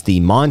this is the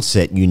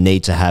mindset you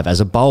need to have as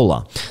a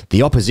bowler.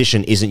 The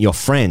opposition isn't your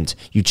friend.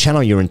 You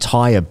channel your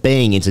entire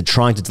being into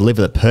trying to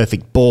deliver the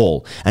perfect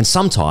ball, and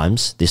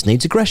sometimes this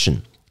needs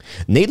aggression.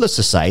 Needless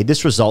to say,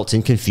 this results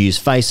in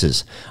confused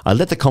faces. I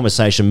let the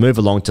conversation move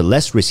along to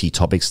less risky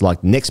topics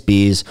like next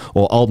beers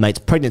or old mate's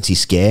pregnancy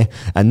scare,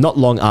 and not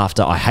long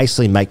after I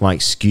hastily make my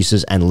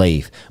excuses and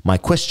leave. My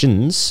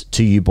questions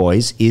to you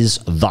boys is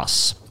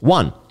thus.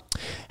 1.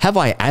 Have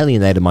I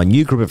alienated my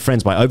new group of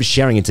friends by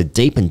oversharing into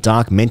deep and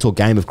dark mental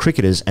game of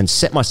cricketers and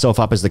set myself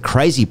up as the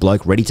crazy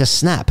bloke ready to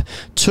snap?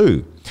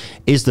 2.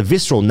 Is the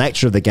visceral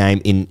nature of the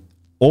game in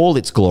all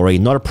its glory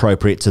not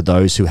appropriate to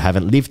those who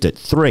haven't lived it?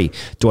 3.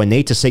 Do I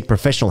need to seek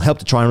professional help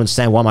to try and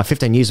understand why my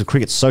 15 years of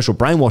cricket's social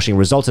brainwashing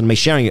resulted in me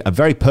sharing a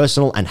very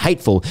personal and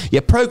hateful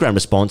yet programmed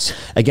response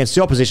against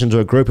the opposition to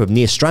a group of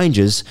near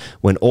strangers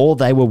when all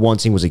they were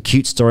wanting was a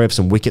cute story of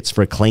some wickets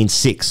or a clean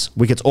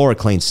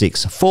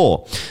six?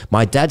 4.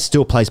 My dad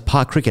still plays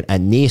park cricket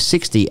at near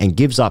 60 and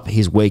gives up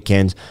his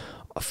weekend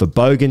for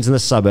bogans in the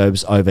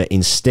suburbs over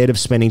instead of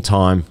spending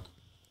time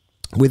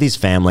with his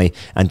family,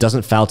 and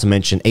doesn't fail to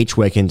mention each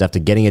weekend after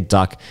getting a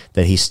duck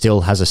that he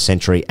still has a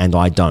century and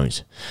I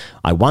don't.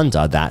 I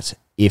wonder that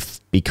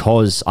if,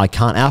 because I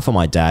can't alpha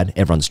my dad,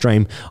 everyone's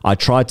dream, I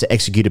tried to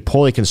execute a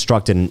poorly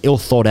constructed and ill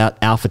thought out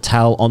alpha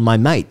tale on my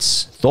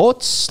mates.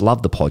 Thoughts?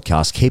 Love the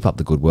podcast. Keep up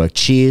the good work.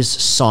 Cheers,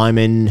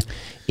 Simon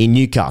in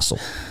Newcastle.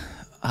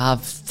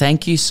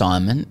 Thank you,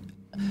 Simon.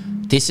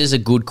 This is a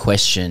good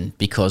question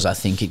because I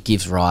think it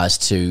gives rise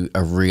to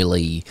a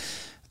really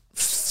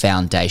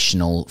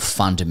foundational,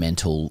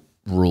 fundamental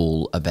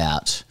rule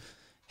about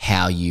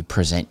how you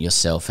present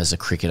yourself as a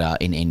cricketer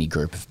in any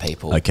group of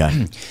people.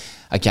 Okay.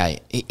 Okay,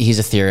 here's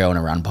a theory I want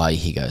to run by you.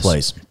 Here goes.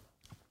 Please.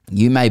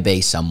 You may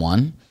be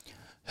someone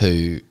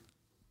who,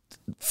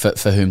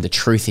 for whom the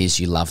truth is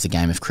you love the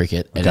game of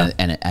cricket, Okay.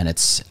 and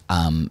it's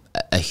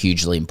a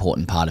hugely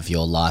important part of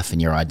your life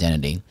and your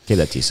identity. Keep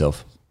that to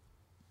yourself.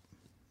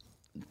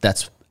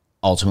 That's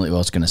ultimately what I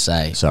was going to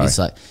say. Sorry. It's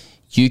like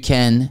you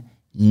can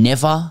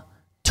never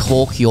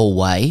talk your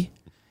way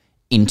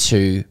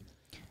into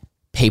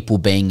people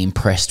being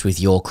impressed with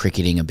your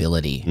cricketing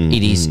ability. Mm-hmm.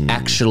 It is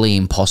actually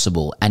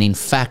impossible. And in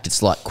fact,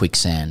 it's like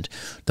quicksand.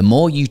 The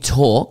more you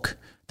talk,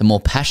 the more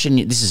passion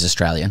you, this is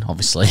Australian,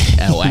 obviously,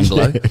 or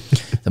Anglo.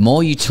 The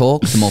more you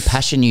talk, the more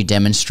passion you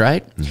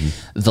demonstrate,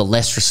 the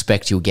less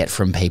respect you'll get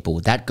from people.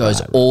 That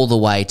goes all the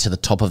way to the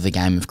top of the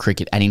game of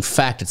cricket. And in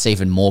fact, it's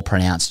even more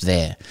pronounced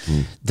there.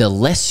 The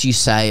less you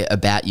say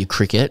about your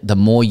cricket, the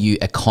more you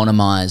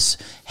economise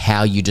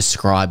how you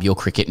describe your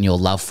cricket and your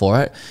love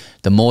for it,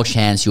 the more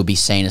chance you'll be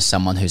seen as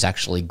someone who's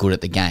actually good at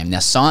the game. Now,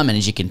 Simon,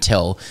 as you can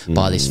tell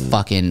by this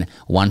fucking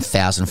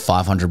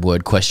 1,500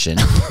 word question,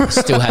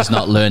 still has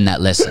not learned that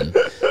lesson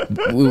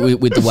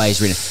with the way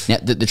he's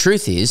written. Now, the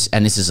truth is,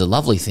 and this is a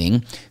lovely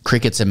thing,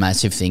 cricket's a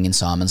massive thing in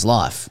Simon's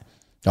life.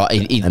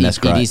 And that's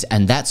great. It is,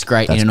 and that's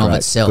great That's in and of great.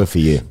 itself. Good for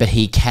you. But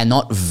he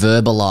cannot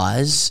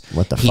verbalise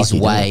What the fuck his he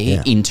doing? way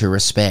Yeah. into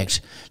respect.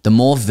 The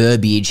more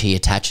verbiage he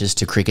attaches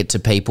to cricket to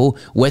people,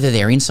 whether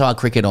they're inside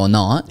cricket or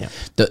not,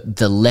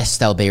 the less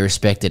they'll be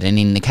respected. And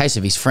in the case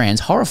of his friends,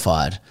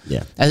 horrified.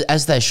 Yeah.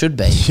 As they should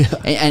be.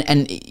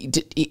 And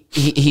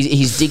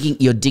he's digging.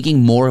 You're digging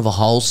more of a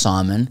hole,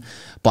 Simon,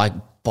 by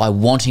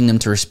wanting them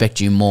to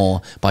respect you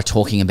more by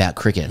talking about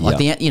cricket.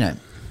 Like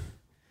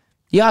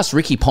you ask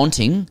Ricky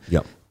Ponting.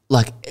 Yep.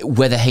 Like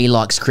whether he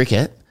likes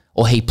cricket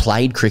or he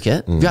played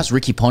cricket. If you ask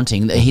Ricky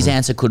Ponting, his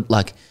answer could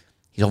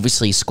he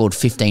obviously scored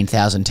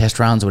 15,000 test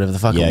runs or whatever the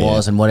fuck it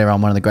was and whatever.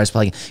 I'm one of the greatest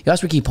players. You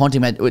ask Ricky Ponting,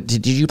 mate,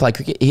 did you play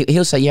cricket?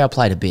 He'll say, yeah, I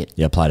played a bit.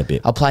 Yeah, I played a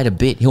bit. I played a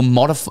bit.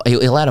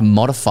 He'll add a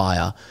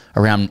modifier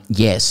around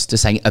yes to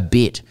saying a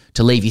bit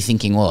to leave you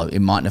thinking, well, it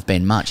mightn't have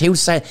been much. He would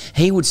say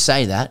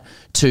that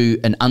to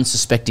an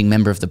unsuspecting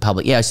member of the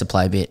public. Yeah, I used to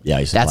play a bit. Yeah, I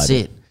used to That's play a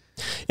it. bit.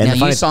 And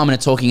now, you, Simon, are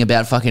talking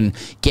about fucking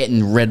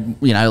getting red,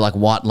 like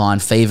white line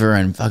fever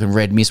and fucking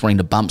red mist wanting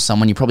to bump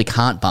someone. You probably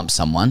can't bump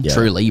someone,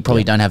 truly. You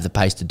probably don't have the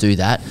pace to do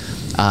that.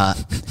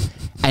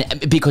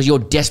 And because you're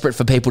desperate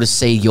for people to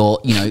see your,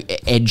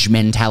 edge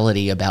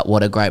mentality about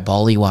what a great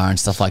bowler you are and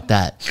stuff like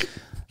that.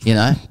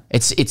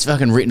 It's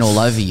fucking written all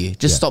over you.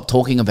 Just stop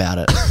talking about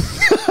it.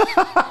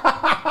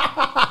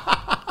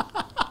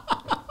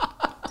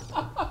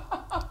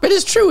 But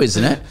it's true,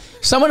 isn't it?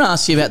 If someone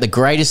asks you about the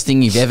greatest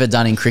thing you've ever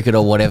done in cricket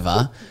or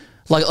whatever,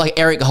 like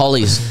Eric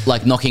Hollies,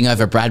 knocking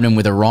over Bradman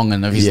with a wrong,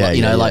 and he's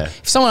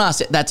if someone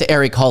asks that to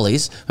Eric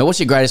Hollies,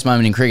 what's your greatest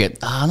moment in cricket?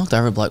 I knocked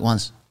over a bloke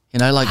once. I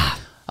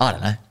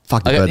don't know.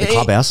 Fuck the bird in the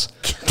clubhouse.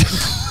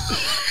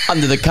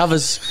 Under the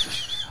covers.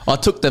 I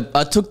took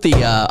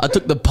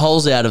the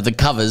poles out of the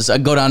covers. I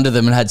got under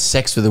them and had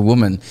sex with a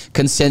woman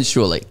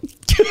consensually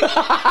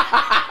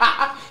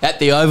at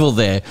the Oval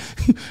there,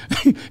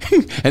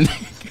 and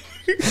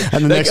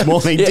And the next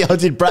morning, I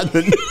did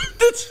Bradman.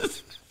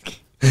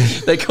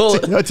 They call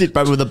it. I did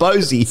Bradman with a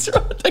Bosey.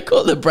 They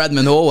call it the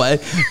Bradman hallway.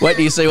 Wait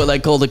till you see what they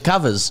call the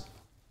covers.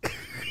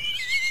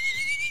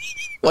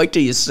 Wait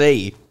till you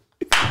see.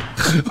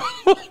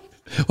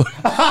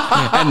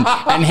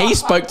 and he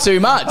spoke too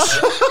much.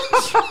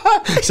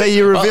 So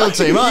you revealed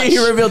too much. He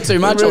revealed too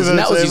much, and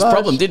that was his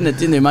problem, didn't it?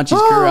 Didn't do much his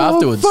career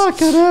afterwards.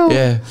 Fucking hell.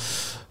 Yeah.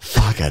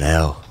 Fucking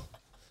hell.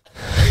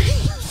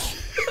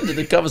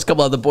 The covers, a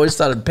couple of the boys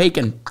started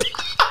peeking.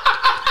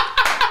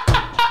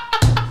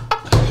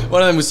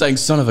 One of them was saying,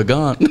 "Son of a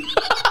gun."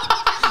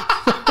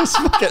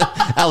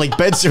 Alec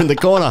Bedser in the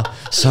corner.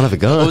 Son of a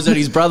gun. Or was it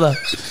his brother?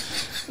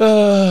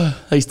 They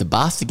used to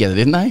bath together,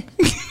 didn't they?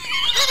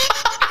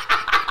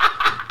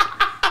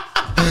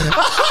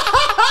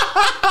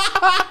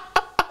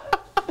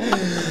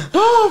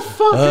 Oh,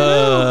 fuck.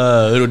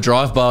 Little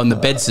drive-by on the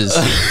Bedses.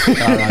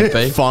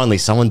 R.I.P. Finally,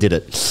 someone did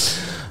it.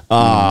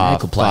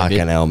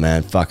 Fucking hell,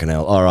 man. Fucking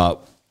hell. All right.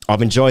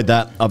 I've enjoyed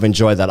that.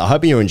 I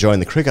hope you're enjoying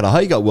the cricket. I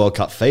hope you got World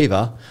Cup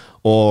fever.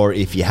 Or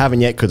if you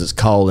haven't yet, because it's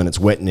cold and it's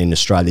wet in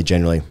Australia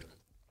generally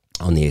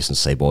on the eastern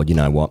seaboard, you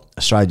know what?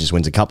 Australia just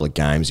wins a couple of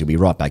games. You'll be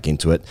right back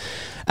into it.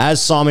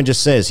 As Simon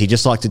just says, he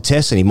just liked to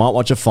test and he might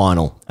watch a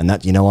final. And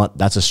that, you know what?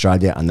 That's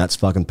Australia and that's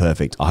fucking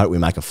perfect. I hope we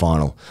make a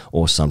final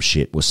or some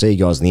shit. We'll see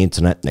you guys on the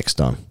internet next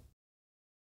time.